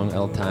too long.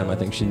 All time, I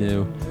think she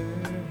knew.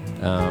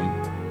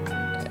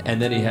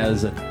 And then he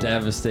has a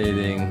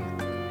devastating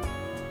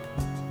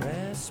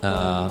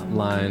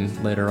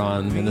line later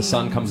on. When the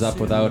sun comes up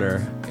without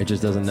her, it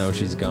just doesn't know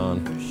she's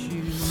gone.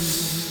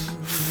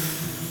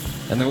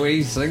 And the way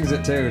he sings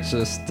it too, it's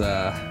just,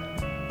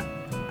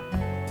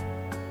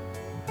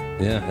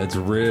 it's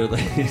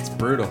really, it's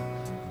brutal.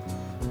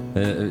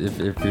 If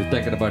you're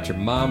thinking about your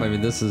mom, I mean,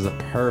 this is a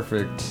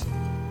perfect.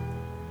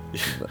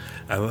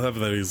 I love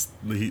that he's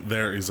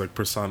like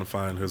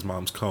personifying his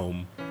mom's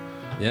comb.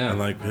 Yeah, and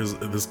like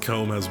this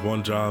comb has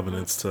one job, and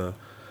it's to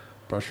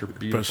brush her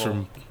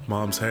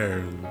mom's hair,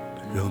 and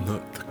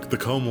the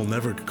comb will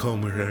never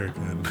comb her hair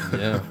again.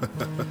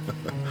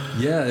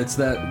 Yeah, it's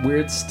that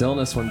weird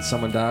stillness when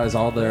someone dies.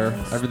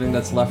 Everything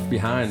that's left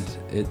behind,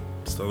 it's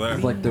still there.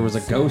 It's like there was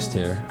a ghost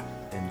here.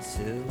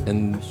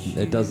 And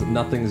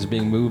nothing's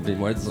being moved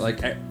anymore. It's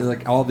like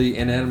all the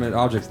inanimate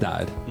objects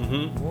died.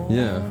 Mm-hmm.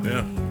 Yeah.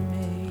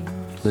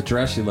 The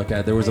dress you look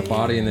at, there was a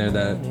body in there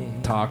that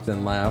talked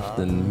and laughed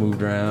and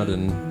moved around,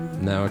 and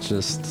now it's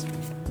just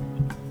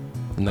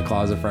in the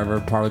closet forever,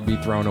 probably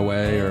be thrown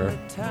away or.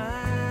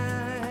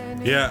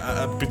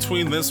 Yeah,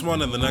 between this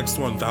one and the next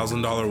one,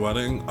 $1,000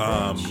 Wedding,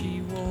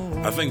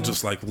 I think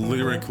just like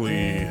lyrically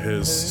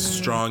his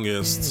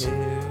strongest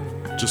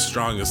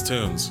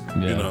tunes.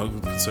 Yeah.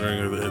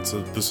 Considering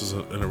this is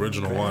an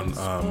original one.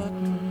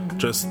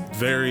 Just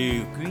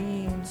very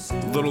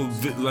little,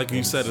 like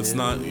you said, it's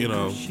not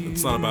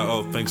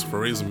about thanks for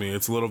raising me.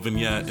 It's a little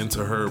vignette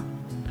into her,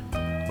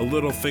 a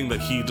little thing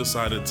that he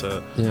decided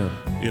to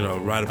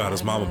write about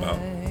his mom about.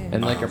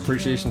 And like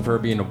appreciation for her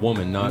being a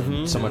woman, not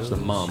so much the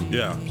mom.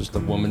 Yeah, just a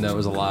woman that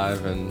was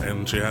alive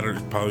and she had her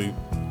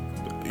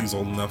he's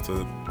old enough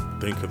to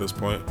think at this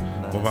point,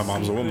 well, my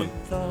mom's a woman.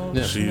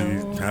 Yeah. She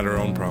had her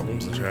own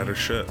problems and she had her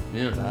shit.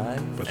 Yeah.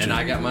 And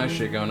I got my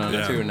shit going on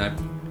too, and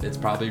it's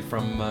probably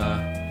from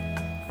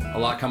a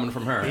lot coming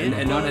from her,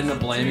 and not in a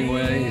blaming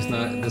way.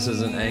 This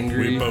isn't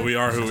angry. But we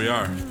are who we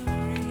are,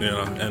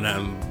 and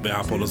then the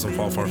apple doesn't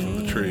fall far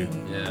from the tree.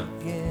 Yeah.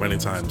 Many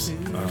times.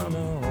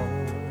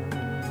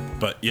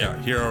 But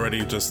yeah, here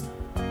already just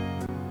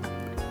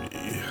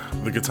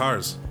the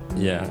guitars.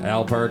 Yeah,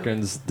 Al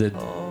Perkins did.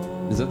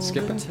 Is that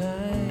skipping?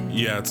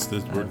 Yeah,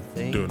 we're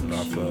doing it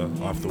off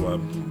the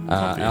web,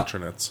 off the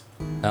internets.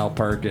 Al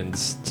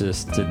Perkins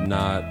just did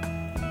not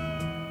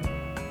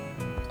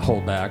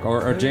hold back,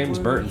 or James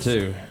Burton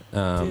too.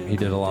 He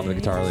did a lot of the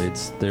guitar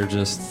leads.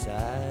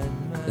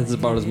 It's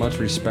about as much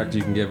respect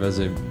you can give as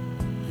a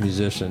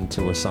musician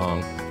to a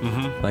song.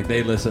 Mm-hmm. Like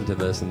they listen to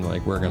this and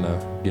like we're gonna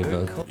give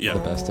the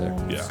best here.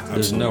 Yeah,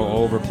 there's no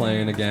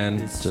overplaying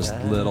again. Just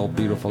little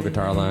beautiful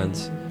guitar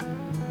lines.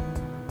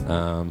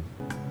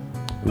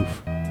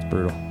 It's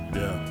brutal.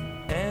 Yeah,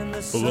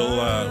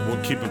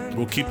 but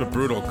we'll keep it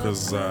brutal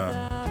because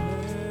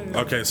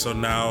okay, so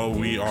now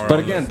we are. But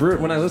again,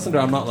 when I listen to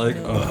it, I'm not like,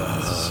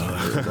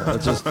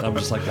 I'm just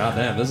like, God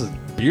damn, this is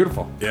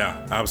beautiful.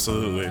 Yeah,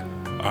 absolutely.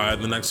 All right,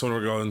 the next one we're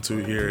going to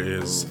here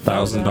is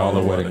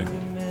 $1,000 Wedding.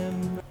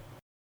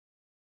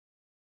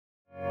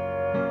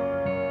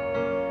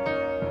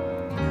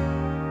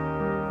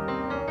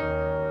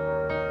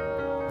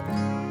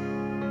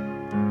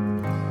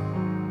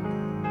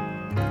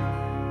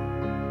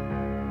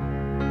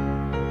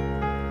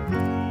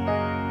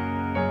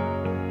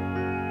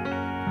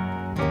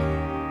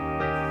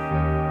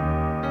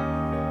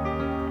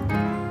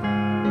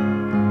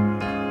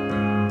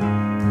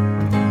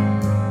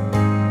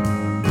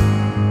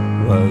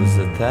 Was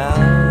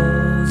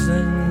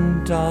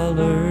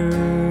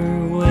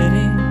 $1,000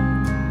 wedding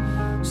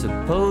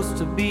supposed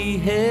to be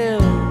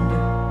held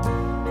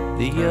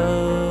the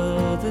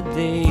other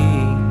day?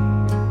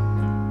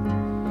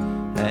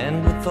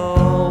 And with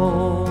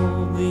all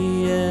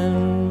the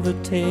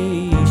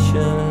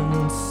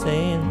invitations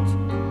sent,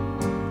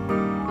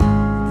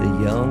 the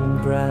young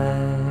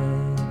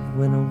bride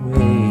went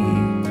away.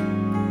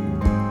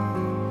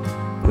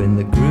 When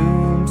the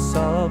groom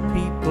saw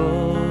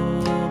people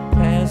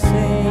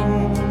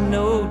passing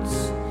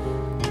notes,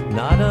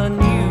 not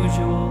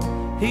unusual,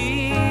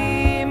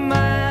 he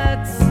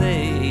might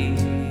say,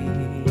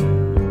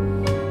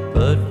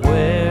 but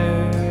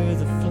where are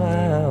the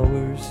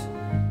flowers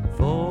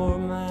for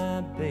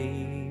my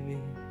baby?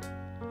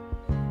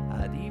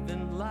 I'd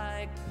even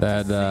like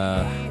that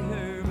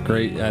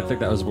great. I think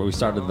that was what we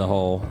started the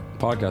whole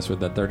podcast with.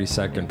 That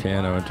 30-second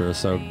piano intro is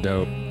so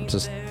dope.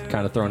 Just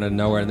kind of thrown in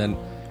nowhere, and then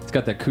it's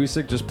got the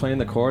acoustic just playing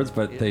the chords,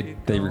 but they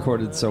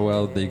recorded so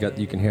well that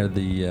you can hear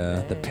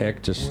the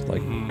pick just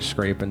like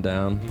scraping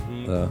down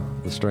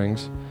the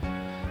strings,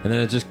 and then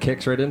it just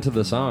kicks right into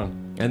the song.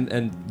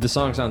 And the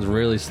song sounds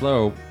really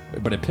slow,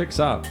 but it picks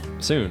up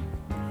soon.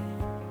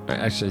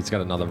 Actually, it's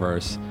got another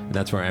verse, and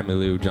that's where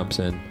Emmylou jumps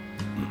in.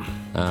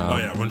 Oh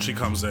yeah, when she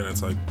comes in,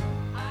 it's like,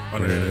 oh,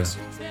 there it is.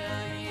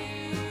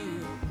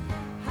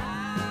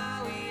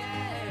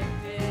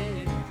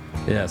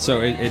 Yeah, so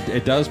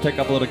it does pick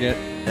up a little bit,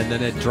 and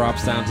then it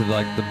drops down to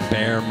like the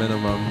bare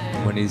minimum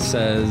when he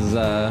says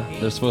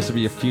there's supposed to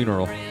be a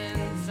funeral.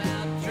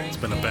 It's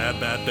been a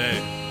bad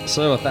day.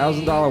 So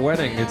 $1,000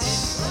 wedding,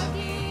 it's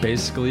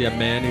basically a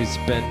man who's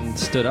been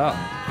stood up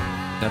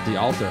at the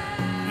altar.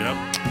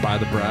 Yep. By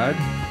the bride.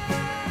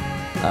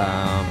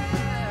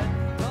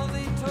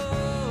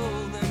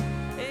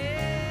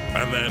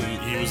 And then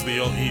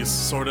he's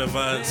sort of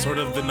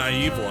the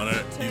naive one.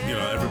 You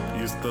know,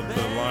 he's the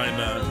line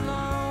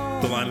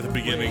at the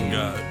beginning.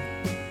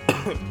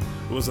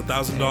 It was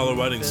 $1,000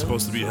 wedding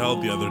supposed to be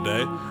held the other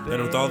day,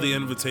 and with all the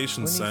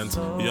invitations sent,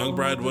 the young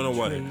bride went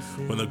away.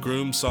 When the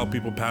groom saw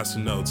people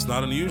passing notes,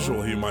 not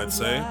unusual, he might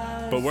say,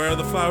 but where are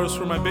the flowers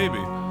for my baby?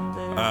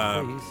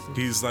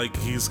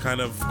 He's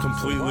kind of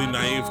completely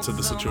naive to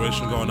the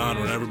situation going on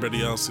when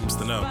everybody else seems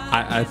to know.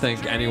 I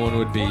think anyone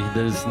would be.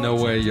 There's no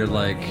way you're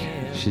like,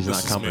 she's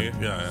This not coming. is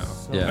me.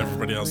 Yeah.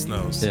 Everybody else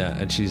knows. Yeah,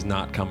 and she's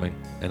not coming,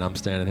 and I'm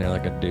standing here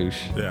like a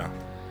douche. Yeah.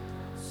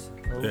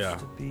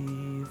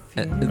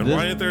 And And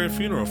why ain't there a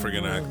funeral if we're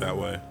gonna act that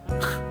way?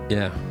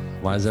 Yeah.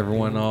 Why is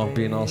everyone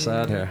being all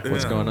sad here?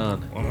 What's going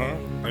on?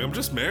 Like, I'm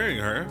just marrying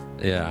her.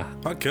 Yeah.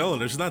 I'm not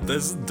killing her. She's not.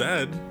 This is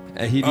dead.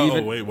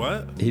 Wait,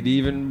 what? He'd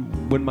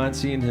even wouldn't mind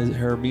seeing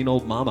her mean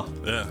old mama.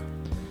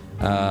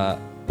 Yeah.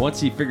 Once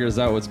he figures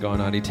out what's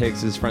going on, he takes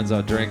his friends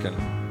out drinking,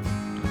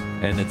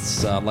 and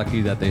it's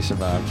lucky that they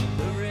survived.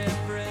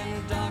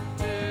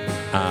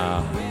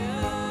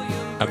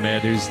 A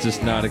man who's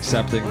just not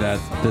accepting that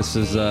this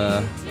is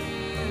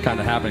kind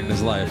of happening in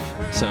his life.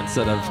 So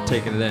instead of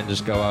taking it in,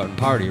 just go out and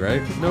party,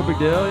 right? No big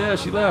deal. Yeah,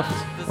 she left.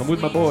 I'm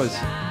with my boys.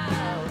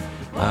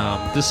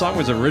 This song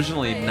was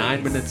originally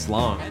 9 minutes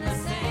long,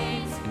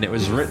 and it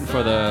was written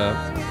for the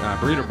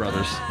Burrito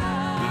Brothers,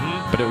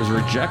 but it was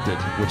rejected,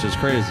 which is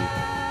crazy.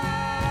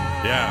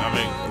 Yeah, I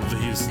mean,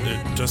 he's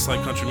just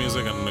like country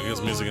music, and I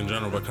guess music in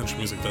general, but country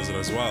music does it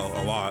as well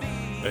a lot.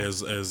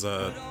 Is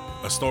a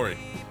story.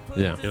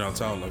 Yeah. You know,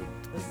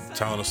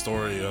 telling a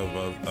story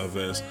of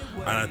this,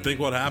 and I think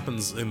what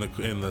happens in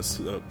this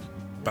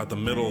about the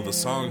middle of the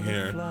song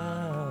here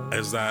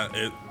is that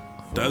it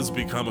does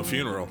become a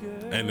funeral,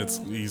 and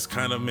he's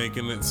kind of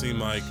making it seem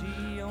like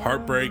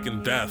heartbreak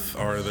and death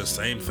are the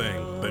same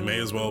thing. They may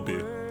as well be,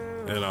 you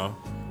know.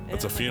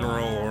 It's a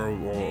funeral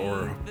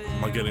or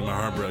am I getting my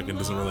heart broken? It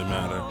doesn't really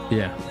matter.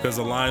 Yeah. Because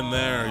the line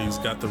there, he's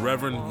got the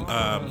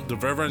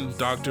Reverend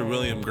Dr.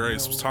 William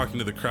Grace was talking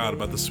to the crowd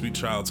about the sweet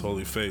child's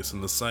holy face,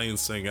 and the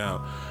signs sang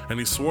out. And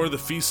he swore the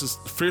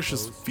fiercest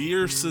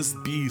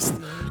beast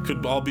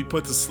could all be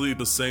put to sleep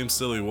the same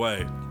silly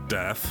way,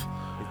 death.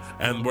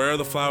 And where are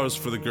the flowers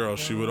for the girl?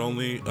 She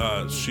only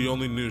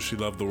knew she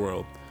loved the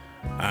world.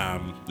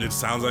 It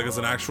sounds like it's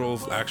an actual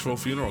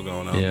funeral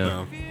going on.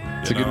 Yeah,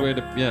 it's a good way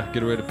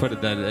to put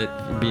it. That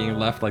it being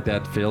left like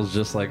that feels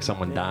just like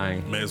someone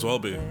dying. May as well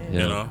be. Yeah.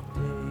 You know.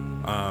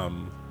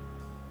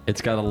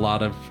 It's got a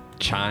lot of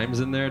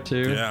chimes in there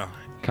too. Yeah.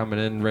 Coming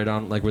in right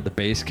on, like with the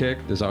bass kick.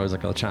 There's always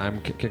like a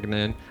chime kicking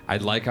in. I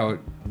like how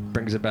it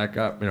brings it back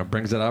up. You know,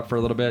 brings it up for a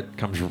little bit.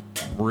 Comes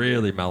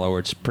really mellow,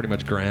 where it's pretty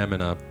much Graham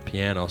and a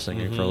piano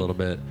singing for a little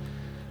bit.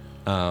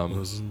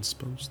 Wasn't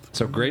supposed to.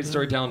 So great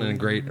storytelling and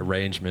great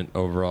arrangement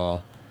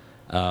overall.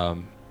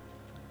 On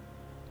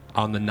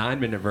the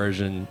 9-minute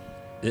version,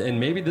 and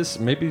maybe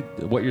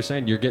what you're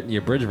saying, you're getting the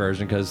abridged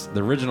version, because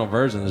the original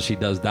version is she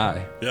does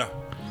die. Yeah.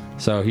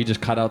 So he just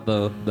cut out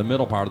the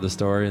middle part of the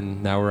story,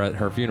 and now we're at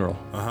her funeral.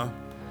 Yeah.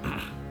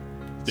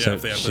 So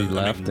if they have she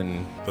left,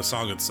 and the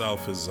song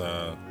itself is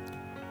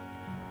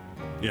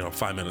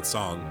 5-minute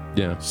song.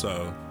 Yeah.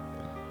 So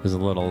there's a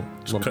little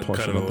cut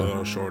portion it a of that.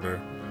 little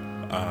shorter.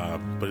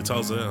 But it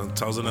tells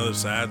another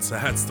sad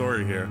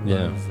story here.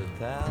 Yeah.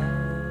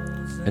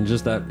 And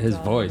just that his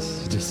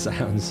voice just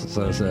sounds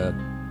so sad.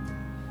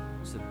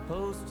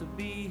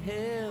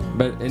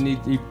 But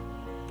he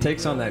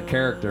takes on that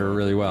character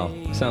really well.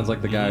 Sounds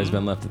like the guy who's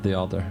been left at the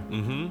altar.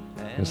 Mm-hmm.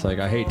 It's like,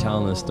 I hate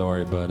telling this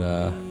story, but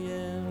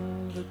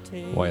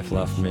wife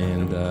left me,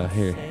 and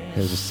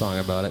here's a song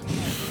about it.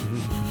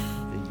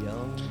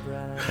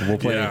 And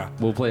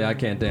we'll play I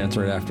Can't Dance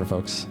right after,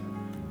 folks.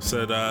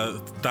 Said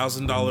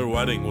 $1,000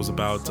 wedding was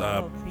about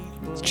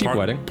It's a cheap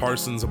wedding.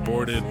 Parsons'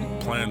 aborted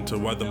plan to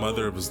wed the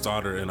mother of his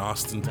daughter in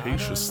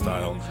ostentatious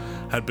style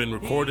had been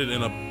recorded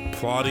in a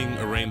plotting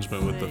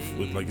arrangement with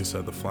like you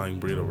said, the Flying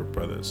Burrito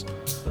Brothers.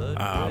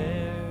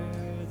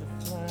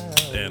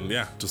 And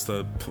yeah, just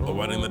a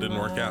wedding that didn't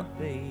work out.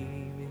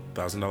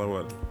 $1,000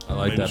 wood. I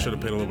like Maybe that. should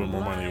have paid a little bit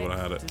more money. You would have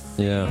had it.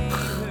 Yeah.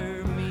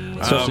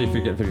 Especially if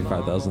you get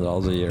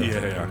 $55,000 a year.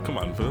 Yeah. Come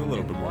on, put a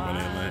little bit more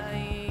money in there.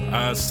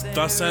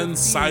 Thus ends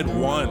side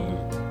 1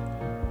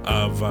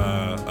 of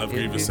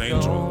Grievous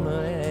Angel,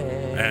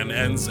 and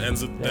ends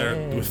it there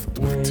with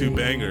 2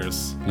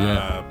 bangers.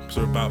 Yeah.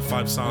 So about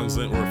 5 songs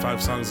in. We're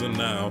 5 songs in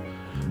now,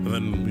 and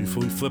then we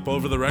flip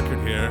over the record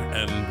here,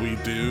 and we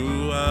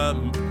do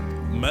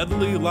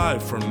medley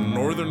live from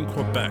northern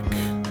Quebec.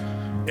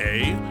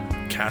 A,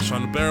 Cash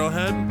on a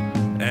Barrelhead,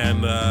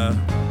 and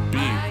B,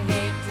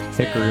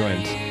 Hickory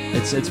Wind.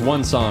 It's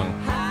one song.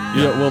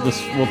 Yeah, we'll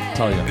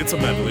tell you. it's a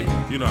medley.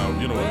 You know what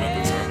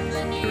medleys are.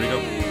 Here we go.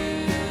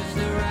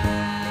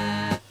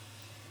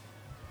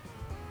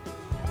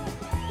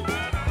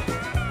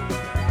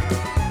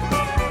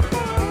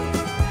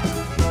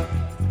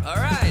 All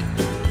right.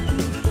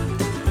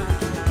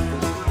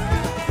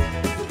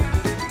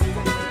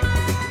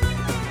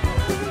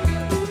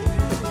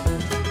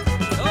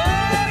 Oh,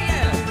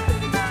 yeah.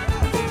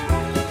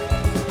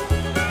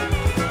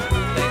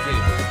 Thank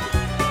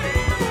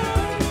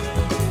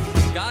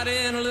you. Got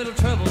in a little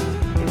trouble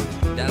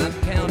down at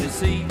the county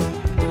seat.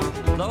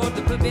 Lord,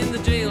 they put me in the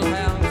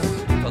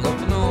jailhouse for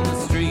loafing on the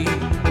street.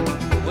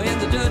 When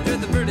the judge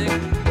read the verdict,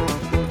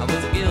 I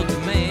was a guilty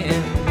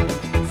man.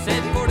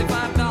 Said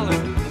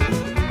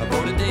 $45 or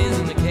 40 days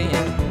in the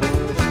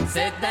can.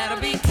 Said that'll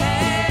be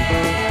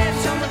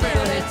cash on the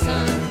barrelhead,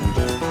 son.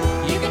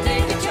 You can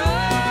take a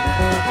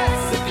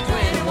choice if you're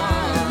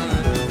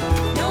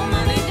 21. No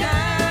money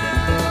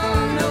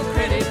down, no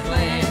credit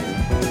plan.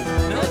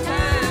 No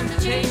time to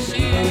chase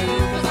you,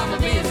 'cause I'm a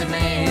busy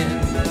man.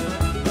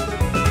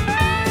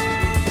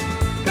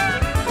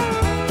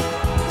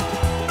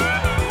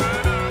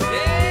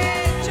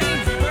 Yeah,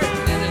 James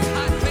Burton and his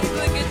hot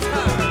click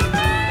guitar.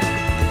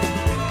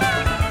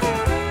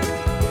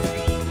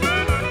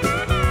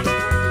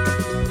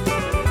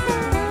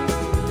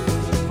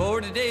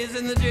 40 days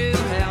in the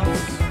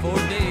jailhouse, 4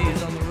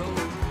 days on the road.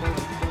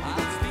 I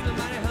was feeling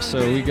mighty hungry. So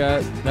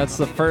that's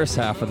the first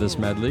half of this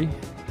medley.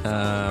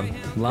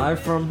 Live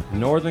from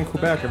northern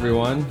Quebec,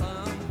 everyone.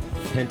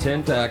 Hint,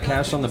 hint,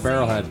 Cash on the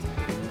Barrelhead.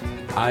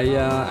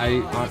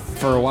 I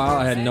for a while,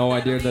 I had no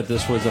idea that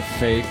this was a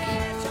fake.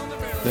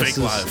 Fake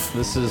live.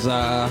 This is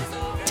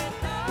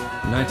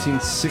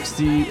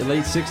 1960,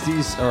 late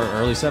 60s or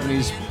early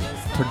 70s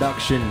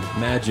production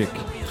magic.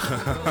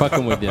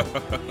 Fucking with you.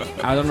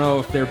 I don't know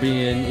if they're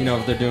being,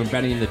 if they're doing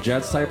Benny and the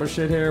Jets type of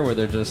shit here, where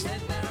they're just,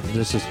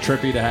 this is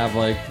trippy to have,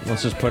 like,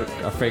 let's just put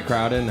a fake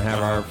crowd in and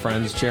have our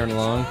friends cheering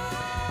along.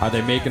 Are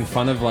they making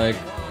fun of, like,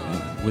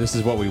 this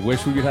is what we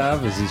wish we could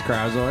have? Is these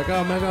crowds are like,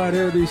 oh my god,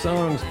 here are these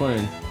songs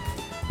playing.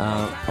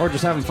 Or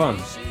just having fun.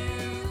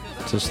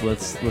 Just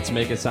let's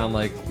make it sound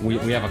like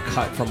we have a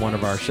cut from one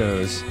of our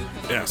shows.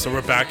 Yeah, so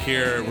we're back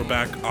here. We're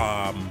back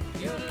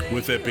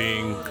with it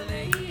being...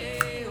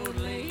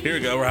 Here we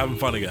go. We're having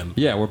fun again.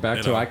 Yeah, we're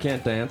back to I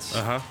Can't Dance.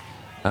 Uh-huh.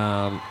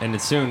 And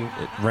it's soon,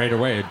 right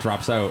away, it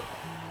drops out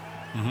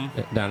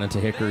down into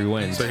Hickory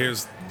Wind. So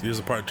here's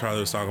the part Charlie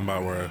was talking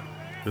about where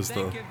is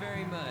the... Thank you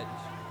very much.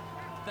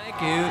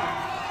 Thank you.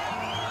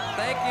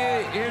 Thank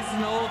you. Here's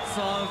an old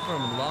song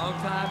from a long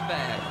time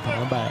back.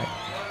 Come back.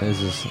 There's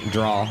this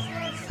draw.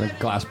 The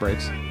glass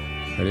breaks.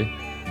 Ready?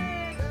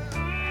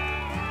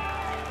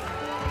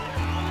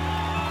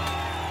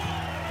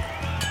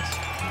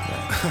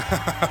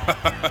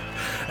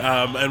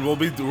 And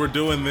we're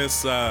doing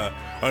this.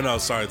 Oh no,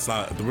 sorry, it's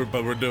not.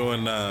 But we're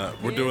doing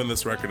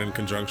this record in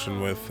conjunction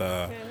with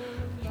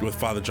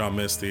Father John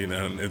Misty,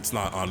 and it's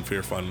not on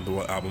Fear Fun,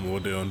 the album we're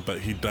doing. But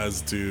we're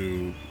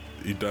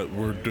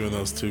doing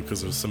those two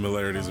because of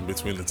similarities in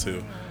between the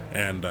two,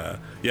 and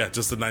yeah,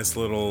 just a nice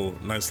little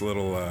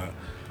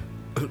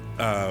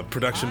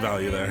production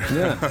value there.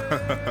 Yeah.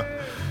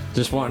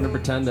 Just wanting to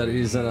pretend that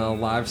he's in a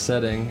live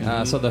setting.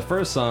 So the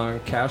first song,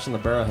 Cash on the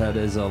Barrelhead,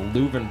 is a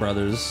Louvin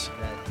Brothers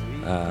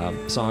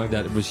song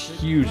that was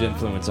huge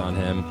influence on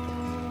him.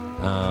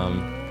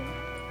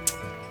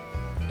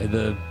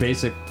 The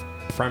basic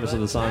premise of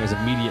the song is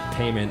immediate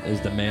payment is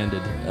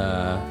demanded.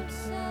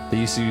 They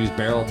used to use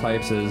barrel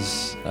types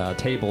as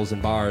tables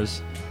and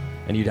bars,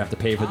 and you'd have to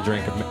pay for the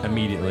drink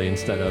immediately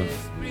instead of,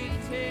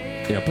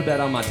 put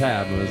that on my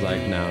tab. It was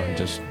like, no,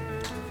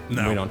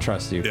 we don't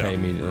trust you. Yeah. Pay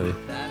immediately.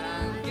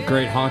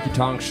 Great honky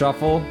tonk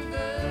shuffle.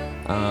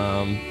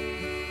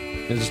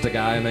 It's just a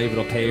guy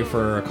unable to pay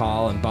for a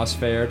call and bus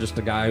fare. Just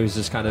a guy who's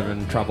just kind of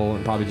in trouble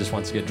and probably just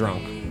wants to get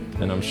drunk.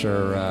 And I'm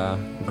sure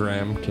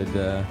Graham could.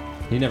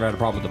 He never had a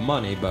problem with the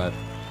money, but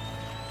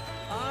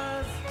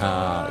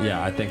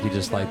yeah, I think he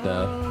just liked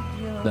the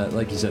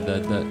like you said,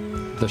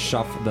 the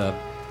shuffle, the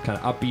kind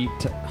of upbeat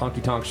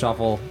honky tonk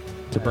shuffle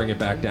to bring it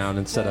back down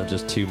instead of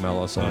just two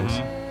mellow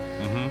songs.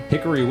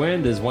 Hickory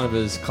Wind is one of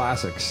his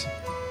classics.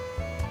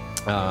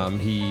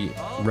 He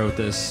wrote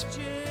this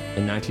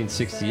in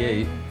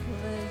 1968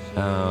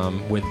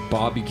 with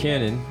Bob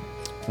Buchanan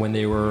when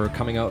they were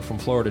coming out from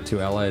Florida to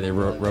LA. They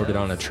wrote it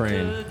on a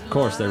train. Of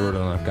course, they wrote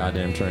it on a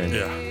goddamn train.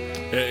 Yeah.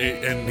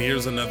 And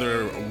here's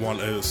another one,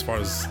 as far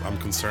as I'm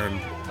concerned,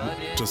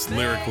 just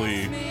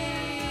lyrically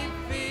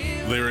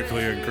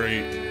a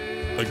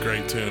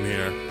great tune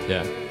here.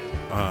 Yeah.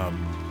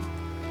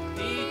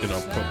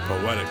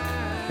 Poetic.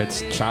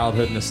 It's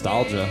childhood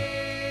nostalgia,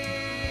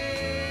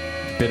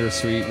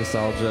 bittersweet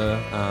nostalgia.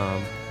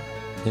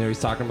 He's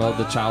talking about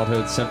the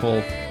childhood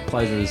simple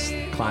pleasures,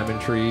 climbing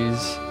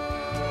trees.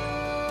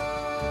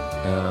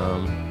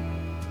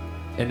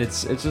 And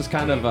it's just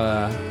kind of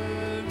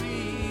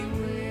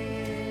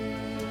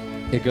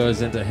it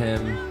goes into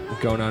him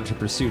going on to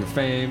pursue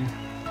fame.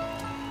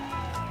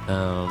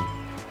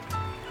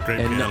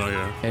 Great piano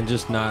here. And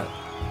just not,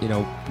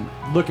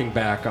 looking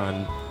back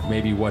on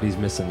maybe what he's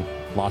missing,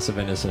 loss of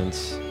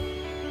innocence.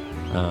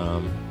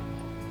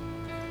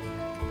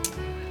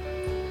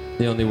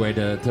 The only way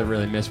to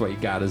really miss what you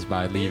got is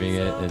by leaving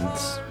it and,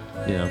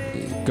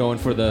 going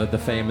for the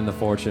fame and the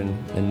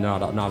fortune, and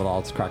not at all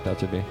it's cracked out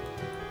to be.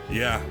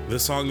 Yeah,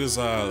 this song was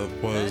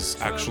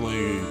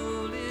actually,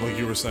 like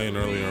you were saying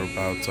earlier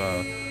about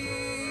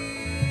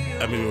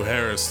Emmylou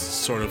Harris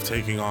sort of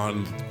taking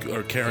on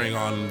or carrying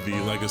on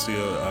the legacy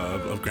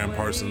of Graham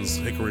Parsons.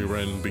 Hickory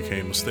Wren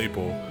became a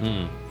staple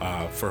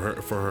for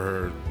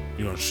her.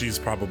 She's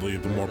probably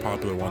the more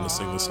popular one to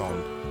sing the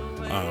song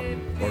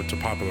or to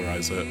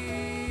popularize it.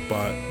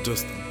 But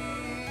just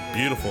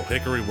beautiful.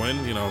 Hickory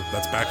Wren,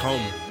 that's back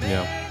home.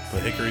 Yeah. The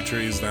hickory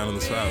trees down in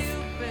the south.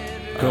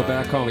 Go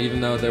back home, even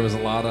though there was a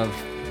lot of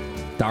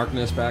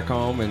darkness back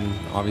home, and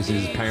obviously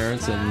his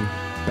parents and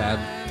bad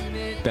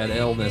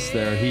illness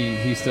there,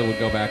 he still would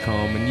go back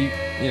home, and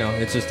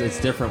it's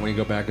different when you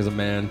go back as a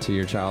man to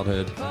your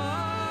childhood.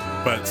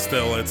 But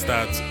still, it's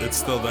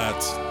still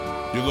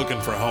that you're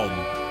looking for home.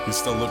 He's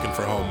still looking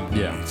for home.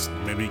 Yeah.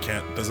 Maybe he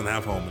doesn't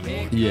have home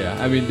anymore.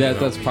 Yeah, I mean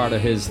that's part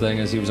of his thing,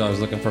 is he was always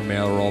looking for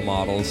male role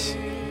models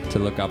to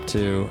look up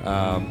to.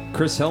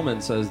 Chris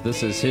Hillman says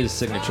this is his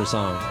signature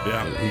song.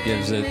 Yeah. He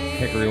gives it,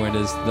 Hickory Wind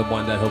is the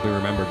one that he'll be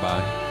remembered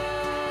by.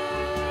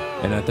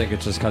 And I think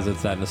it's just because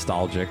it's that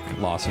nostalgic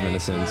loss of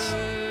innocence.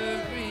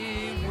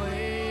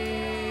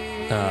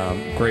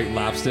 Great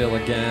lap steel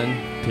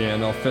again,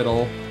 piano,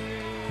 fiddle.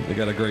 They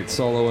got a great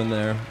solo in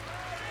there.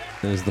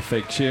 There's the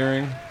fake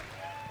cheering.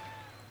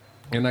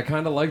 And I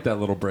kind of like that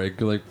little break.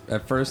 Like,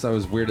 at first I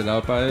was weirded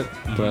out by it,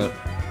 but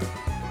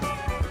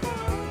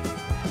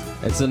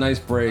it's a nice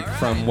break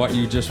from what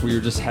we were just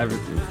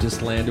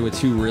landed with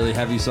two really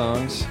heavy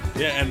songs.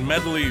 Yeah, and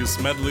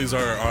medleys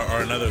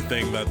are another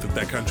thing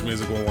that country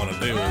music will want to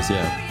do. Is,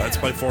 let's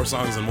play 4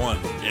 songs in one,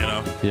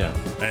 Yeah.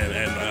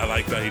 And I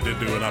like that he did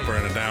do an upper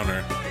and a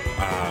downer.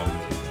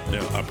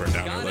 Upper and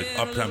downer, like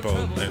up tempo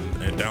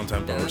and down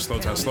tempo, or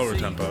slower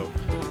tempo.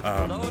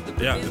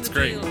 It's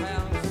great.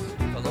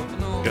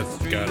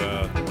 Got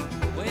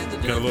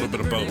a little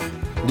bit of both.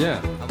 Yeah.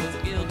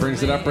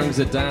 Brings it up, brings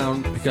it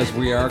down, because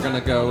we are going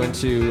to go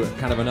into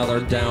kind of another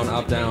down,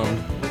 up, down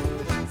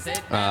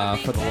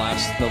for the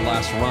last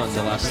run,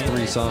 the last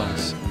 3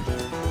 songs.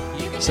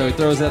 So he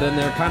throws that in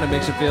there, kind of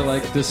makes you feel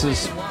like this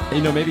is,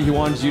 maybe he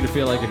wants you to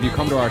feel like if you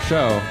come to our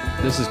show,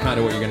 this is kind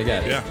of what you're going to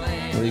get. Yeah.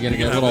 You're going to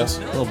get a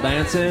little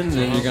dancing, and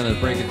then you're going to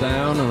break it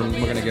down, and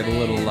we're going to get a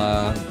little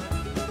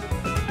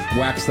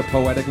wax the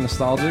poetic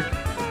nostalgic.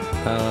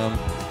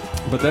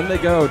 But then they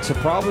go to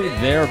probably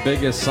their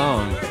biggest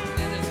song,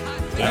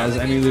 as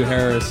Emmylou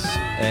Harris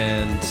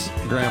and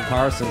Graham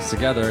Parsons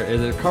together.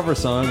 Is a cover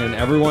song, and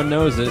everyone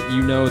knows it.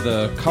 You know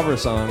the cover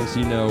songs.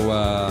 You know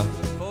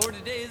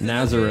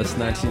Nazareth's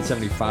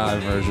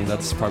 1975 version.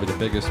 That's probably the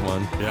biggest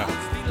one. Yeah.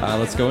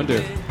 Let's go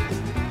into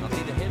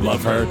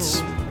Love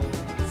Hurts.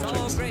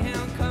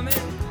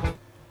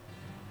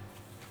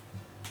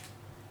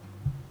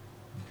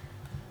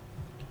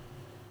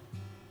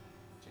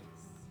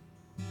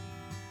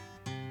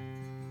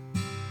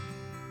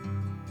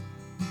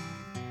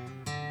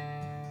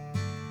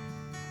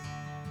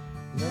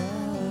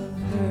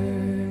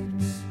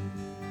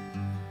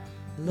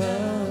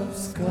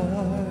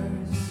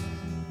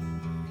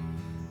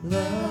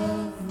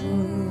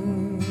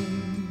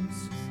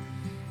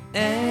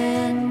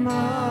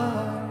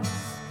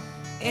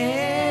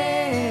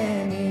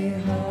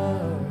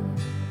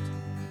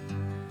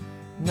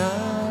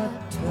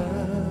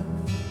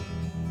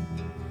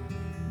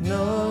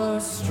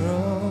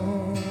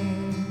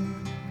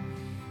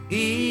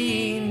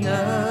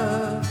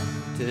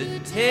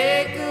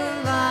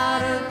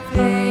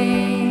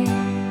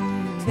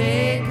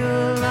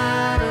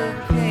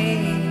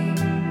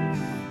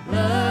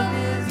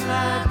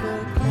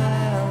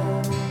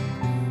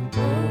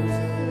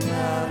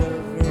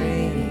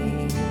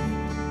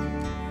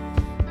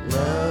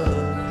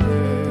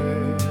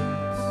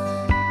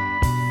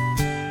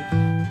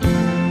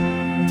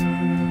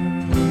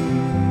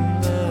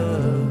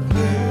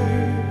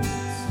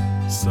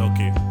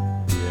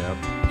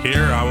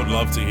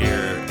 To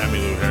hear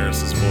Emmylou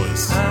Harris's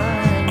voice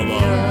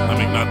alone. I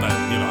mean, not that,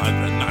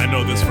 I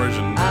know this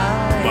version,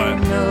 but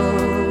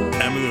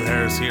Emmylou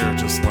Harris here,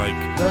 just like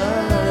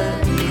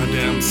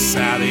goddamn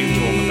sad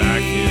angel in the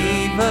back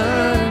here.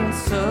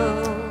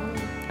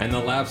 And the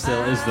lap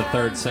steel is the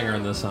third singer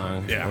in the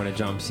song. Yeah. When it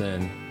jumps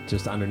in,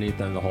 just underneath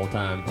them the whole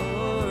time.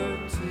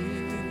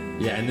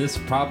 Yeah, and this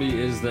probably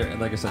is their,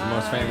 like I said, the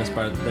most famous,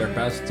 but their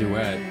best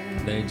duet.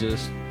 They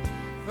just,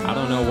 I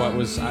don't know what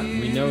was.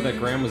 We know that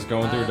Graham was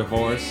going through a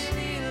divorce.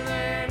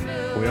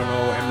 We don't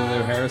know Emily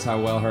Lou Harris how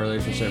well her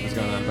relationship was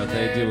going on, but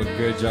they do a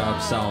good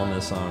job selling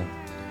this song.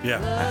 Yeah.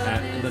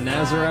 The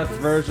Nazareth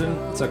version,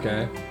 it's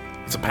okay.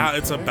 It's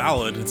a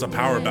ballad. It's a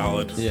power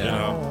ballad. Yeah. You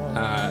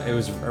know? It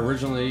was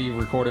originally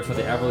recorded for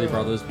the Everly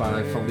Brothers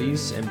by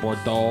Felice and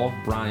Bordeaux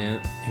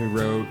Bryant, who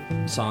wrote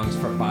songs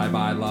for Bye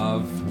Bye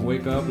Love,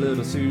 Wake Up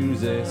Little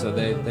Susie. So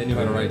they knew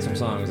how to write some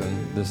songs,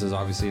 and this is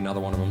obviously another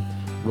one of them.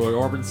 Roy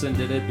Orbison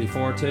did it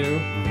before too,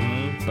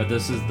 but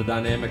this is the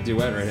dynamic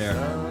duet right here.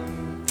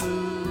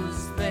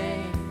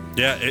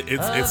 Yeah,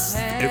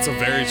 it's a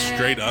very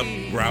straight up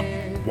rap.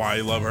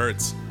 Why Love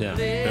Hurts. Yeah.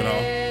 You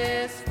know.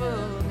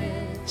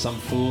 Some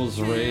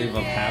fool's rave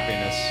of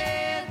happiness.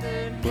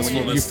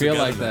 When you feel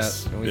like that,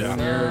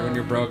 when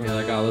you're broken, you're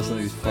like, oh, listen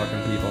to these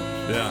fucking people.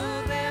 Yeah.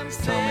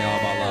 Just telling me all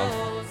about love.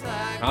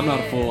 I'm not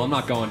a fool. I'm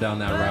not going down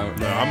that route.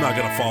 No, I'm not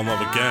gonna fall in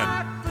love again.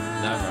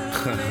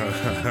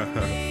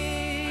 Never.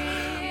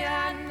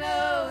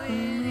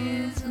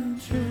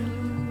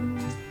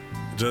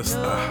 Just,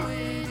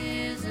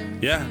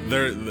 yeah,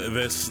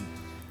 this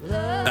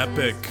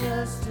epic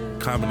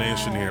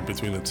combination here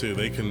between the two.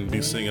 They can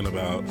be singing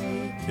about,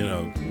 you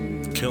know,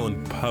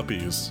 killing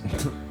puppies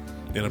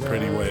in a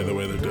pretty way, the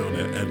way they're doing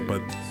it,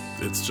 but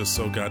it's just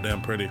so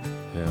goddamn pretty.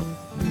 Yeah.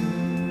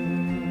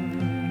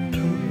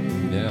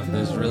 Yeah,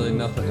 there's really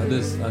nothing.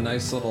 There's a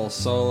nice little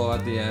solo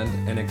at the end,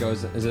 and it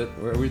goes. Are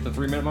we at the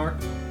 3-minute mark?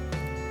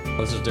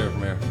 Let's just do it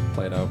from here.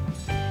 Play it out.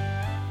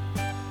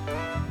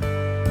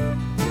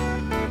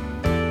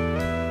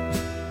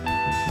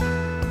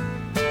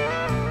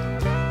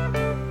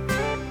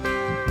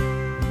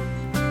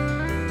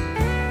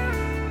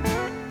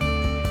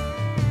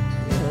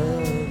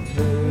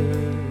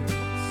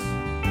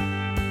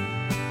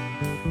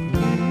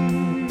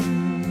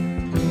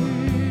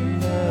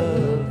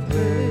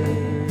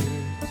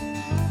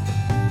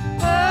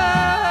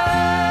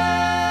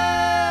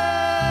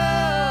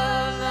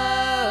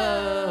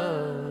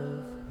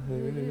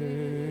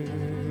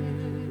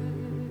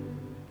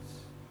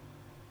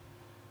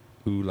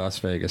 Las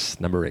Vegas,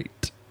 number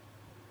 8.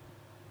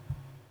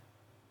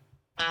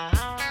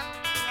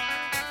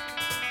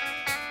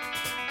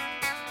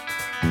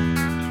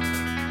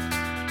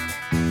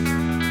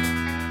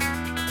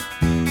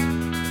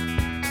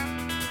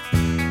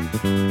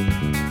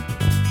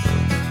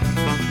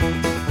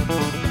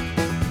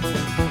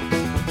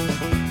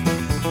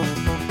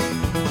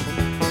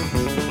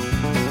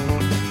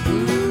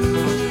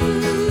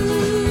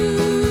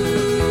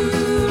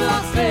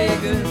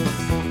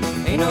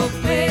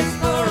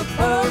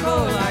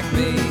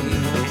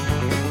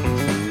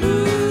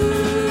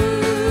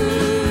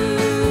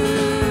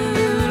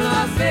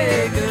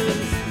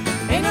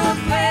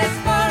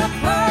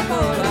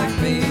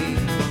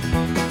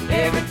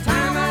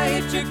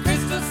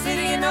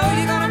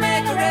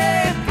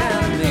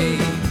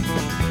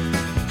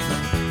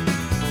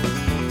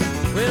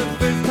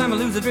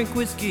 Drink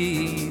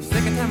whiskey,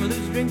 second time I lose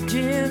a drink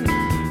gin,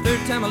 third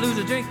time I lose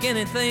a drink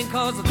anything,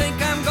 cause I think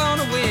I'm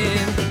gonna win.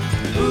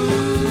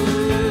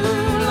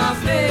 Ooh, Las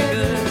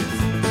Vegas,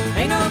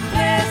 ain't no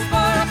place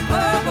for a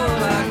purple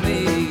like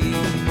me.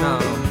 No.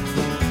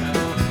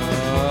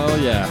 Oh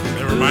yeah.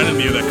 It reminded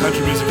me that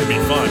country music can be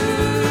fun.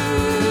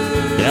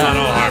 Yeah. It's not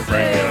all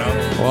heartbreak, you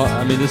know? Well,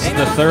 I mean, this is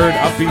the third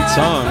upbeat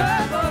song.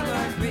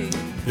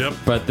 Yep.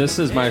 But this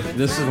is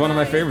one of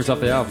my favorites off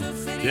the album.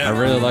 Yeah, I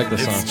really like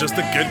this song. It's just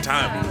a good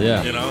time.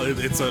 Yeah, you know,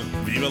 it's a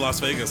Viva Las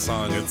Vegas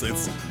song. It's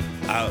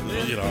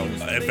you know,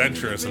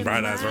 adventurous and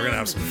bright eyes. We're gonna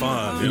have some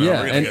fun. You know?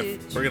 Yeah,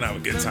 we're gonna have a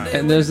good time.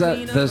 And there's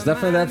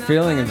definitely that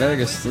feeling in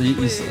Vegas. I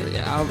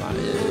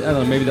don't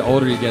know. Maybe the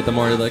older you get, the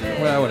more you're like,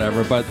 well,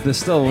 whatever. But there's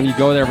still, when you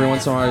go there every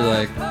once in a while, you're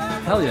like,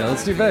 hell yeah,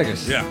 let's do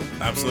Vegas. Yeah,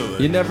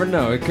 absolutely. You never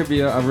know. It could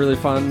be a really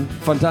fun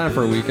time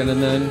for a weekend,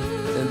 and then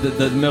in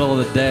the middle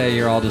of the day,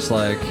 you're all just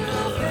like,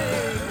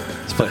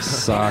 this place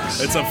sucks.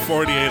 It's a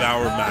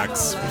 48-hour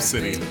max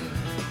city.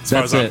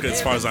 That's it.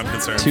 As far as I'm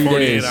concerned, 2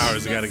 48 days.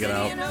 hours, you gotta get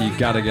out. You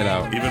gotta get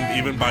out.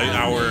 Even by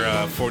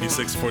hour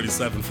 46,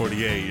 47,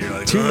 48, you're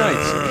like, 2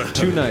 nights.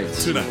 2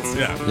 nights. 2 nights,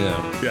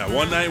 yeah. Yeah,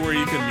 one night where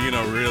you can, you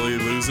know, really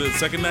lose it.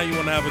 Second night, you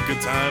want to have a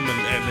good time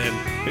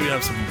and maybe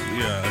have some,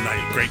 a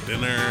night, great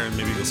dinner, and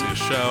maybe go see a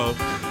show.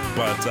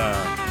 But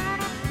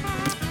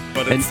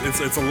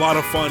it's a lot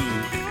of fun.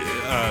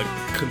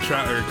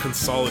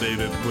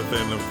 Consolidated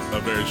within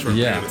a very short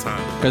period of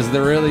time. Because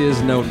there really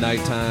is no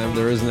nighttime,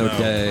 there is no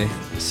day,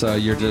 so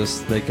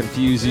they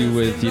confuse you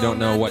with, you don't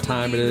know what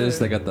time it is.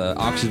 They got the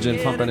oxygen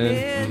pumping in,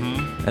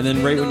 and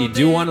then right when you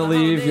do want to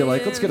leave, you're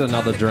like, let's get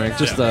another drink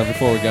just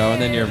before we go, and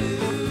then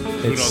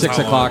it's 6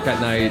 o'clock at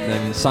night, and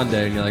then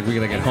Sunday, and you're like, we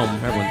gotta get home.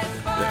 Everyone.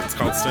 Yeah, it's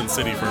called Sin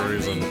City for a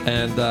reason.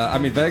 And I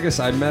mean, Vegas,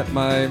 I met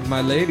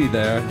my lady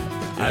there.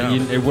 Yeah.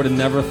 I would have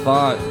never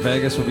thought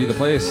Vegas would be the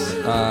place.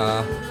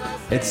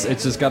 It's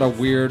just got a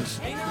weird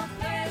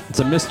It's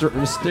a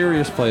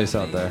mysterious place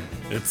out there.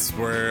 It's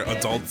where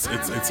adults.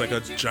 It's like a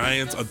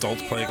giant adult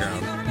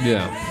playground.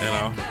 Yeah. You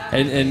know.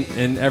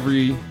 And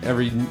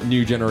every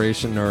new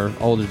generation or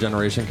older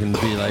generation can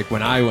be like,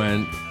 when I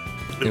went,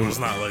 It was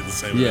not like the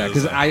same. yeah, as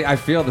because I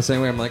feel the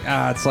same way. I'm like,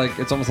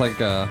 it's almost like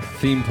a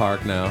theme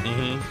park now.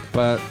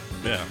 But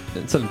yeah,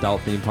 it's an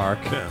adult theme park.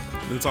 yeah,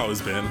 it's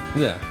always been.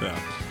 Yeah. Yeah.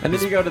 And then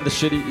you go to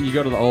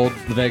the old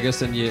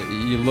Vegas, and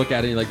you look at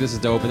it, and you're like, this is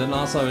dope. And then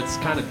also it's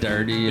kind of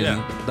dirty, and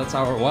Yeah. that's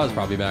how it was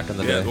probably back in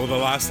the Yeah, day. well, the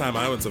last time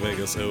I went to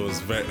Vegas, it was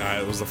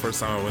the first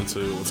time I went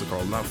to, what's it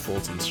called? Not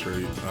Fulton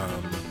Street,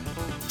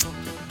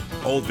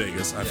 Old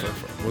Vegas. I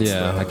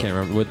forget. I can't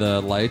remember with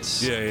the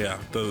lights. Yeah.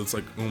 It's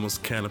like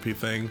almost canopy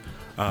thing.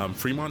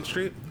 Fremont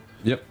Street.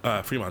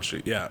 Yep. Fremont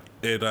Street. Yeah.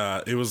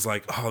 It was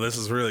like, oh, this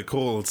is really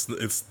cool.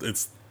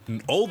 It's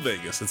old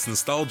Vegas. It's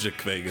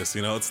nostalgic Vegas.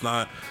 You know, it's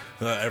not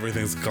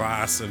everything's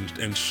glass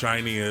and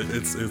shiny.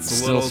 It's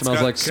Still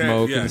smells like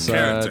smoke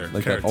inside,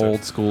 like that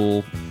old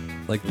school.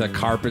 Like the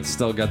carpets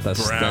still got the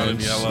brown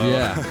and stench. yellow.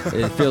 Yeah,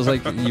 it feels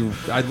like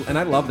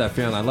I love that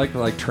feeling. I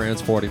like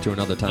transporting to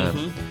another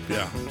time.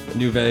 Yeah.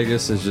 New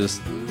Vegas is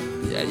just,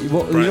 yeah. You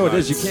know what it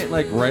is. You can't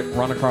like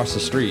run across the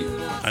street.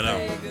 I know.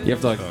 You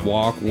have to like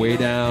walk way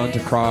down to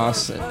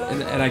cross,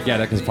 and I get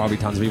it because probably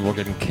tons of people are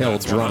getting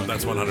killed drunk.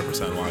 That's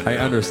 100% why. I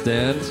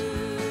understand,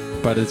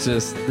 but it's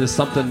just there's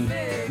something.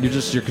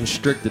 You're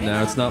constricted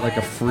now. It's not like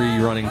a free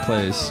running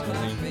place,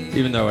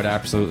 even though it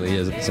absolutely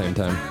is at the same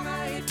time.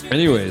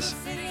 Anyways,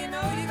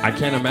 I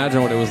can't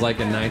imagine what it was like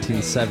in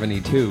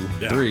 1972,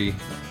 '3.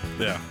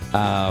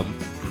 Yeah.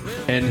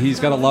 And he's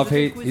got a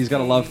love-hate. He's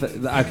got a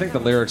love. I think the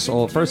lyrics.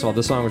 Well, first of all,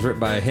 this song was written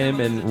by him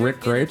and Rick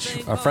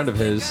Grech, a friend of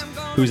his,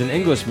 who's an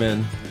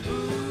Englishman.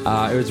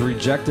 It was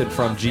rejected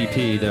from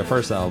GP, their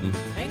first album,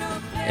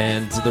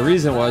 and the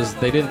reason was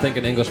they didn't think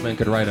an Englishman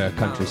could write a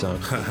country song,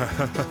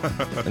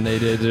 and they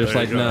did. They're just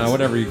like, nah,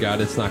 whatever you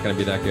got, it's not going to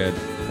be that good.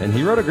 And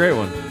he wrote a great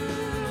one.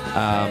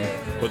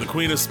 Well, the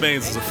Queen of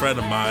Spains is a friend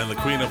of mine. The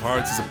Queen of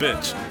Hearts is a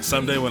bitch.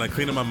 Someday when I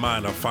clean up my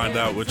mind, I'll find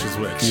out which is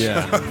which.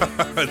 Yeah.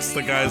 It's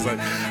the guy's like,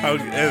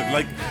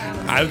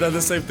 I've done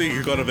the same thing.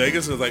 You go to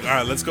Vegas and it's like, all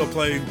right, let's go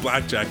play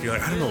blackjack. You're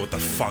like, I don't know what the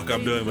fuck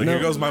I'm doing. Like, here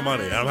goes my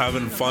money. I'm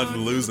having fun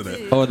losing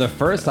it. Oh, the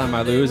first time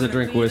I lose, I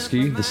drink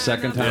whiskey. The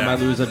second time I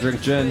lose, I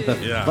drink gin. The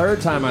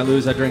third time I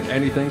lose, I drink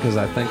anything because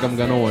I think I'm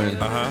gonna win.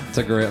 It's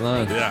a great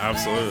line. Yeah,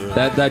 absolutely.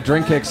 That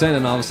drink kicks in,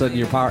 and all of a sudden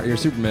you're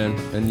Superman,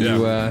 and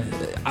you.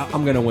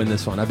 I'm gonna win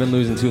this one. I've been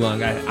losing too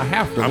long. I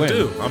have to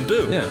win. I'm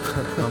due.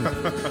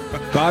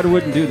 Yeah. God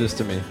wouldn't do this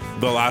to me.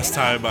 The last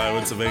time I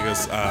went to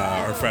Vegas,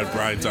 our friend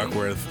Brian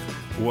Duckworth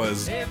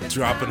was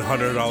dropping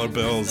 $100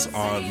 bills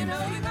on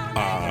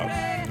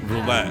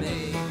roulette.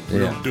 We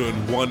were doing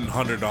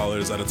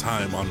 $100 at a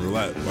time on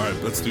roulette. All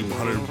right, let's do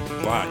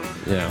 100 black.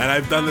 Yeah. And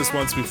I've done this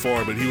once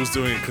before, but he was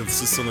doing it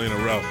consistently in a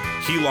row.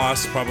 He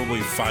lost probably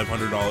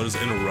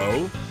 $500 in a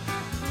row.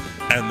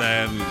 And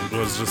then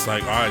was just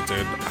like, all right, dude,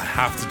 I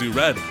have to do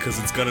red because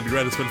it's going to be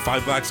red. It's been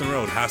 5 blacks in a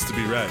row. It has to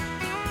be red.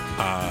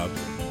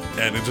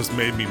 And it just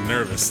made me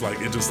nervous. Like,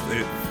 it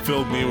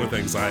filled me with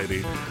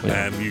anxiety.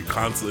 Yeah. And you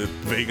constantly,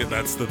 Vegas,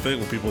 that's the thing.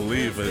 When people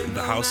leave,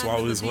 the house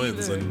always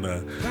wins. And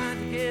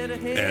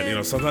you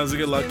know, sometimes you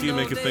get lucky and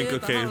make you think,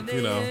 okay,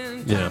 you know,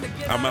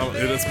 I'm out.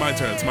 It's my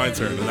turn. It's my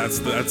turn. And that's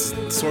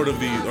sort of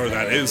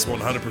that is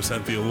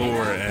 100% the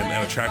allure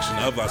and attraction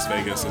of Las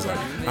Vegas is like,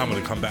 I'm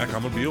going to come back.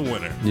 I'm going to be a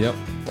winner. Yep.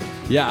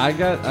 Yeah, I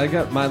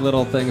got my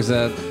little things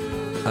that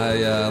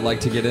I like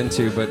to get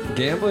into, but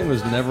gambling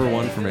was never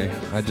one for me.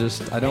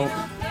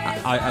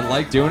 I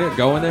like doing it,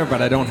 going there,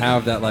 but I don't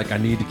have that, like, I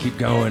need to keep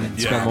going and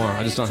spend more.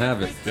 I just don't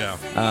have it. Yeah.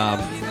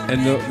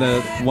 And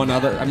the one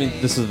other, I mean,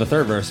 this is the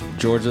third verse.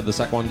 Georgia, the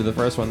second one to the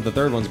first one. The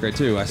third one's great,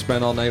 too. I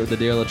spend all night with the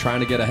dealer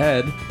trying to get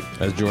ahead,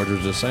 as George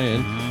was just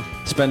saying.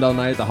 Spend all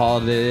night at the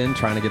Holiday Inn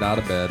trying to get out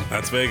of bed.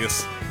 That's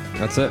Vegas.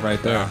 That's it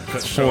right there. Yeah.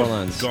 It's 4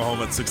 lines. Go home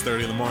at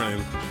 6:30 in the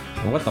morning.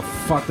 What the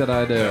fuck did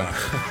I do?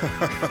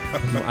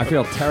 Yeah. I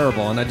feel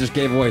terrible, and I just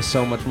gave away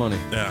so much money.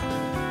 Yeah.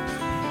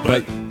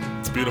 But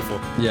it's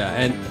beautiful. Yeah,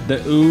 and the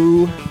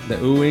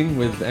oohing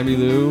with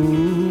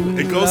Emmylou.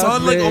 It goes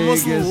on like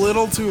almost a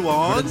little too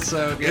long. But it's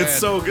so good. It's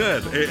so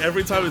good.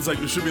 Every time it's like,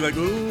 it should be like,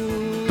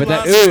 ooh. But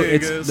that Las ooh,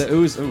 Vegas. it's the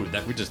ooh's ooh.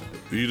 That we just.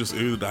 You just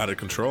oohed out of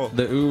control.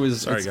 The ooh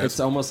is Sorry, guys. it's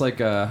almost like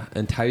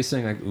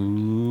enticing, like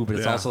ooh, but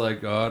it's also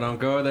like, oh,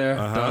 don't go there,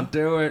 don't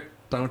do it,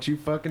 don't you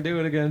fucking do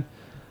it again.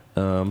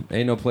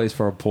 Ain't no place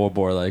for a poor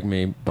boy like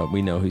me, but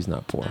we know he's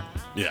not poor.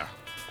 Yeah,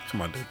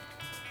 come on, dude.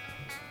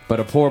 But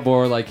a poor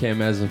boy like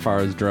him, as far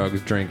as drugs,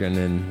 drinking,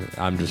 and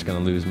I'm just gonna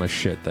lose my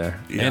shit there.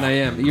 Yeah. And I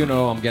am, even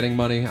though I'm getting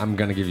money, I'm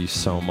gonna give you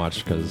so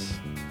much because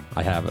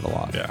I have it a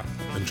lot. Yeah,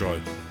 enjoy.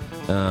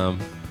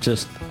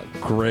 Just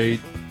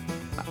great.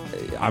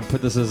 I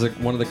put this as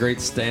one of the great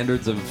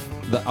standards of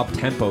the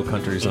up-tempo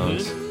country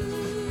songs.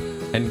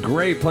 And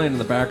great playing in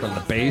the background.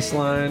 The bass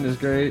line is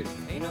great.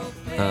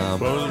 What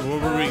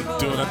were we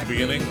doing at the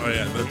beginning? Oh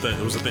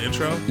yeah, was it the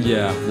intro?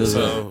 Yeah, there's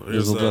So, a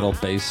little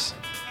bass.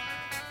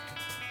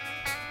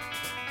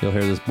 You'll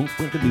hear this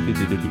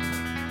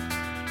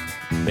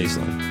bass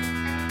line.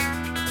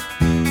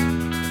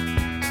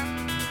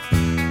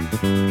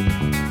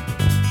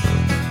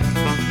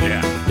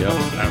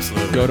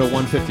 Absolutely. Go to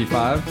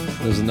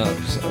 155. There's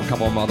a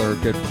couple of other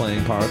good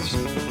playing parts.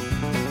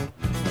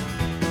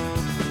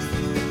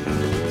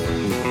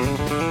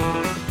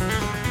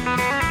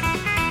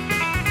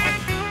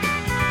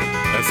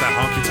 That's that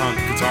honky tonk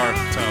guitar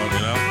tone,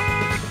 you know?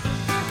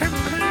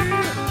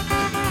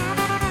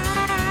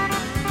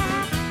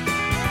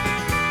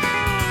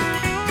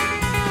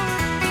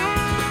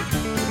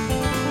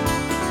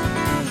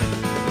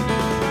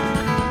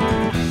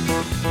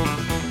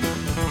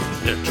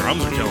 Yeah,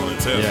 drums are killing it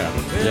too. Yeah.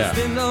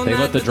 They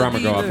let the drummer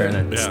go up here.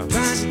 And Yeah.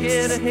 Trying to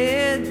get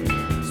ahead,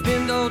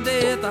 spend all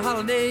day at the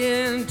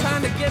Holiday Inn,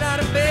 trying to get out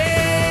of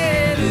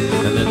bed.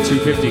 And then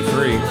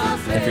 253,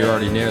 if you're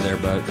already near there,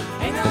 but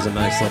there's a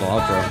nice little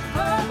outro.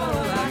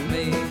 Like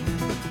me.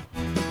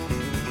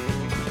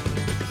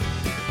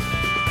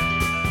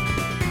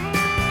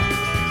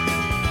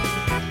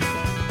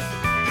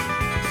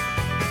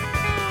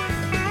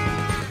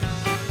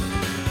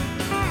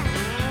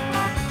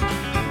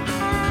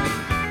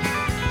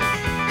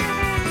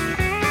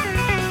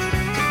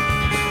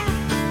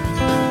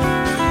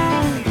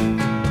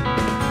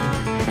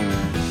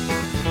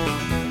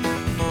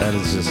 That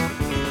is just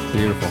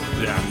beautiful.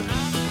 Yeah.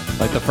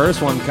 Like the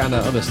first one kind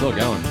of, they're still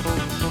going.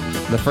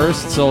 The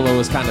first solo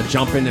was kind of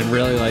jumping and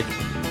really like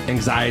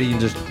anxiety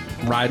and just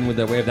riding with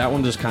that wave. That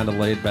one just kind of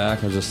laid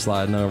back and just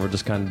sliding over,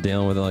 just kind of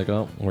dealing with it like,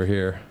 oh, we're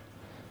here.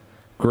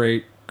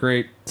 Great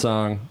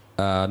song.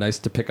 Nice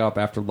to pick up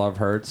after Love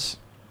Hurts,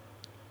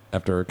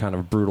 after a kind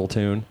of brutal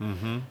tune.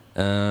 Mm-hmm.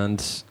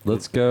 And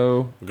let's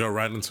go. We'll go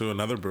right into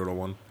another brutal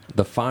one.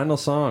 The final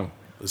song.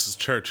 This is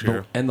Church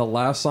here. And the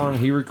last song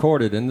he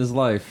recorded in his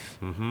life.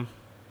 Mm-hmm.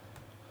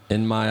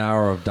 In My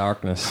Hour of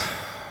Darkness.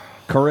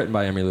 Co-written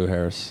by Emmylou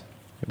Harris.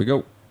 Here we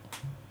go.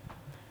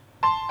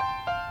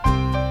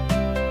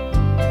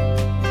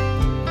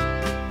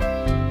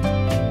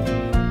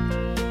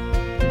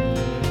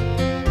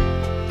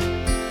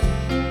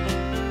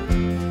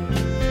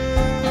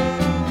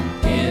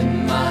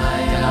 In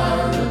my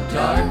hour of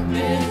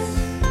darkness,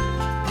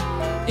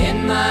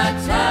 in my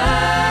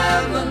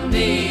time of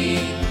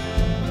need,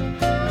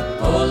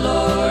 oh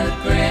Lord,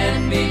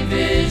 grant me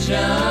vision,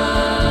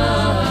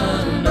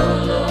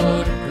 oh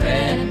Lord,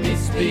 grant me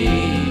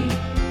speed.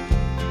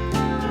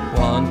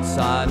 Once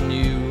I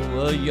knew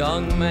a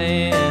young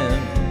man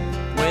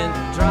went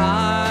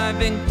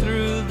driving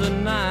through the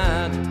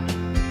night,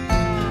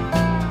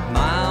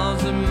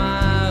 miles and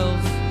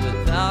miles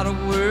without a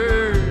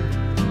word,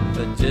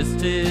 but just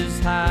his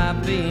high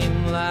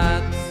beam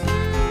lights.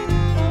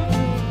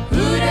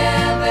 Who'd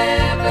have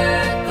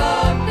ever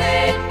thought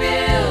they'd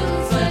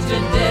build such a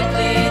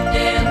deadly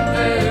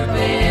Denver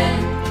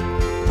band,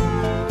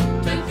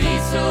 to be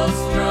so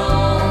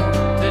strong,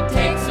 to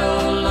take so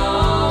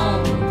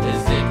long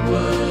as it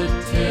would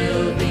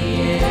till the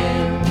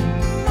end.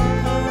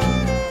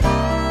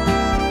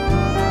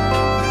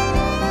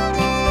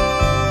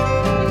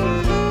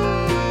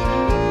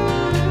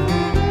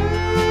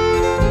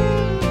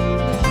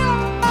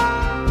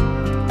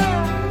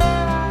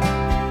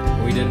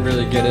 We didn't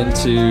really get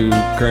into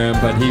Graham,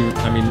 but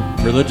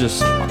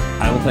religious.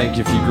 I don't think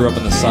if you grew up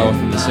in the South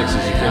in the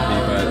 60s you could be,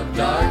 but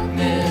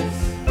Darkness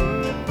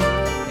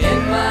in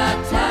my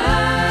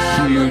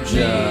time. huge.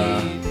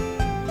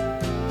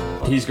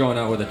 He's going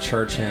out with a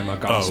church hymn, a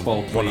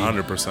gospel plea.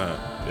 100%.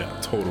 Yeah,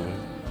 totally.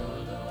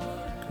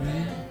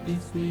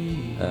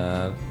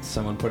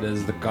 Someone put it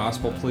as the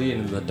gospel plea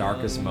in the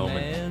darkest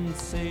moment.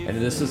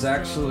 And this is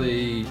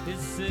actually,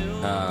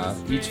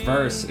 each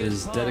verse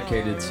is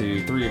dedicated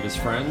to 3 of his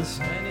friends.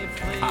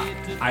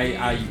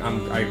 I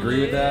agree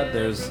with that.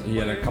 He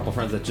had a couple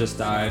friends that just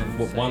died.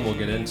 One we'll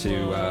get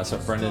into. So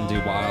Brendan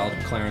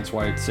DeWild, Clarence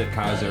White, Sid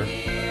Kaiser,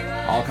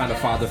 all kind of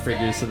father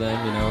figures to them,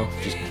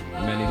 just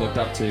men he looked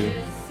up to.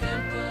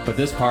 But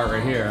this part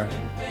right here,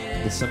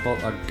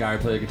 a guy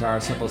who played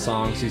guitar, simple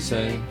songs he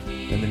sang,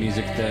 and the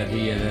music that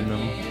he had in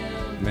him,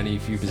 many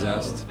few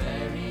possessed.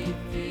 I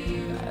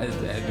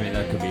mean,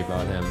 that could be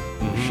about him,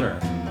 sure.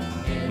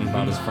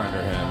 About his friend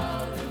or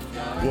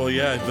him. Well,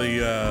 yeah,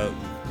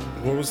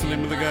 what was the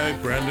name of the guy?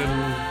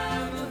 Brandon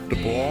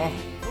DeBois?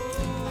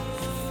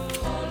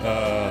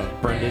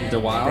 Brendan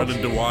DeWild?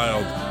 Brendan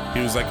DeWild.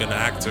 He was like an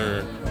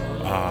actor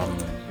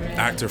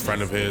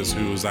friend of his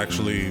who was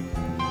actually,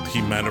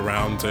 he met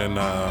around in,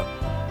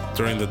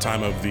 during the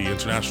time of the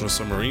International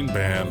Submarine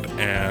Band,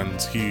 and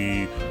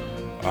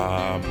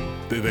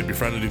they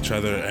befriended each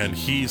other, and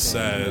he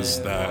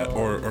says that,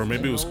 or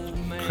maybe it was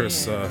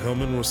Chris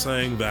Hillman was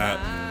saying that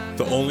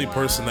the only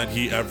person that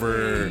he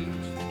ever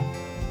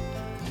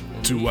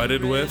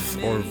duetted with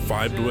or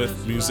vibed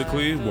with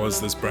musically was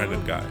this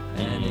Brandon guy.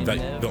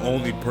 That the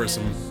only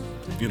person,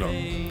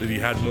 that he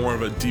had more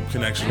of a deep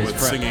connection with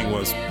singing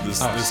was this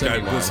guy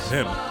was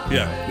him.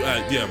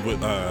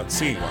 With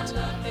singing was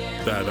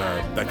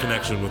that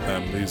connection with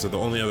them. He said the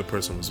only other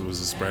person was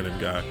this Brandon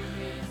guy.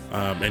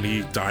 And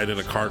he died in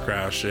a car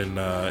crash in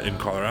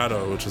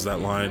Colorado, which is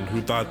that line.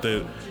 Who thought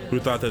that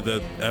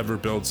they'd ever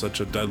build such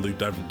a deadly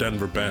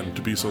Denver band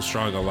to be so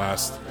strong and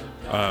last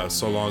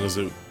so long as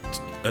it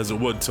as it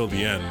would till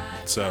the end.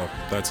 So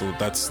that's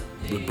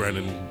the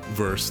Brennan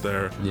verse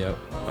there. Yep.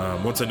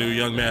 Once I knew a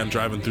young man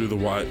driving through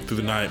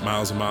the night,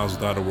 miles and miles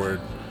without a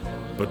word,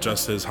 but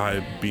just his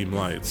high beam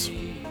lights.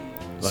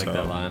 Like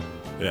that line.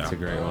 Yeah. It's a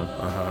great one.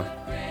 Uh-huh.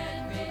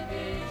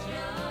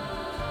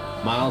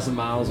 Miles and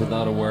miles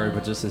without a word,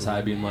 but just his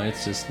high beam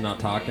lights, just not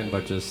talking,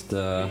 but just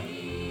zoning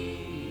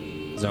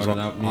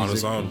out music. On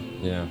his own.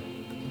 Yeah.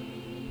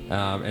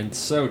 And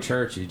so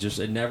churchy. Just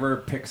it never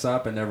picks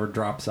up, it never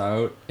drops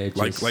out. It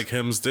just, like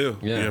hymns do.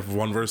 Yeah. You have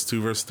 1 verse,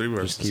 2 verse, 3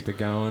 verses. just keep it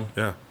going.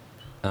 Yeah.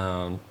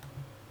 And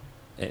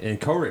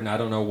co-written, I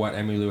don't know what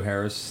Emmylou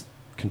Harris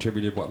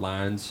contributed, what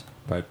lines,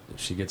 but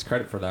she gets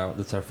credit for that.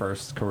 That's our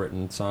first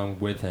co-written song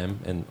with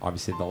him, and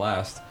obviously the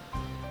last.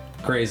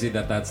 Crazy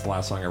that's the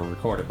last song ever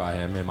recorded by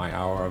him, In My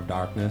Hour of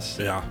Darkness.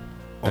 Yeah.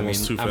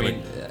 Almost too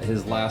fitting. This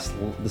is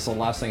the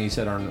last thing he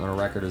said on a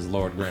record is,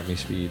 Lord, grant me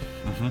speed.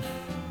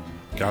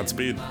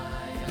 Godspeed.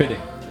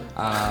 Fitting.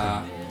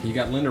 You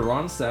got Linda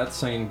Ronstadt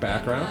singing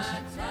background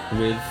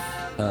with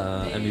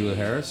Emmylou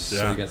Harris. So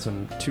Yeah. you got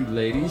two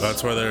ladies.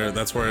 That's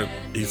where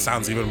he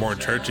sounds even more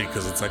churchy,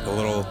 because it's like a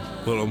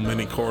little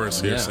mini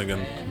chorus here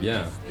singing.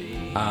 Yeah.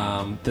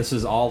 This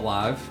is all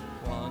live.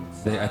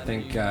 I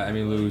think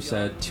Emmylou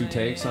said 2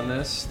 takes on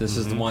this. This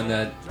is the one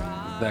that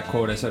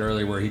quote I said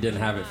earlier, where he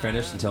didn't have it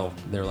finished until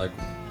they were like,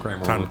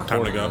 Kramer, Time to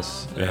recording go.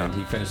 this. Yeah. And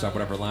he finished up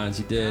whatever lines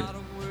he did.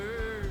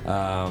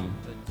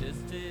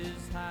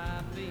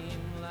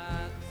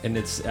 And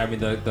it's,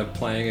 the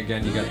playing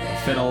again, you got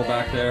the fiddle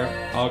back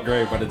there, all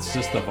great, but it's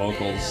just the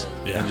vocals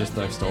and just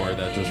the story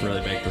that just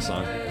really make the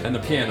song. And the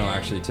piano,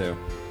 actually, too.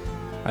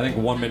 I think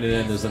 1 minute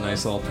in, there's a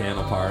nice little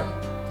piano part.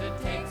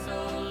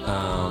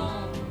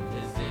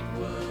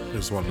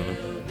 Just 1 minute.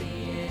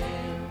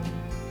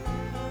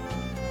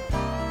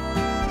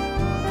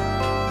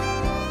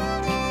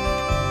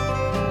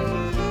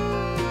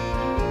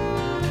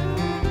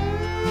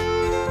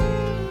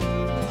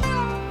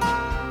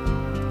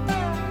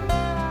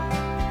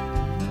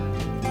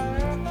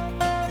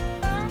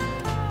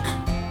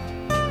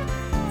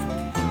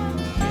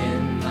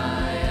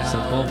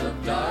 Simple.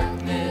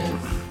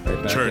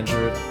 Right back Church.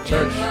 into it.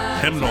 Church.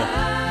 Hymnal.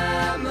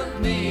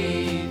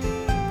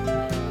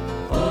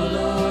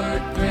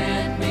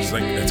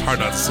 It's hard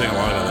not to sing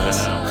along to this.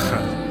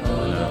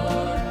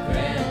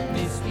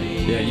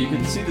 Yeah, you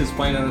can see this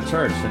playing at a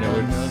church, and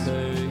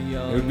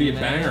it would be a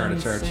banger at a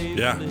church.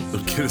 Yeah,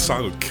 the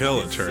song would kill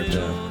at church.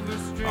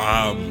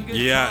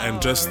 Yeah.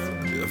 And just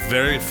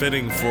very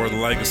fitting for the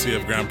legacy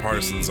of Graham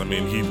Parsons. I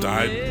mean, he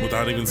died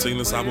without even seeing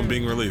this album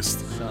being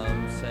released.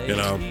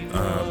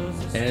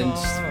 And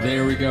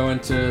there we go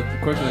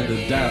quickly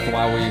into death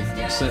while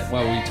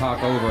we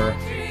talk over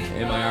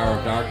In My Hour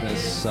of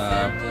Darkness.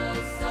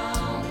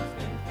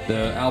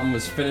 The album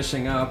was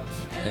finishing up,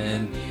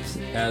 and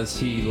as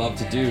he loved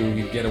to do,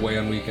 he'd get away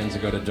on weekends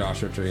and go to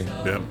Joshua Tree.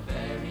 Yep.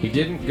 He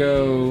didn't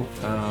go.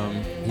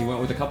 He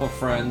went with a couple of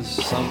friends.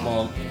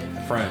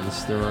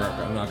 Friends. There were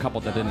a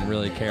couple that didn't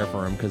really care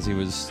for him because he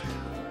was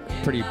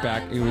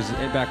back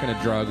into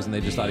drugs, and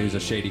they just thought he was a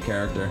shady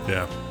character.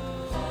 Yeah.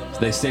 So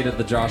they stayed at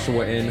the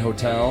Joshua Inn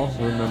Hotel,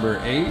 room number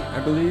 8, I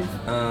believe.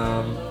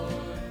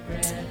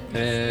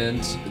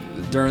 And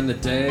during the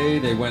day,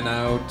 they went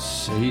out.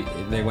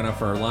 They went out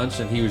for lunch,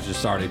 and he was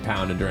just already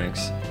pounding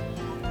drinks.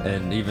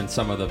 And even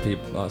some of the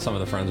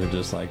friends were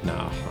just like,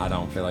 "No, I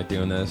don't feel like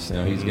doing this."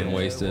 He's getting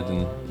wasted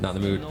and not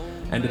in the mood.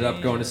 Ended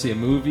up going to see a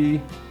movie,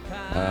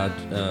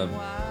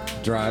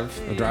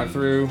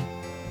 drive-through.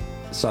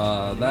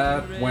 Saw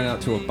that. Went out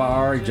to a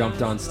bar. He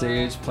jumped on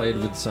stage, played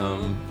with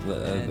some.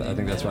 I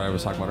think that's what I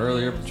was talking about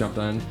earlier. Jumped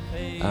on.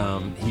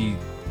 He.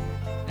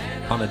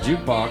 On a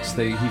jukebox,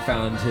 he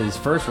found his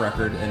first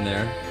record in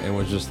there and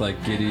was just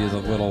like giddy as a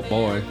little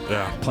boy,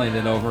 playing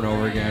it over and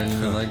over again.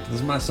 And like, this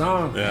is my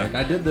song. Yeah. Like,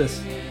 I did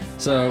this.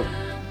 So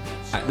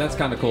that's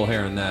kind of cool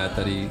hearing that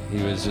he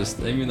was just,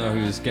 even though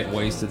he was getting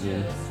wasted,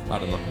 and I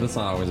don't know, that's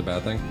not always a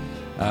bad thing.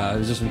 He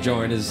was just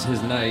enjoying his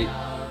night.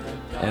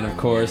 And of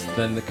course,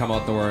 then come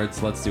out the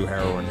words, "Let's do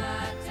heroin."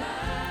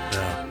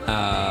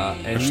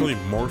 Actually,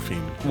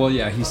 morphine. Well,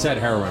 yeah, he said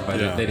heroin, but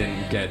they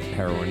didn't get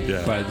heroin.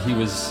 Yeah. But he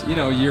was,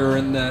 you're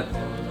in that.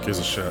 Gives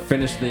a shit.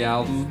 Finished the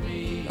album.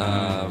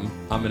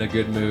 I'm in a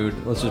good mood.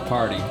 Let's just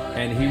party.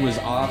 And he was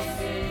off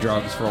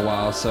drugs for a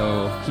while,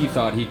 so he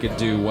thought he could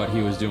do what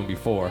he was doing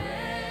before.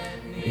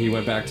 He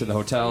went back to the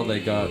hotel. They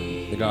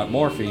got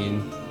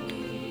morphine.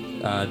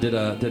 Did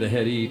a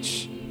hit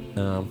each.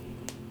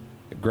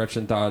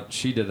 Gretchen thought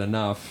she did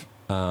enough.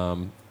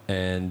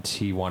 And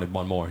he wanted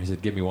one more. He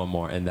said, "Give me one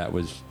more," and that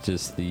was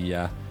just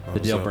the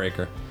deal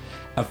breaker.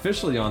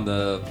 Officially on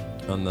the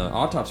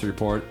autopsy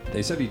report,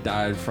 they said he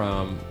died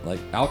from like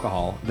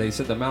alcohol. They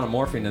said the amount of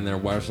morphine in there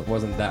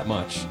wasn't that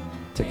much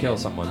to kill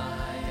someone.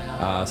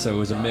 So it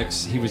was a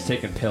mix. He was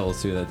taking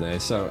pills too that day.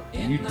 So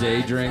you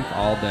day drink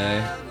all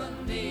day,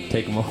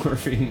 take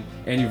morphine,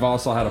 and you've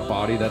also had a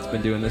body that's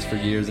been doing this for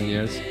years and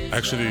years.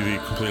 Actually, the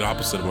complete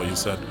opposite of what you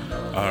said.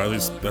 Or at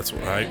least that's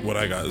what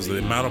I got, is the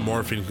amount of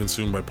morphine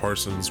consumed by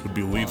Parsons would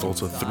be lethal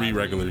to 3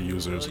 regular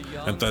users,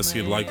 and thus he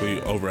had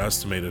likely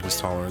overestimated his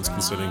tolerance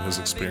considering his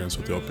experience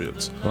with the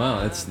opiates.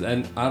 Wow,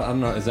 and I don't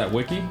know, is that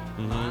wiki?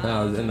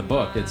 Mm-hmm. In the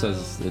book, it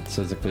says the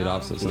complete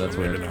opposite, so that's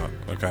Maybe weird. not.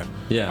 Okay.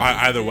 Yeah.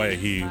 Either way,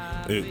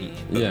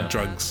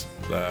 drugs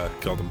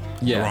killed him.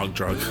 Yeah. The wrong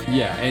drug.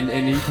 Yeah,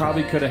 and he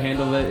probably could have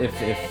handled it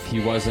if he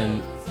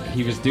wasn't.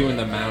 He was doing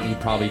the amount he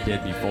probably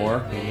did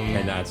before,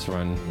 and that's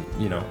when,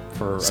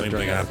 for Same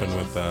thing happened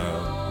with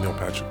Neil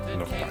Patrick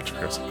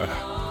Harris.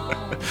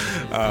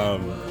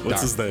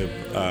 What's his name?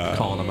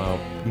 Calling him out.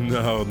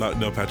 No, not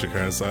Neil Patrick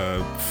Harris.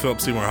 Philip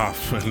Seymour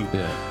Hoffman.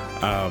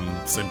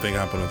 Yeah. Same thing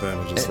happened with him.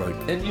 It's just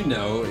and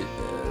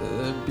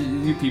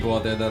you people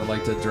out there that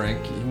like to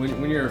drink,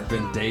 when you've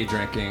been day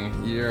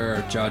drinking,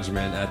 your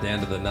judgment at the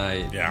end of the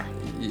night,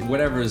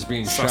 whatever is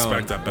being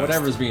Suspect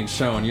at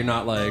shown, you're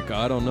not like,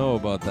 I don't know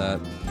about that.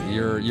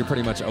 You're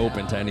pretty much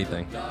open to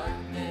anything.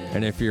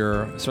 And if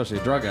you're, especially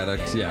a drug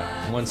addict,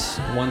 once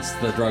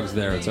the drug's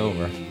there, it's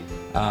over.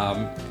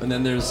 And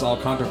then there's all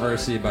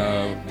controversy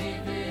about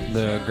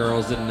the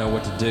girls didn't know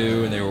what to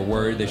do, and they were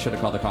worried. They should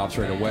have called the cops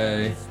right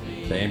away,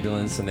 the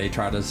ambulance, and they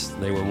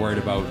were worried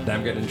about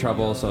them getting in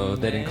trouble, so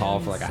they didn't call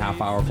for like a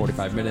half hour,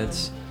 45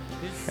 minutes.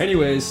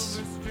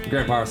 Anyways,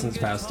 Grant Parsons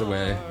passed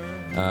away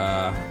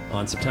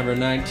on September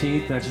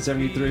 19th,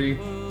 1973,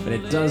 and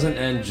it doesn't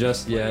end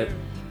just yet.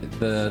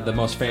 The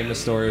most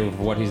famous story of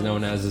what he's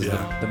known as is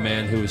the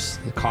man whose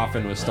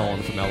coffin was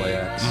stolen from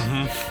LAX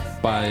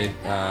by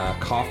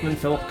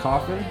Philip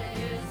Kaufman.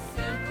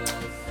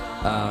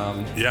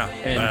 And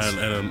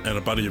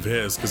a buddy of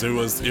his, because it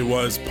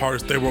was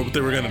part. What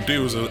they were gonna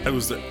do was it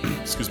was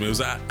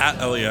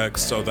at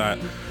LAX so that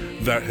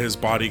his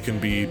body can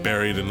be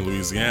buried in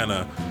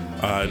Louisiana,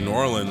 New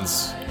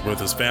Orleans, with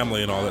his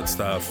family and all that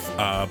stuff.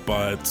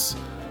 But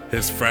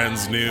his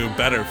friends knew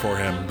better for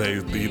him. They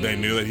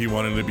knew that he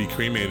wanted to be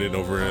cremated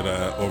over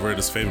at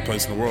his favorite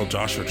place in the world,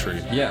 Joshua Tree.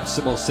 Yeah,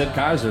 well, Sid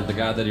Kaiser, the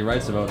guy that he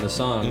writes about in the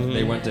song,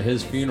 they went to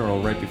his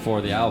funeral right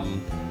before the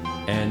album,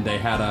 and they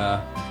had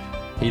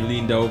he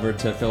leaned over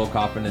to Philip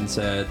Kaufman and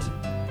said,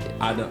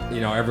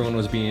 everyone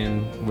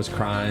was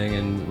crying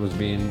and was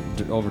being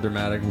over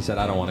dramatic, and he said,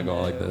 I don't want to go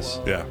like this.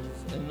 Yeah.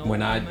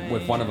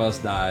 If one of us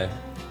die,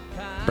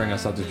 bring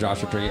us up to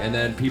Joshua Tree. And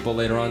then people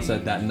later on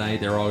said that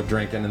night they were all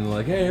drinking and they're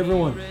like, hey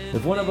everyone,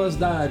 if one of us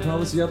died,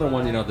 tell us the other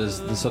one.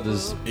 There's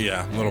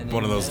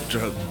one of those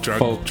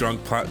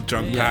drunk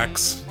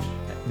packs.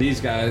 These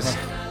guys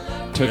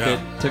took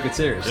it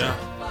seriously.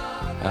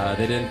 Yeah.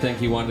 They didn't think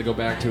he wanted to go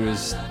back to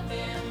his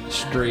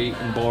straight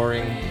and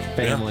boring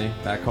family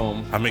back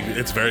home. I mean,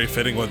 it's very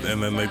fitting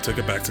and then they took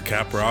it back to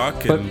Cap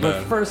Rock.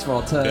 But first of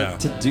all,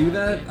 to do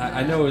that,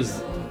 I know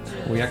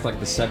we act like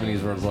the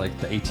 70s where it was like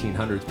the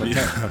 1800s,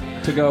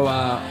 but to go,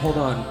 hold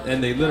on,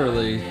 and they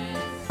literally,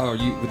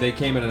 they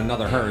came in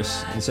another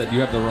hearse and said,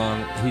 you have the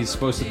wrong, he's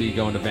supposed to be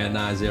going to Van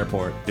Nuys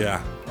Airport.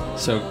 Yeah.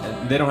 So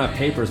they don't have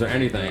papers or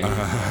anything.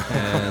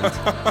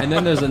 And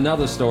then there's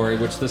another story,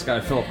 which this guy,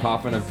 Philip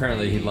Kaufman,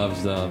 apparently he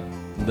loves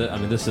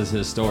this is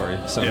his story,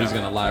 so he's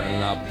going to liven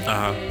it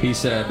up. He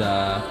said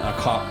a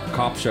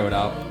cop showed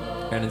up,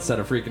 and instead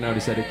of freaking out,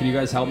 he said, can you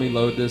guys help me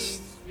load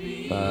this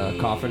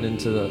coffin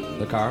into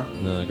the car?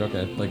 And they're like,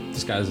 okay. Like,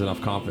 this guy has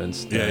enough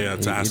confidence. To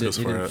ask us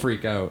for it. He didn't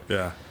freak out.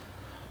 Yeah.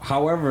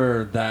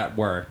 However, that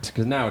worked,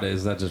 because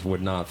nowadays that just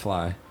would not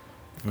fly.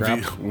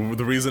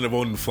 The reason it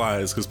wouldn't fly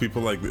is because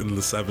people like in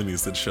the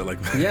 70s did shit like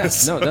that.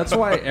 Yes, no, that's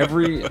why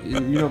there's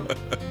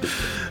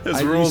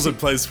rules in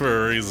place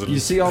for a reason. You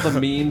see all the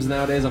memes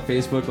nowadays on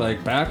Facebook,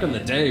 like back in the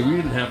day, we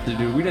didn't have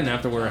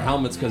to wear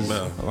helmets because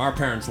our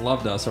parents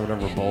loved us or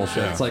whatever bullshit.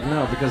 Yeah. It's like,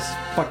 no, because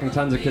fucking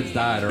tons of kids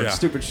died or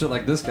stupid shit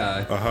like this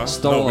guy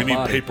stole we a need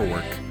body.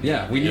 paperwork.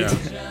 Yeah, we need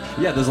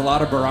there's a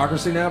lot of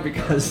bureaucracy now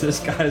because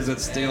this guy's that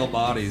steal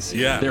bodies.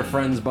 Yeah. Their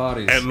friends'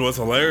 bodies. And what's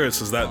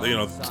hilarious is that,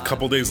 a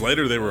couple days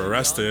later they were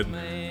arrested,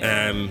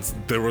 and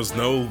there was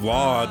no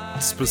law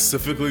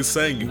specifically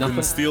saying you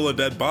couldn't steal a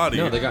dead body.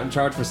 No, they got in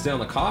charge for stealing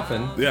the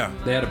coffin. Yeah.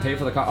 They had to pay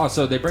for the coffin. Oh,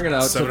 so they bring it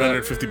out.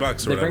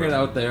 $750 They bring it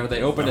out there.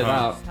 They open it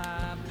up,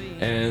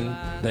 and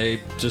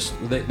they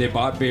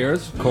bought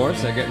beers, of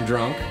course. They're getting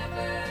drunk.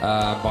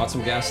 Bought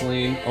some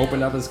gasoline.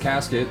 Opened up his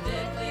casket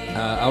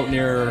out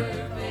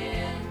near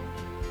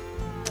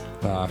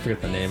I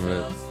forget the name of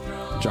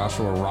it.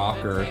 Joshua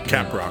Rock or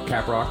Cap Rock.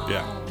 Cap Rock.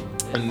 Yeah.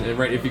 And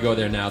right, if you go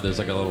there now, there's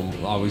like a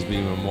little always be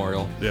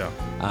memorial. Yeah.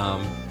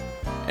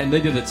 And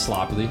they did it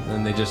sloppily,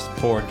 and they just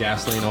poured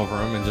gasoline over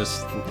him and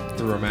just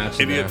threw a match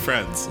in Idiot there.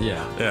 friends.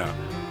 Yeah. Yeah.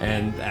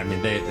 And I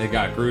mean, they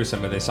got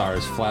gruesome, and they saw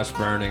his flesh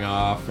burning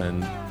off,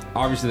 and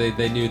obviously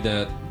they knew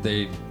that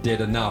they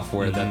did enough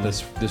where that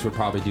this would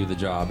probably do the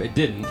job. It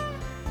didn't.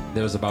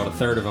 There was about a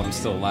third of them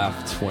still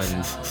left when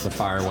the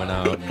fire went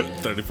out.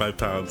 35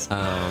 pounds.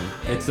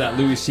 It's that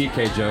Louis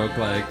C.K. joke,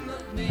 like,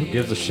 who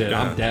gives a shit?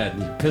 Yeah. I'm dead.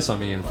 You piss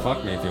on me and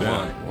fuck me if you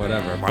want.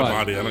 Whatever. My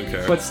body, I don't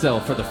care. But still,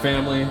 for the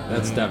family,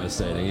 that's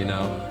devastating,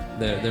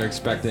 They're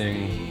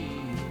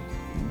expecting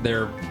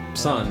their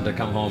son to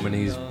come home and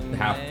he's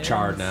half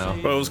charred now.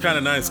 But it was kind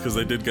of nice because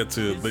they did get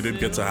to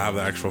have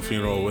the actual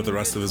funeral with the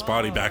rest of his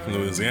body back in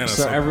Louisiana.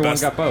 So everyone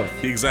got both.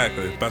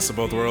 Exactly, best of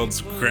both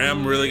worlds.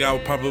 Graham really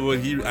got probably what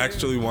he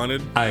actually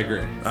wanted. I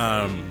agree.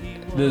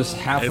 There's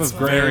half It's of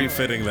Graham. very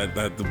fitting that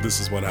this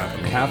is what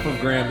happened. Half of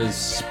Graham is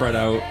spread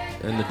out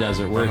in the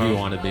desert where he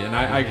wanted to be, and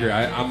I agree.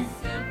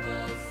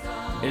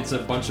 It's a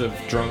bunch of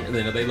drunk.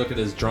 You know, they look at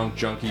his drunk,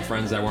 junky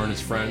friends that weren't his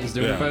friends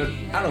doing it, but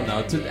I don't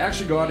know. To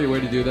actually go out of your way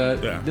to do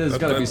that, there's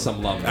got to be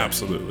some love there.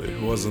 Absolutely.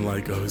 It wasn't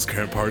like, oh, he's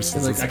Graham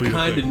Parsons. Like, I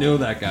kind of knew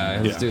that guy.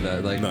 Let's do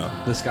that. Like,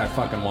 this guy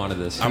fucking wanted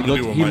this.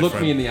 He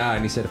looked me in the eye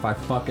and he said, if I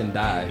fucking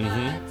die,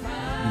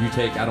 you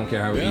take, I don't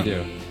care how you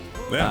do.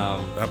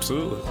 Yeah,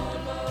 absolutely.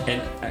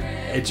 And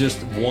it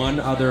just not one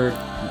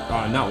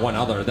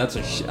other.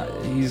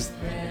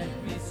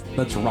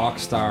 That's rock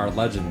star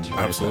legend. Right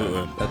Absolutely.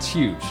 there. That's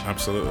huge.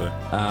 Absolutely.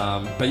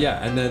 But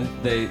yeah, and then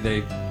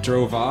they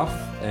drove off,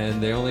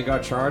 and they only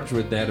got charged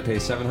with, they had to pay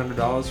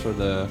 $700 for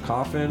the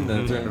coffin,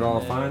 then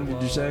 $300 fine,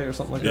 did you say, or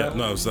something like that? Yeah,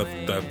 no,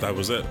 that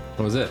was it.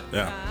 That was it?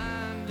 Yeah.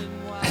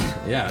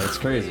 Yeah, it's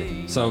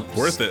crazy. So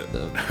worth it.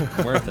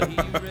 Worth it.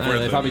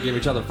 They probably gave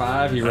each other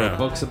 5. He wrote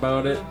books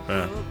about it.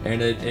 Yeah.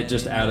 And it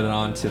just added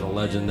on to the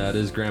legend that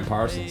is Graham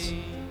Parsons.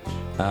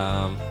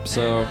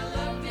 So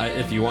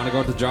if you want to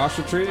go to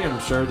Joshua Tree, I'm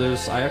sure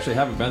I actually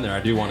haven't been there. I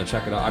do want to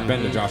check it out. I've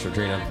been to Joshua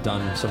Tree and I've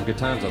done some good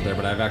times out there,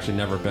 but I've actually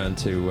never been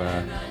to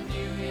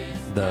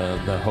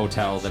the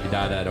hotel that he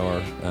died at,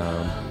 or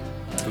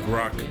The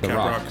Rock. the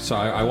Rock. So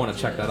I want to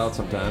check that out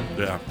sometime.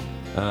 Yeah.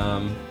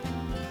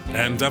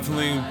 And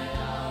definitely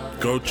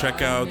go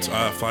check out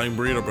Flying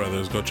Burrito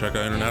Brothers. Go check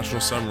out International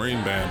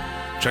Submarine Band.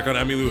 Check out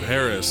Emmylou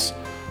Harris.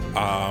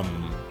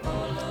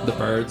 The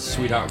Birds,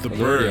 Sweetheart. The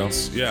Rodeo.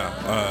 Birds.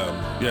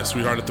 Yeah,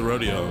 Sweetheart at the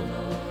Rodeo.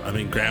 I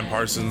mean, Graham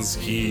Parsons,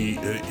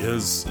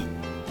 he's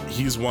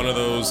one of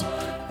those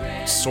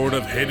sort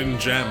of hidden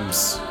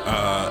gems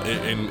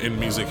in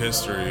music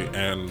history.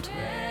 And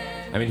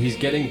I mean, he's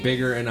getting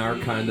bigger in our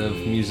kind of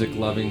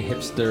music-loving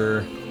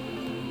hipster,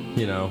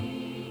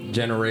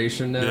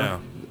 generation now. Yeah.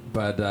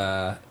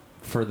 But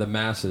for the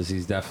masses,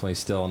 he's definitely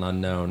still an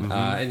unknown.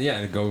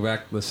 And go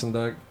back, listen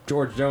to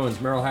George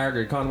Jones, Merle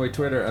Haggard, Conway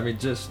Twitter. I mean,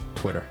 just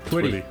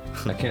Twitty.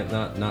 I can't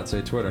not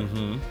say Twitter.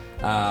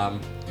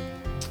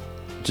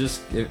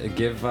 Just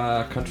give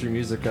country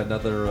music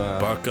another.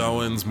 Buck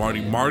Owens,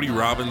 Marty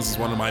Robbins is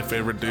one of my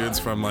favorite dudes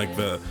from like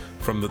the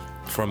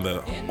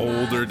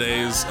older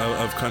days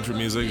of country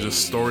music.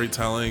 Just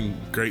storytelling,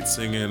 great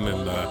singing,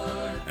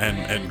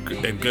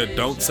 and good.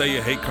 Don't say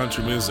you hate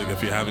country music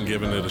if you haven't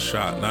given it a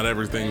shot. Not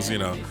everything's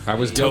I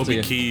was guilty.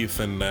 Toby Keith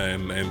and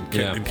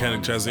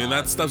Kenny Chesney, and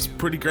that stuff's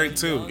pretty great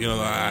too.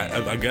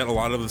 I get a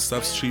lot of the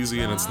stuff's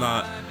cheesy and it's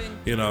not,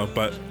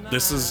 but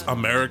this is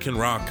American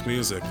rock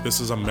music. This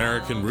is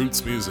American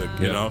roots music.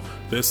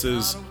 This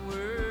is,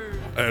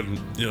 and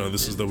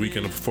this is the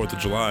weekend of 4th of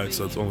July,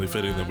 so it's only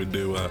fitting that we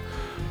do.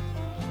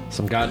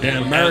 Some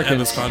goddamn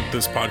Americans. And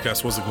this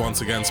podcast was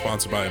once again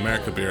sponsored by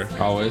America Beer.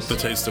 Always. The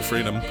taste of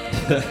freedom.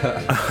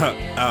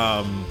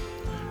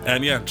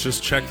 And yeah,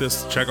 just check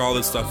all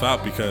this stuff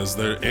out, because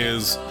there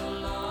is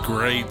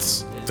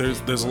great.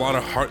 There's a lot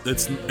of heart.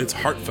 It's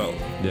heartfelt.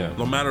 Yeah.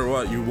 No matter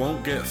what, you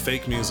won't get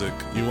fake music.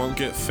 You won't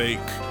get fake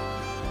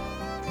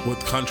with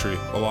country.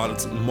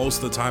 Most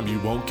of the time, you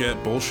won't get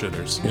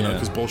bullshitters.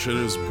 Because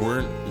bullshitters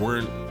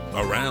weren't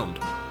around.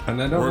 And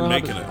I don't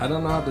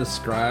know how to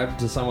describe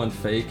to someone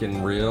fake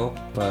and real,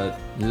 but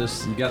you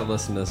gotta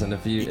listen to this. And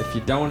if you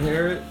don't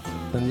hear it,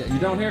 then you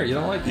don't hear it. You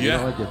don't like it. You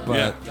don't like it.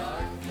 But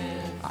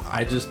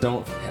I just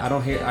don't. I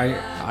don't hear.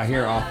 I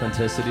hear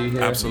authenticity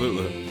here.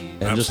 Absolutely.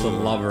 And just a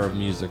lover of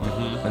music,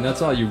 and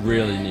that's all you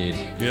really need.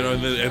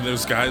 And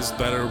there's guys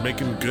that are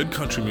making good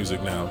country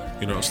music now.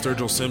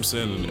 Sturgill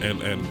Simpson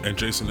and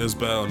Jason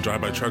Isbell and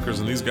Drive-By Truckers,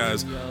 and these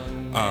guys.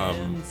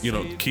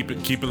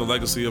 Keeping the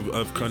legacy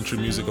of country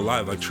music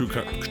alive, like true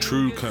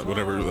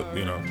whatever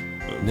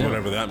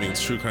whatever that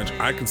means. True country.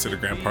 I consider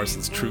Graham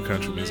Parsons true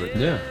country music.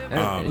 Yeah,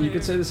 and you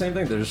could say the same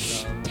thing.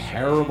 There's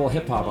terrible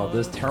hip hop out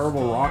there. There's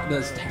terrible rock.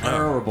 There's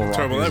terrible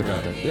rock music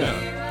out there.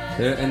 Yeah.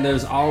 And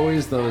there's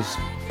always those.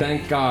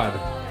 Thank God,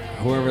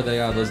 whoever they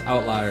are, those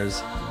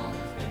outliers.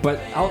 But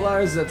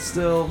outliers that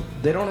still,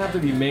 they don't have to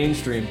be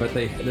mainstream, but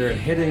they're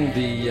hitting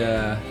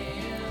the.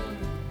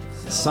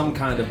 Some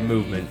kind of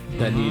movement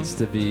that needs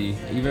to be,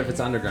 even if it's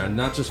underground,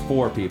 not just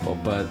for people,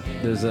 but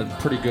there's a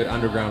pretty good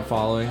underground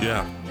following.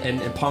 Yeah. And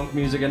punk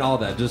music and all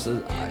that. Just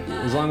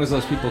as long as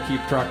those people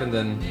keep trucking,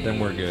 then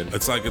we're good.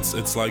 It's like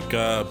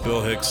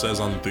Bill Hicks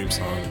says on the theme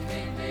song,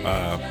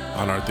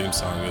 on our theme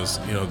song is,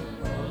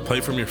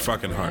 play from your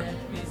fucking heart.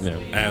 Yeah.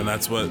 And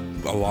that's what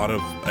a lot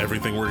of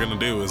everything we're gonna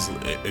do is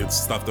it's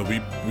stuff that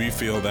we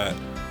feel that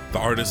the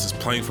artist is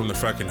playing from their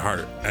fucking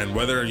heart, and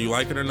whether you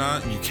like it or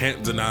not, you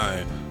can't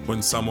deny when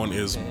someone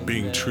is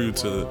being true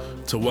to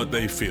what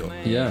they feel.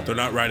 Yeah. They're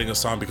not writing a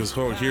song because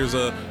here's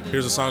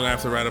a song I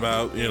have to write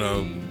about,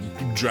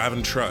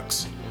 driving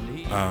trucks.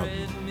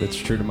 It's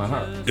true to my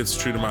heart. It's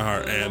true to my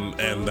heart,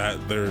 and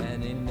that they're,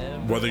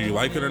 whether you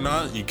like it or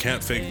not, you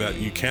can't fake that.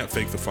 You can't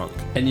fake the funk.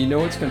 And you know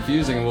what's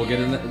confusing, and we'll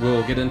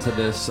get into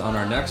this on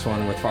our next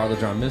one with Father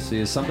John Misty,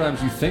 is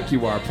sometimes you think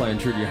you are playing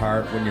true to your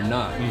heart when you're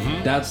not.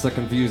 Mm-hmm. That's the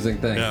confusing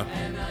thing. Yeah.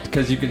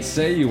 Because you can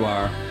say you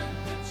are,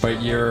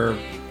 but you're.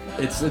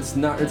 It's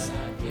not. It's.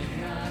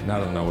 I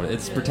don't know what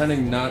it's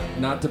pretending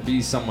not to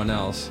be someone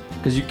else,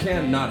 because you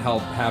can't not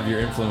have your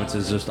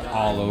influences just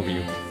all over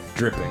you,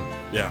 dripping.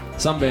 Yeah.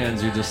 Some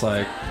bands you're just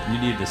like, you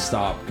need to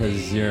stop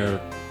because you're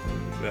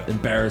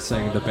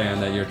embarrassing the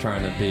band that you're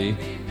trying to be.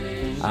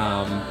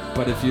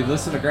 But if you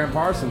listen to Graham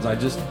Parsons,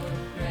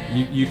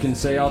 you can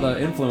say all the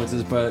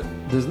influences, but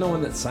there's no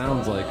one that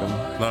sounds like him.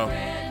 No.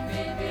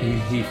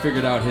 He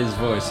figured out his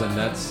voice, and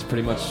that's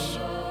pretty much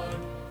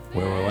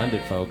where we'll end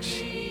it,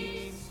 folks.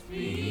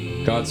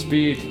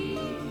 Godspeed.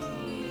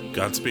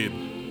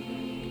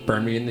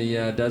 Burn me in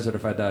the desert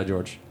if I die,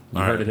 George. You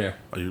All heard right. it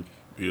here.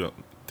 You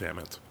damn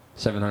it.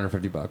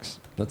 $750.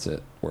 That's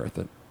it. Worth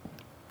it.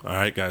 All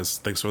right, guys.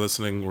 Thanks for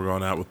listening. We're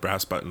going out with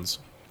Brass Buttons.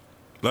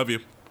 Love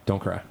you.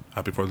 Don't cry.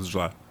 Happy 4th of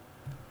July.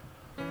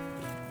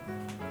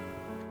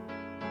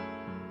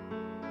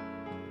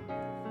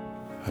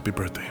 Happy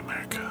birthday,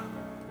 America.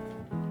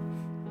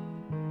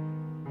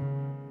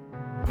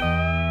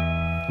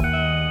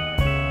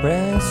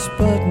 Brass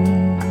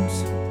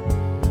buttons,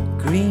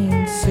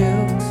 green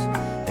silks,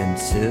 and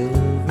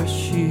silver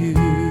shoes.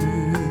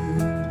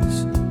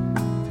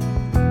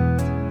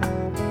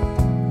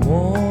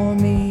 Warm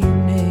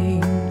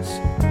evenings,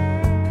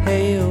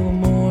 pale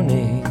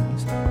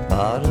mornings,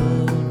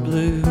 bottled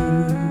blues.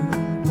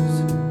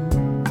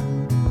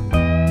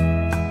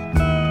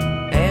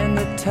 And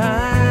the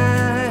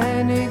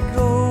tiny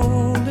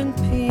golden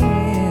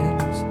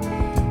pins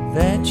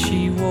that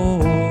she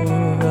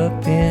wore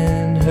up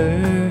in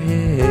her hair.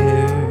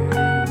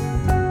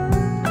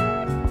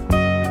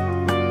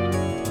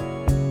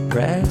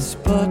 Brass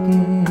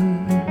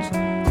buttons,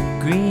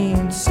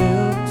 green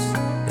silks,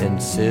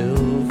 and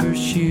silver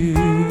shoes.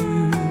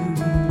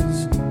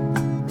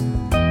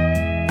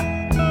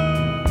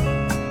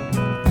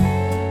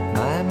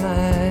 My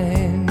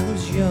mind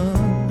was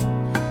young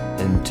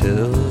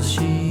until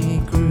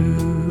she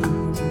grew.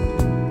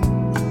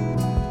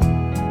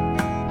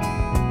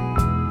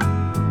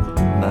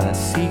 My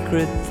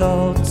secret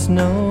thoughts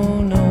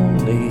known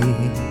only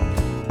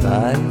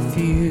by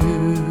few.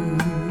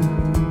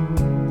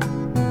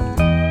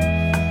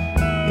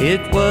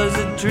 It was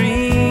a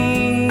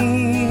dream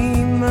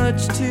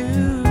much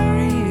too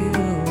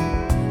real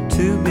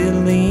to be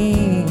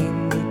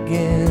leaned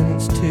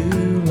against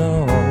too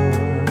long.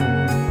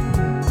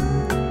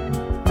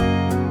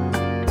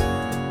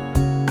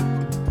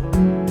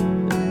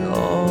 And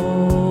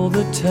all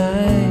the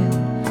time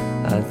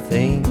I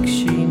think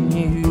she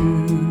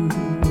knew.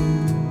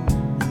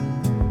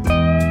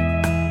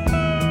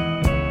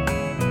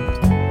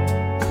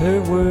 Her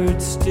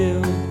words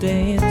still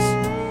dance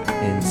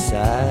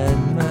inside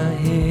my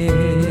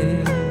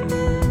head.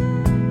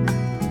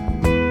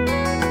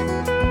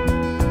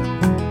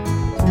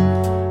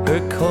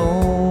 Her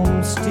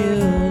comb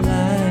still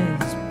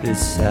lies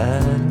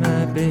beside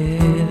my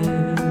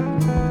bed.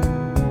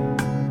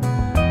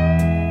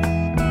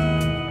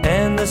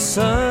 And the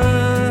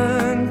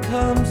sun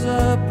comes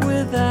up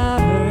without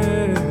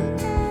her.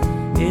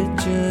 It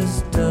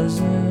just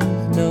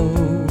doesn't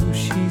know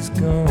she's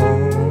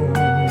gone.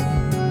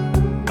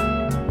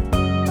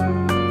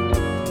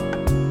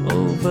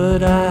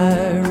 But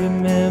I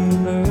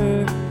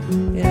remember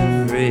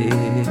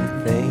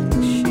everything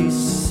she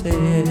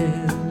said.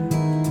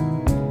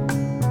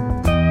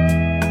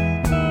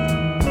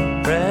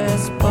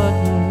 Brass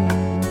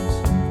buttons,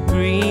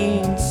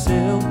 green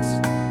silks,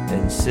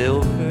 and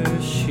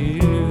silver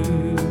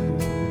shoes.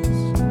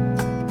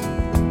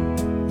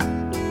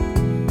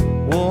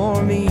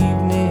 Warm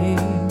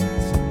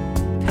evenings,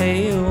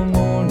 pale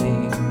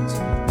mornings,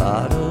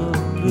 bottled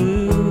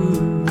blues.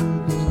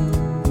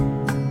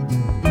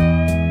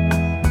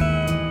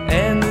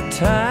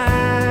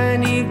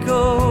 Tiny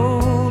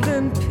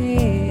golden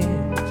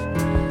pins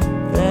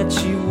that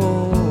she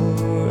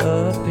wore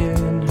up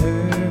in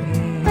her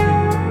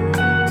hair.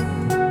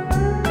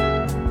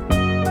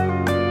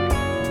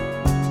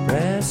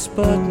 Brass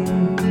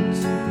buttons,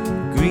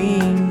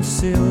 green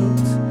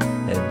silks,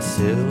 and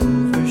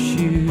silver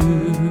shoes.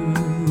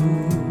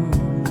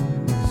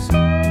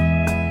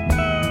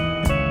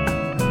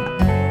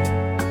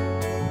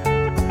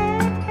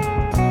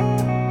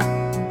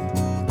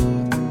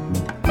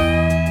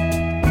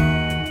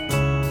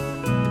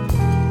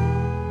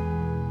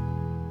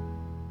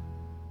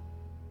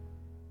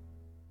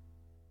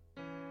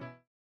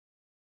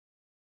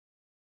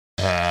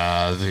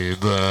 Happy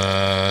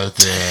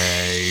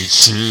birthday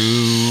to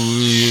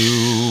you.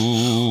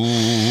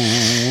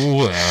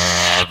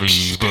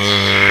 Happy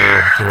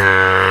birthday.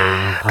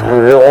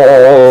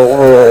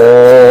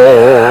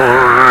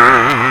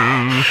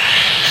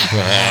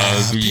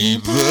 Happy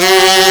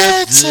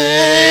birthday,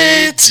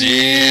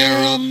 dear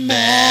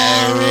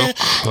America.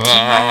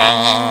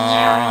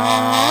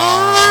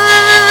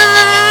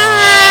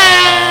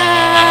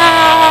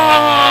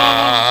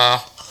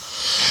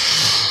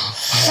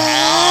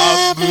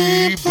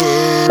 birthday.